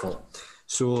truffle.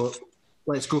 So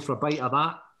let's go for a bite of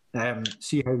that.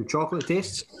 See how the chocolate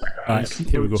tastes. And see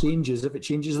how it changes if it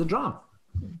changes the dram.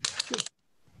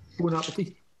 Bon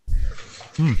appetit.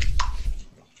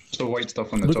 Just the white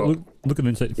stuff on the top. Look at the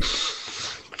inside.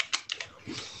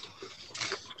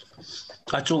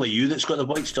 That's only you that's got the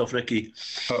white stuff, Ricky.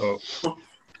 Uh-oh.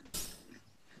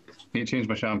 Need to change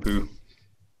my shampoo.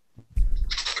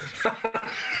 I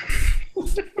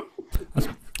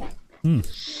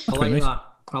like that.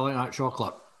 I like that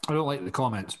chocolate. I don't like the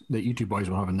comments that you two boys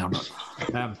were having there, but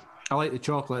I like the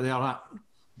chocolate there. I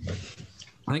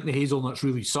think the hazelnut's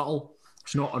really subtle.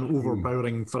 It's not an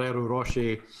overpowering Ferrero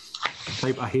Rocher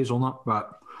type of hazelnut,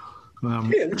 but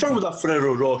what's wrong with that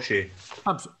Ferrero Rocher?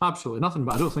 Absolutely nothing,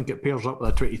 but I don't think it pairs up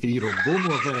with a 23-year-old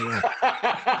Bowmore very well.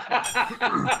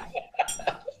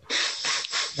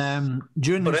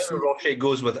 June Ferrero Rocher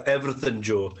goes with everything,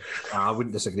 Joe. I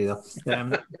wouldn't disagree there.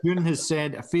 June has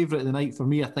said, a favourite of the night for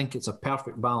me, I think it's a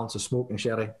perfect balance of smoke and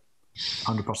sherry.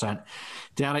 100%.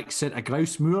 Derek said a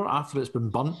grouse moor after it's been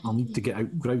burnt. I'll need to get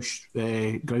out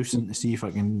grousing to see if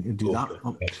I can do that.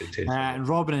 And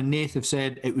Robin and Nath have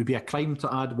said it would be a crime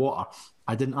to add water.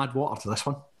 I didn't add water to this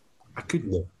one. I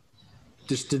couldn't. No.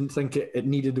 Just didn't think it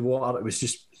needed the water. It was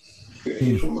just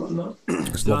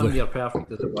damn near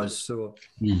perfect as it was. So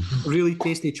really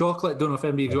tasty chocolate. Don't know if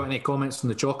anybody's got any comments on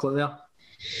the chocolate there.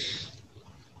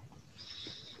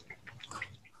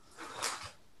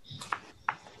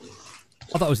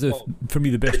 I thought it was for me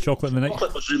the best chocolate in the night.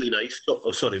 Chocolate was really nice.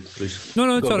 Oh, sorry, please.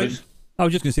 No, it's all right. I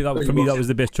was just going to say that for me that was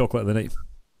the best chocolate of the night.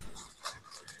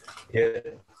 Yeah,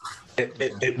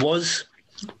 it was,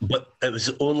 but it was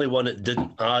the only one it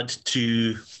didn't add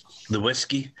to the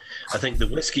whiskey. I think the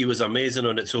whiskey was amazing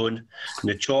on its own, and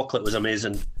the chocolate was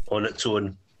amazing on its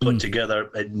own. Put together,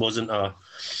 it wasn't a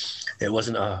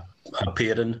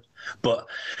pairing. But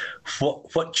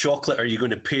what chocolate are you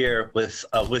going to pair with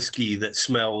a whiskey that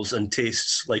smells and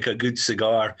tastes like a good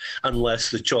cigar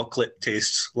unless the chocolate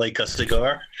tastes like a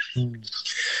cigar?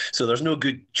 So there's no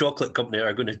good chocolate company that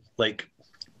are going to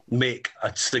make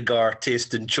a cigar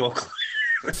tasting chocolate.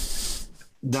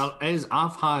 There is.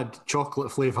 I've had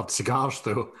chocolate flavoured cigars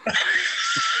though.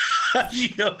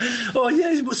 Oh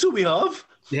yeah, so we have.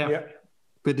 Yeah.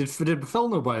 But did Phil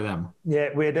know by them? Yeah,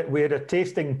 we had a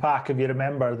tasting pack, if you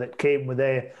remember, that came with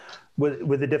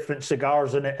the different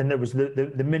cigars in it, and there was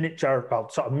the miniature, well,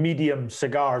 sort of medium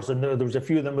cigars, and there was a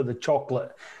few of them with the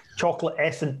chocolate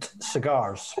essence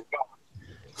cigars.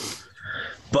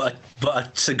 But a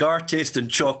cigar tasting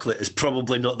chocolate is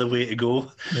probably not the way to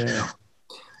go. Yeah.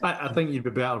 I think you'd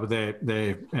be better with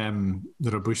the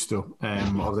Robusto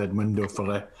or the Edmundo for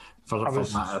that.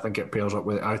 I think it pairs up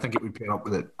with it. I think it would pair up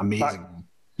with it. Amazing.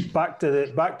 Back to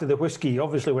the whiskey.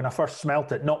 Obviously, when I first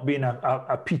smelt it, not being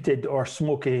a peated or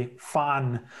smoky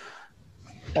fan,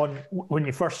 when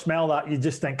you first smell that, you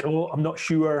just think, oh, I'm not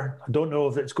sure. I don't know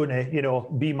if it's going to,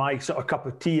 be my sort of cup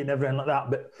of tea and everything like that.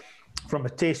 But from a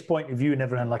taste point of view and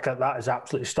everything like that is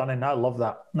absolutely stunning. I love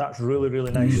that. That's really,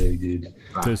 really nice. Yeah, dude.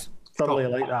 Thoroughly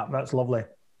like that. That's lovely.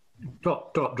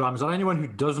 Top drams. Is there anyone who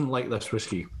doesn't like this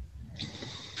whiskey?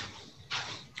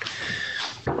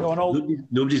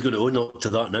 Nobody's going to own up to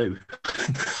that now.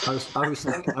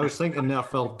 I was thinking there,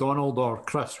 Phil, Donald or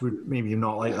Chris would maybe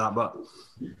not like that, but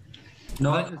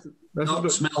no,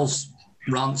 it smells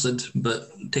rancid, but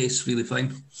tastes really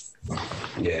fine.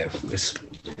 Yeah,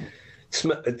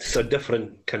 it's a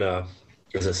different kind of,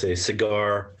 as I say,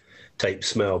 cigar type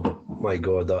smell, but my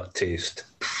God, that taste.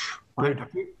 A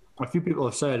few people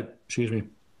have said, excuse me.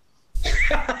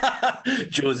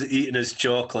 Joe's eating his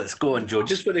chocolates. Go on, Joe,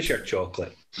 just finish your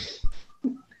chocolate.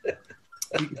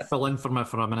 You can fill in for me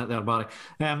for a minute there, Barry.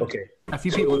 Okay. A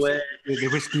few people said the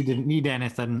whiskey didn't need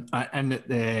anything and that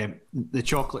the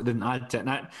chocolate didn't add to it.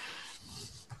 And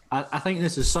I think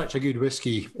this is such a good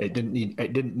whiskey. It didn't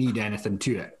need anything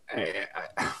to it.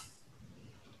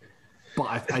 But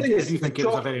I do think it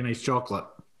was a very nice chocolate.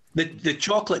 The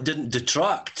chocolate didn't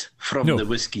detract from the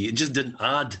whiskey. It just didn't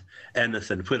add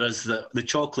anything, whereas the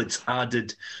chocolates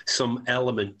added some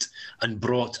element and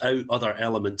brought out other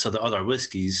elements of the other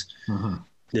whiskies. Mm-hmm.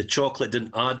 The chocolate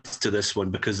didn't add to this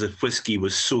one because the whiskey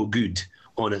was so good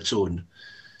on its own.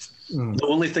 The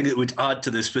only thing that would add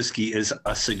to this whiskey is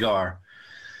a cigar.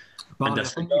 And a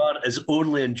cigar is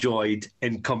only enjoyed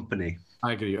in company.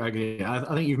 I agree. I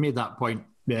think you've made that point,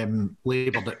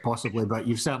 labelled it possibly, but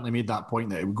you've certainly made that point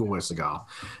that it would go with a cigar.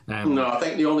 No, I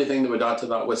think the only thing that would add to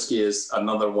that whiskey is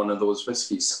another one of those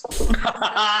whiskies.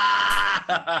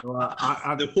 I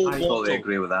totally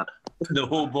agree with that. The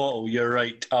whole bottle, you're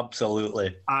right,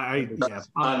 absolutely. And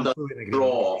a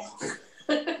straw.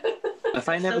 I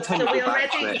find every time you go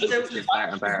back to it, it's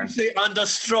better and better. And a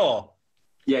straw?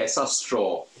 Yes, a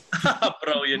straw.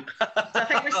 Brilliant. So I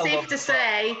think we're safe to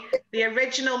say the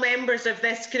original members of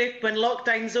this group, when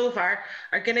lockdown's over,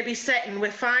 are going to be sitting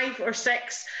with 5 or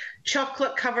 6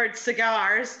 chocolate-covered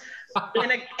cigars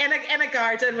in a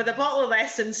garden with a bottle of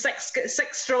this and six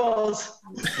straws.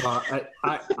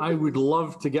 I would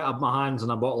love to get my hands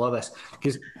on a bottle of this,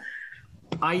 because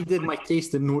I did my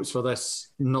tasting notes for this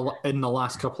in the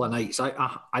last couple of nights. I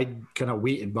kind of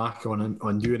waited back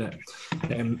on doing it.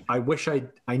 I wish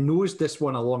I nosed this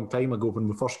one a long time ago when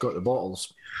we first got the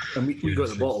bottles, and we got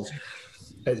the bottles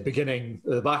at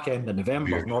the back end of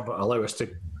November in order to allow us to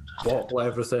bottle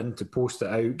everything, to post it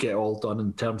out, get it all done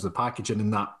in terms of the packaging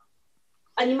and that.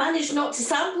 And you managed not to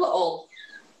sample it all.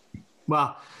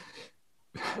 Well,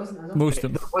 most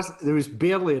of them. There was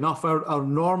barely enough. Our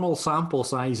normal sample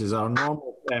sizes, our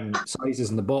normal sizes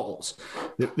in the bottles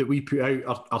that we put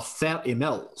out are 30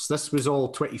 mils. This was all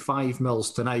 25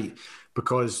 mils tonight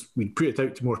because we put it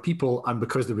out to more people and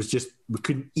because we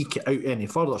couldn't eke it out any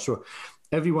further. So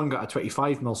everyone got a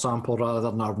 25 mil sample rather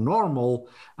than our normal,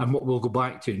 and what we'll go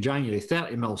back to in January,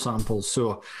 30 mil samples.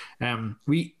 So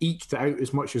we eked it out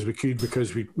as much as we could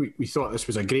because we thought this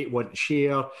was a great one to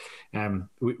share.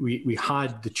 We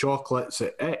had the chocolates.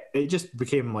 It just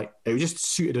became like, it just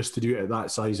suited us to do it at that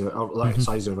size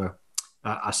of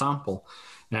a sample.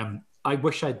 I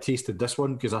wish I'd tasted this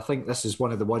one because I think this is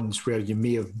one of the ones where you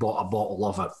may have bought a bottle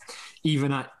of it,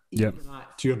 even at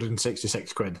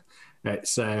 266 quid.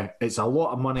 It's a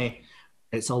lot of money.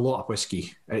 It's a lot of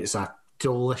whiskey. It's a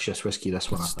delicious whiskey, this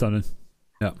one. Stunning.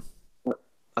 Yeah.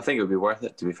 I think it would be worth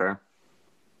it, to be fair.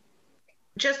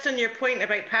 Just on your point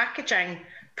about packaging,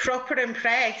 proper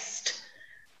impressed.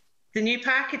 The new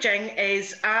packaging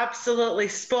is absolutely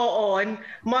spot on.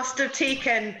 Must have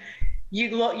taken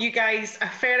you guys a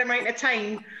fair amount of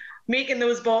time making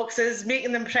those boxes,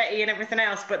 making them pretty and everything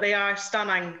else, but they are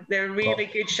stunning. They're really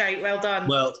good shite. Well done.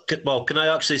 Well, can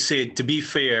I actually say, to be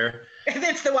fair...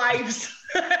 It's the wives.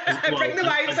 Bring the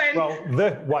wives in. Well,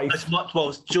 the wives.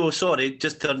 Joe, sorry,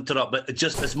 just to interrupt, but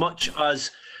just as much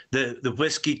as the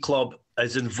Whisky Club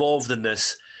is involved in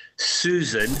this.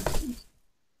 Susan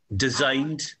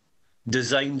designed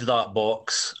that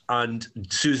box, and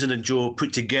Susan and Joe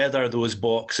put together those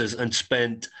boxes and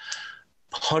spent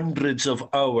hundreds of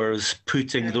hours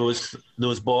putting those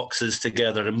boxes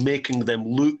together and making them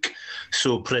look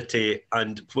so pretty,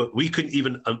 and we couldn't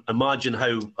even imagine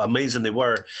how amazing they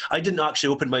were. I didn't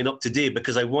actually open mine up today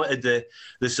because I wanted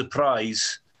the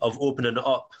surprise of opening it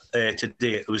up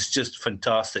today. It was just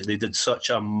fantastic. They did such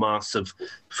a massive,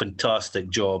 fantastic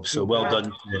job. So well done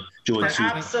to Joe and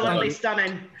Susan. Absolutely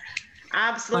stunning.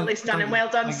 Absolutely stunning. Well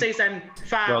done, Susan.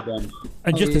 Fab. Well done.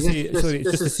 And just to say, this, sorry,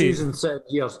 this just to is say, Susan sitting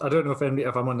here. I don't know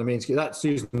if I'm on the main screen. That's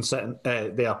Susan sitting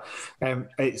there.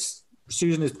 It's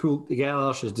Susan has pulled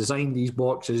together. She's designed these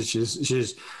boxes.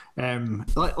 She's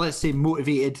let's say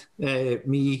motivated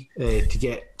me to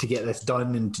get this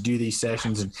done and to do these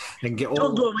sessions and get all.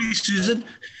 Don't go away, Susan.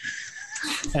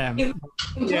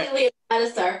 Completely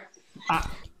sir.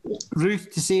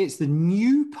 Ruth, to say it's the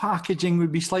new packaging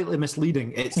would be slightly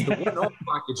misleading. It's the one-off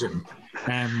packaging.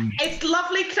 It's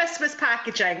lovely Christmas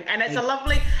packaging, and it's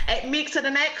it makes it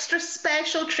an extra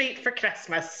special treat for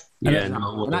Christmas. Yeah,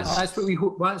 and that's what we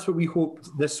hope. That's what we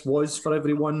hoped this was for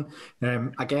everyone.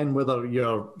 Again, whether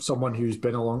you're someone who's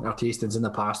been along our tastings in the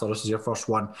past or this is your first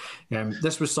one,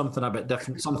 this was something a bit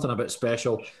different, something a bit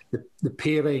special. The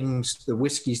pairings, the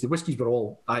whiskies were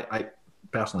all I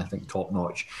personally think top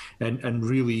notch and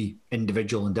really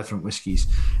individual and different whiskies.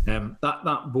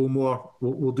 That Bowmore,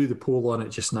 we'll do the poll on it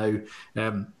just now.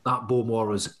 That Bowmore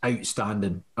was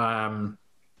outstanding.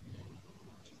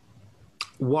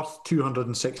 Worth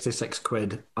 266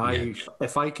 quid.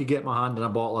 If I could get my hand in a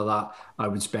bottle of that, I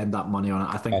would spend that money on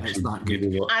it. I think it's that good.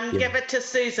 And give it to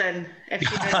Susan if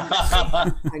she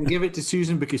doesn't. And give it to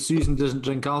Susan because Susan doesn't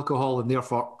drink alcohol, and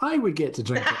therefore I would get to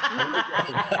drink it.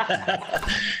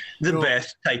 The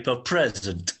best type of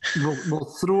present. We'll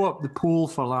throw up the poll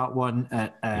for that one,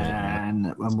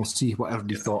 and we'll see what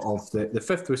everybody thought of the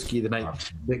fifth whiskey of the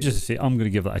night. Just to say, I'm going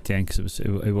to give that a 10 because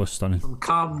it was stunning. From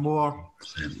Carnmore.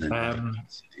 Is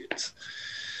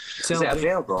it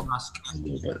available?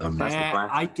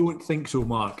 I don't think so,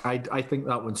 Mark. I think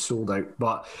that one's sold out,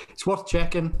 but it's worth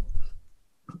checking.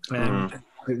 It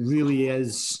really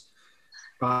is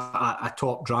a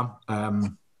top dram.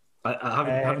 I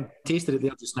haven't tasted it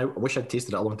there just now. I wish I'd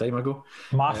tasted it a long time ago.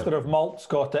 Master of Malt's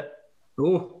got it.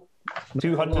 Oh,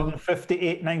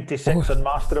 258.96 on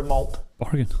Master of Malt.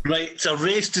 Bargain. Right, it's a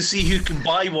race to see who can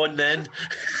buy one then.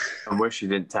 I wish you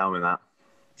didn't tell me that.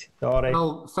 Sorry.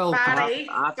 Phil, Barry,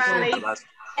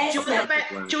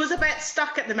 Joe's a bit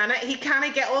stuck at the minute. He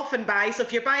can't get off and buy, so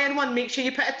if you're buying one, make sure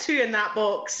you put a 2 in that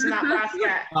box, in that basket.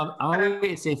 I'm going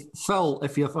to say, Phil,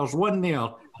 if there's one there,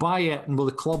 buy it and the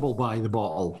club will buy the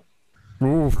bottle.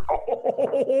 Do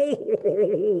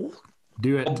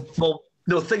it. Well,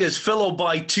 no, the thing is, Phil will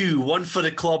buy 2, one for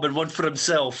the club and one for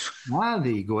himself. There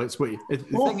you go. It's what the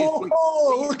thing is.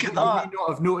 Look at that! You may not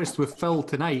have noticed with Phil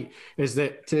tonight is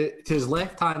that to his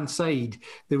left-hand side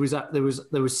there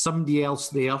was somebody else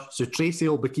there. So Tracy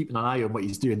will be keeping an eye on what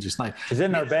he's doing just now. He's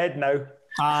in her bed now.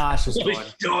 She's gone.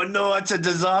 Oh no, it's a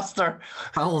disaster.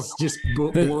 Phil's just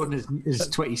blown his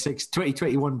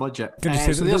 2021 budget.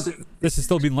 This has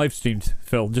still been live streamed,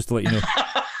 Phil, just to let you know.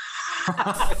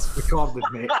 It's recorded,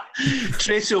 mate.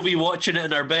 Tracy will be watching it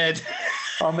in her bed.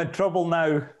 I'm in trouble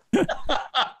now.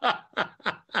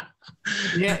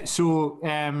 Yeah, so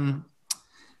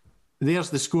there's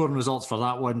the scoring results for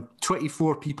that one.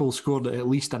 24 people scored at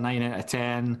least a 9 out of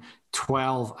 10,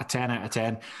 12 a 10 out of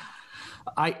 10.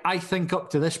 I think up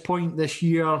to this point this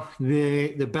year,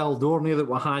 the Beldorney that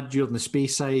we had during the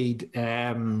Speyside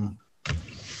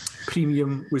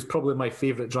premium was probably my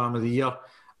favourite dram of the year.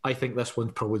 I think this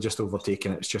one's probably just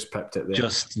overtaken it. It's just pipped it there.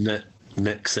 Just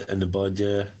nix it in the bud,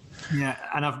 yeah. Yeah,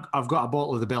 and I've got a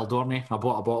bottle of the Beldorney. I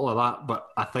bought a bottle of that, but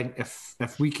I think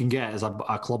if we can get it as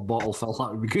a club bottle, Phil, that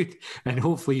would be good. And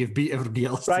hopefully you've beat everybody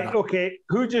else. Right, okay.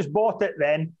 Who just bought it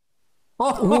then?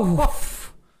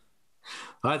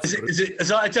 Is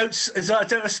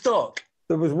that out of stock?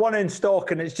 There was one in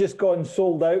stock and it's just gone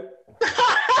sold out.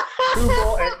 Who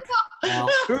bought it?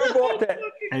 Who bought it?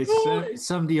 It's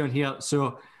somebody on here.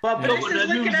 So, well, Bruce is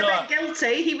looking a bit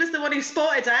guilty. He was the one who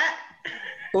spotted it.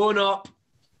 Own up.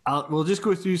 We'll just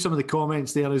go through some of the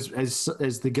comments there as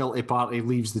the guilty party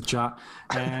leaves the chat.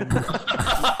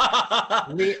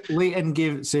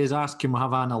 Leighton says, ask him,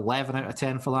 have an 11 out of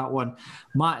 10 for that one.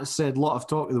 Matt has said, a lot of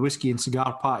talk of the whiskey and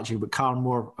cigar packaging, but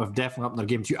Carnmore have definitely up their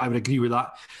game too. I would agree with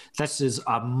that. This is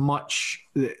a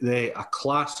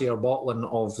classier bottling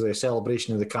of the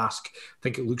Celebration of the Cask. I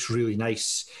think it looks really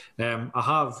nice.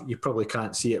 You probably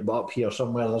can't see it, but up here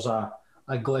somewhere there's a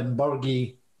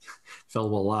Glenburgie Phil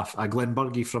will laugh.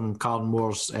 Glenburgie from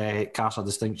Carnmore's Casa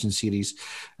Distinction series.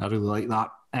 I really like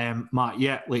that. Matt,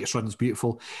 yeah, latest run is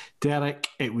beautiful. Derek,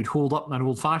 it would hold up in an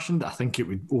old-fashioned. I think it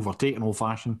would overtake an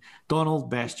old-fashioned. Donald,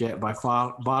 best yet by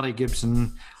far. Barry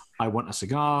Gibson, I want a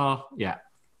cigar. Yeah.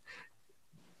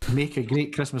 Make a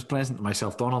great Christmas present to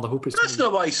myself, Donald. I hope it's... That's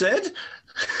not what I said.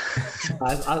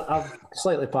 I've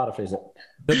slightly paraphrased it.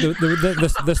 This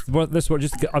word,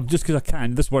 just because I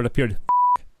can, this word appeared.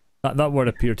 That word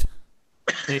appeared.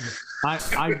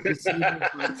 I've disabled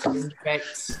my sound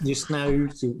effects just now,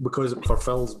 so because for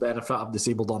Phil's benefit, I've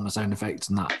disabled all my sound effects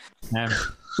and that.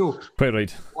 So quite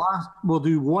right. We'll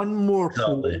do one more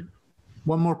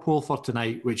poll for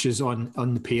tonight, which is on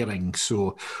the pairing.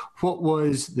 So, what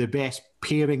was the best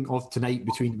pairing of tonight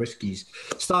between whiskies?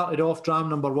 Started off dram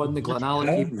number 1, the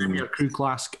Glenallachie Premier Crew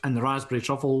Classic and the Raspberry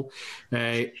Truffle.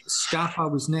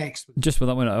 Scaffa was next. Just for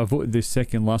that one, I voted the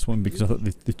second last one because I thought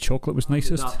the chocolate was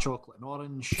nicest. Dark chocolate and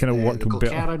orange. Kind of worked the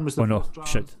better. Was the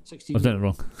shit. I've done it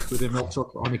wrong. With the milk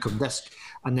chocolate honeycomb disc.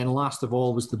 And then last of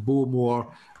all was the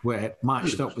Bowmore, where it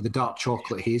matched up with the dark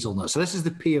chocolate hazelnut. So this is the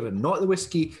pairing, not the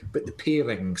whiskey, but the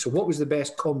pairing. So what was the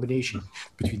best combination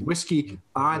between the whiskey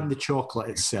and the chocolate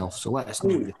itself? So let us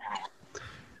know.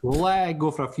 We'll let it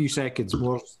go for a few seconds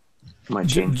more.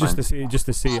 Just to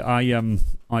say, I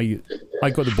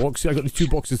got the box. I got the 2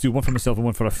 boxes too, one for myself and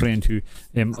one for a friend who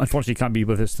unfortunately can't be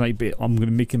with us tonight. But I'm going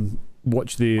to make him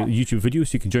watch the YouTube video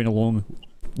so you can join along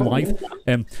live.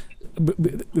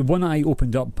 The one I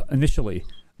opened up initially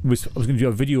I was going to do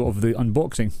a video of the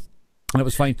unboxing, and it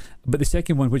was fine. But the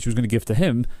second one, which I was going to give to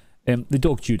him, the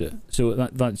dog chewed it. So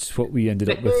that's what we ended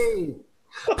up with.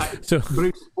 So,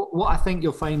 Bruce, what I think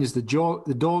you'll find is the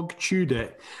dog chewed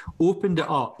it, opened it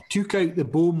up, took out the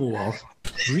Bowmore,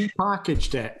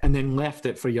 repackaged it, and then left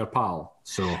it for your pal.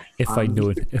 So if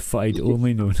I'd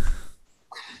only known.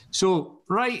 So,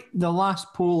 right, the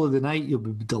last poll of the night, you'll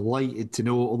be delighted to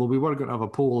know, although we were going to have a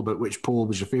poll about which poll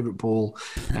was your favourite poll.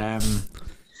 The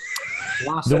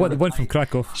one from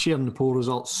Krakow. Sharing the poll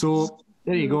results. So,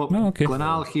 there you go. Oh, okay.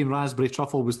 Glenallachie and Raspberry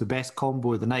Truffle was the best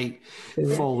combo of the night,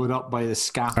 followed up by the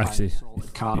Scaffa and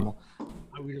salted caramel.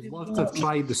 I would have loved to have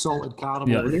tried the salted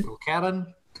caramel with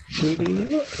Karen. Needed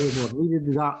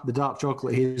the dark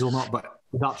chocolate hazelnut, but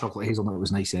the dark chocolate hazelnut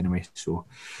was nice anyway. So,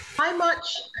 how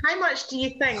much do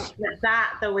you think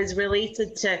that though is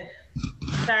related to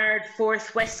third,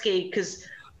 fourth whiskey? Because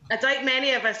I doubt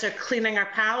many of us are cleaning our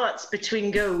palates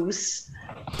between goes.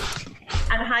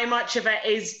 And how much of it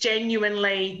is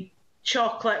genuinely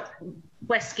chocolate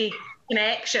whiskey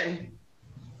connection?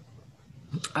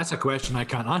 That's a question I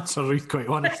can't answer, Ruth, quite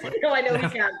honestly. No, I know you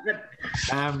can't. But...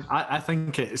 I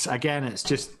think it's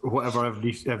just whatever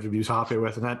everybody's happy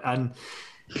with, and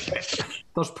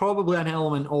there's probably an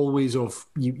element always of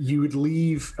you would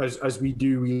leave as we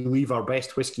do. We leave our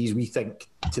best whiskies, we think,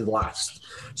 to last.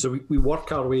 So we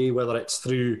work our way, whether it's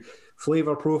through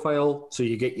flavour profile, so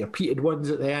you get your peated ones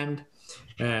at the end,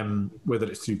 whether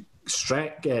it's through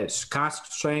cask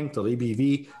strength or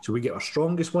ABV, so we get our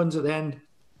strongest ones at the end.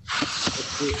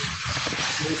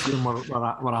 Most of them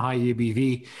were a high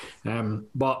ABV,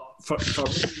 but for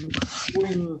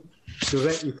me, the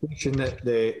reputation that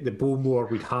the Bowmore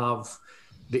would have,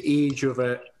 the age of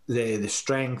it, the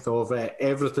strength of it,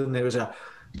 everything, there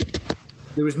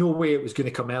was no way it was going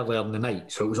to come earlier in the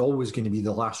night, so it was always going to be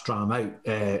the last dram out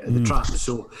at the trap.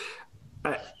 So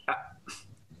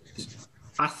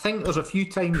I think there's a few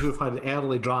times we've had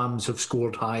early drams have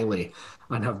scored highly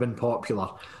and have been popular.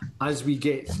 As we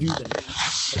get through the night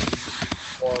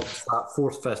of that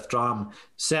 4th, 5th dram,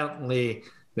 certainly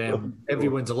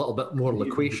everyone's a little bit more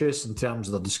loquacious in terms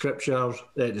of the descriptors,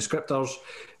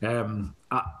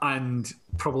 and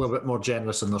probably a bit more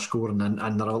generous in their scoring,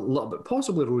 and they're a little bit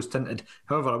possibly rose tinted.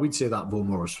 However, I would say that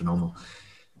Bowmore was phenomenal.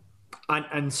 And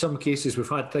in some cases, we've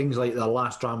had things like the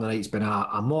last dram of the night's been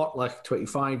a Mortlach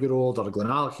 25-year-old or a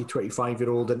Glenallachie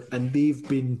 25-year-old, and they've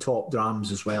been top drams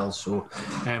as well. So,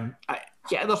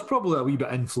 there's probably a wee bit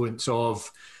of influence of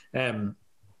 5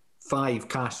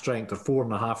 cask strength or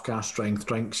 4.5 cask strength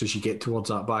drinks as you get towards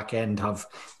that back end have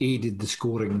aided the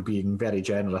scoring being very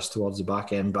generous towards the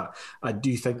back end. But I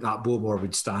do think that Bowmore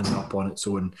would stand up on its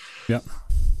own. Yep.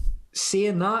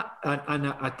 Saying that, and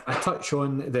I touch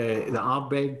on the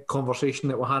Ardbeg conversation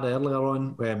that we had earlier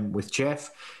on with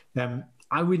Jeff,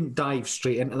 I wouldn't dive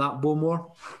straight into that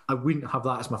Bowmore. I wouldn't have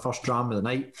that as my first dram of the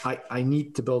night. I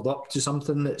need to build up to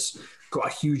something that's got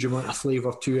a huge amount of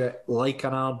flavour to it, like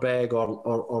an Ardbeg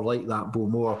or like that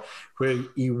Bowmore, where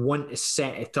you want to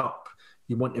set it up,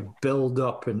 you want to build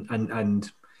up and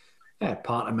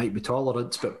part of it might be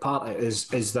tolerance, but part of it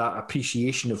is that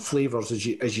appreciation of flavours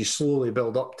as you slowly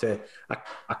build up to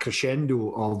a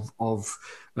crescendo of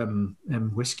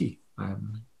whiskey.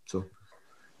 So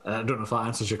I don't know if that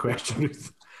answers your question,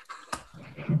 Ruth.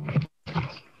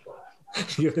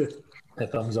 A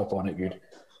thumbs up on it, good.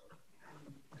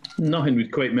 Nothing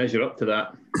would quite measure up to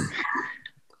that.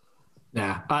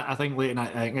 Yeah, I think late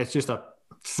night, I think it's just a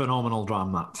phenomenal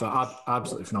dram, Matt.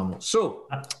 Absolutely phenomenal. So,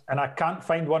 and I can't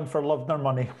find one for love nor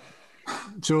money.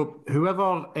 So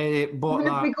whoever bought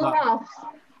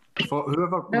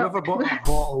whoever bought that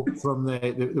bottle from the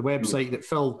website that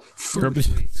Phil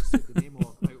the name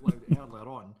of out loud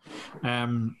earlier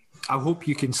on, I hope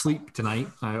you can sleep tonight.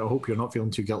 I hope you're not feeling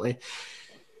too guilty.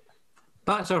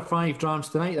 That's our 5 drams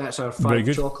tonight. That's our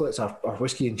 5 chocolates, our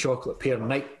whiskey and chocolate pair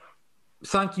night.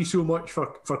 Thank you so much for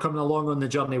coming along on the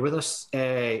journey with us,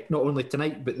 not only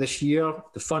tonight, but this year.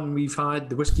 The fun we've had,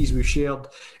 the whiskies we've shared,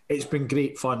 it's been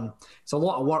great fun. It's a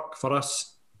lot of work for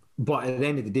us, but at the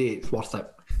end of the day, it's worth it.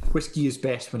 Whiskey is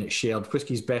best when it's shared.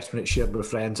 Whiskey is best when it's shared with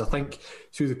friends. I think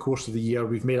through the course of the year,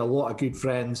 we've made a lot of good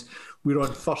friends. We're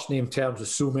on first name terms with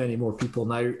so many more people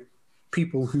now.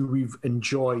 People who we've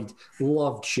enjoyed,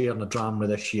 loved sharing a dram with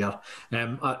this year.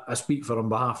 I speak on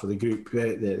behalf of the group,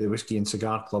 the Whisky and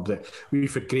Cigar Club, that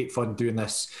we've had great fun doing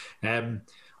this.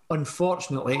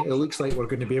 Unfortunately, it looks like we're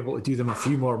going to be able to do them a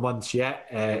few more months yet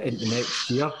into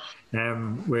next year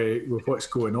with what's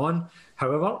going on.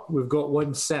 However, we've got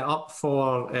one set up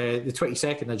for the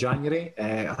 22nd of January.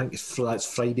 I think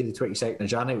that's Friday, the 22nd of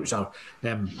January, which is our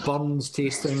Burns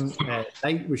tasting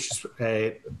night, which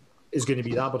is going to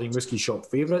be the Aberdeen Whisky Shop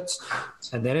favourites.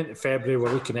 And then into February,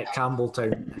 we're looking at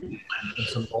Campbelltown and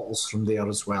some bottles from there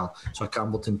as well. So a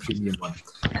Campbelltown premium one.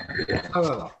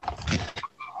 However,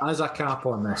 as a cap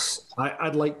on this,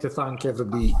 I'd like to thank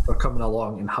everybody for coming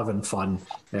along and having fun.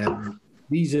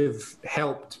 These have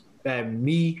helped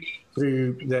me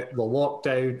through the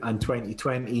lockdown and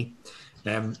 2020.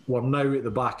 We're now at the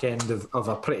back end of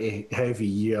a pretty heavy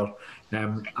year.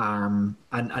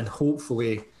 And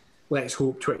hopefully, let's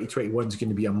hope 2021 is going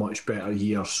to be a much better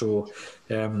year. So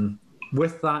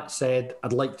with that said,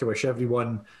 I'd like to wish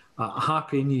everyone a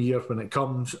happy new year when it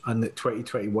comes, and that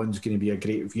 2021 is going to be a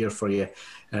great year for you.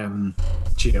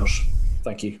 Cheers.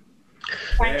 Thank you.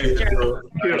 Thank you,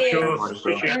 Joe.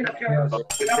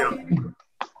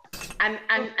 And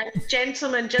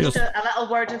gentlemen, just a little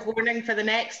word of warning for the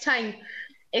next time.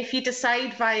 If you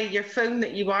decide via your phone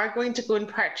that you are going to go and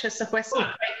purchase a whiskey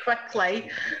quite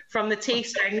quickly from the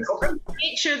tastings,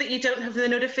 make sure that you don't have the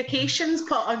notifications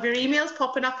of your emails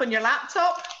popping up on your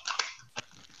laptop.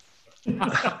 No,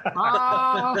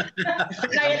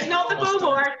 it's not the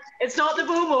Bowmore. It's not the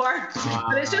Bowmore.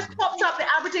 But it's just popped up the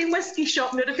Aberdeen Whisky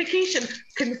Shop notification.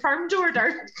 Confirmed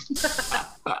order.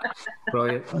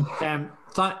 Brilliant.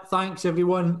 Thanks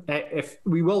everyone. If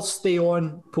we will stay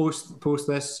on post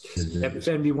this, if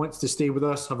anybody wants to stay with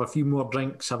us, have a few more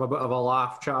drinks, have a bit of a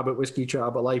laugh, chat about whiskey, chat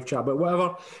about life, chat about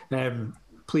whatever,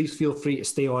 please feel free to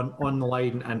stay on the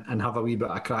line and have a wee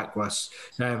bit of crack with us.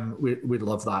 We'd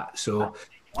love that. So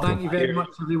thank you very much,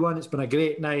 everyone. It's been a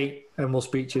great night, and we'll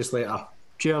speak to you later.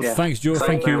 Cheers. Yeah. Thanks, Joe.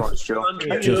 Thank you. Much, Joe.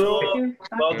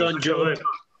 Well done, Joe.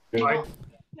 Bye.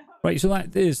 Right, so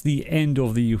that is the end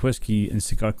of the Whisky and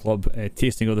Cigar Club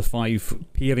tasting of the 5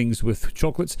 pairings with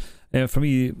chocolates. For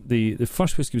me, the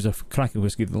first whisky was a cracking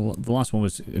whisky. The last one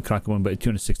was a cracking one, but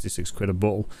 £266 a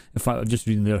bottle. In fact, I'm just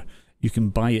reading there, you can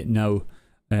buy it now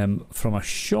from a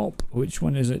shop. Which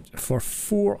one is it? For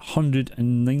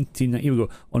 £499. Here we go,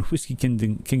 on Whisky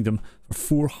Kingdom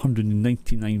for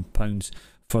 £499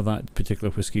 for that particular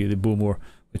whisky, the Bowmore,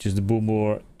 which is the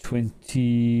Bowmore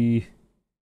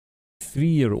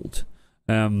 23-year-old.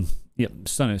 Yeah,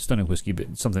 stunning whiskey,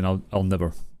 but something I'll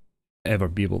never ever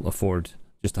be able to afford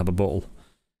just to have a bottle.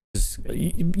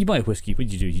 You buy a whiskey, what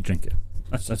do? You drink it.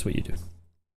 That's what you do.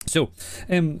 So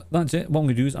that's it. What I'm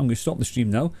going to do is I'm going to stop the stream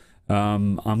now.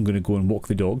 I'm going to go and walk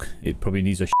the dog. It probably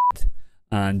needs a shit,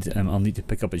 and I'll need to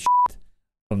pick up a shit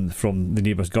from the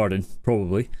neighbour's garden,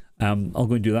 probably. I'll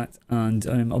go and do that, and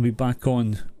I'll be back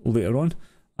on later on.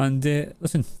 And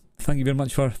listen, thank you very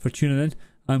much for tuning in,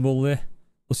 and we'll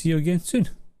see you again soon.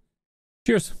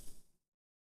 Cheers. Is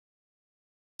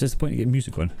this the point to get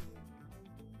music on?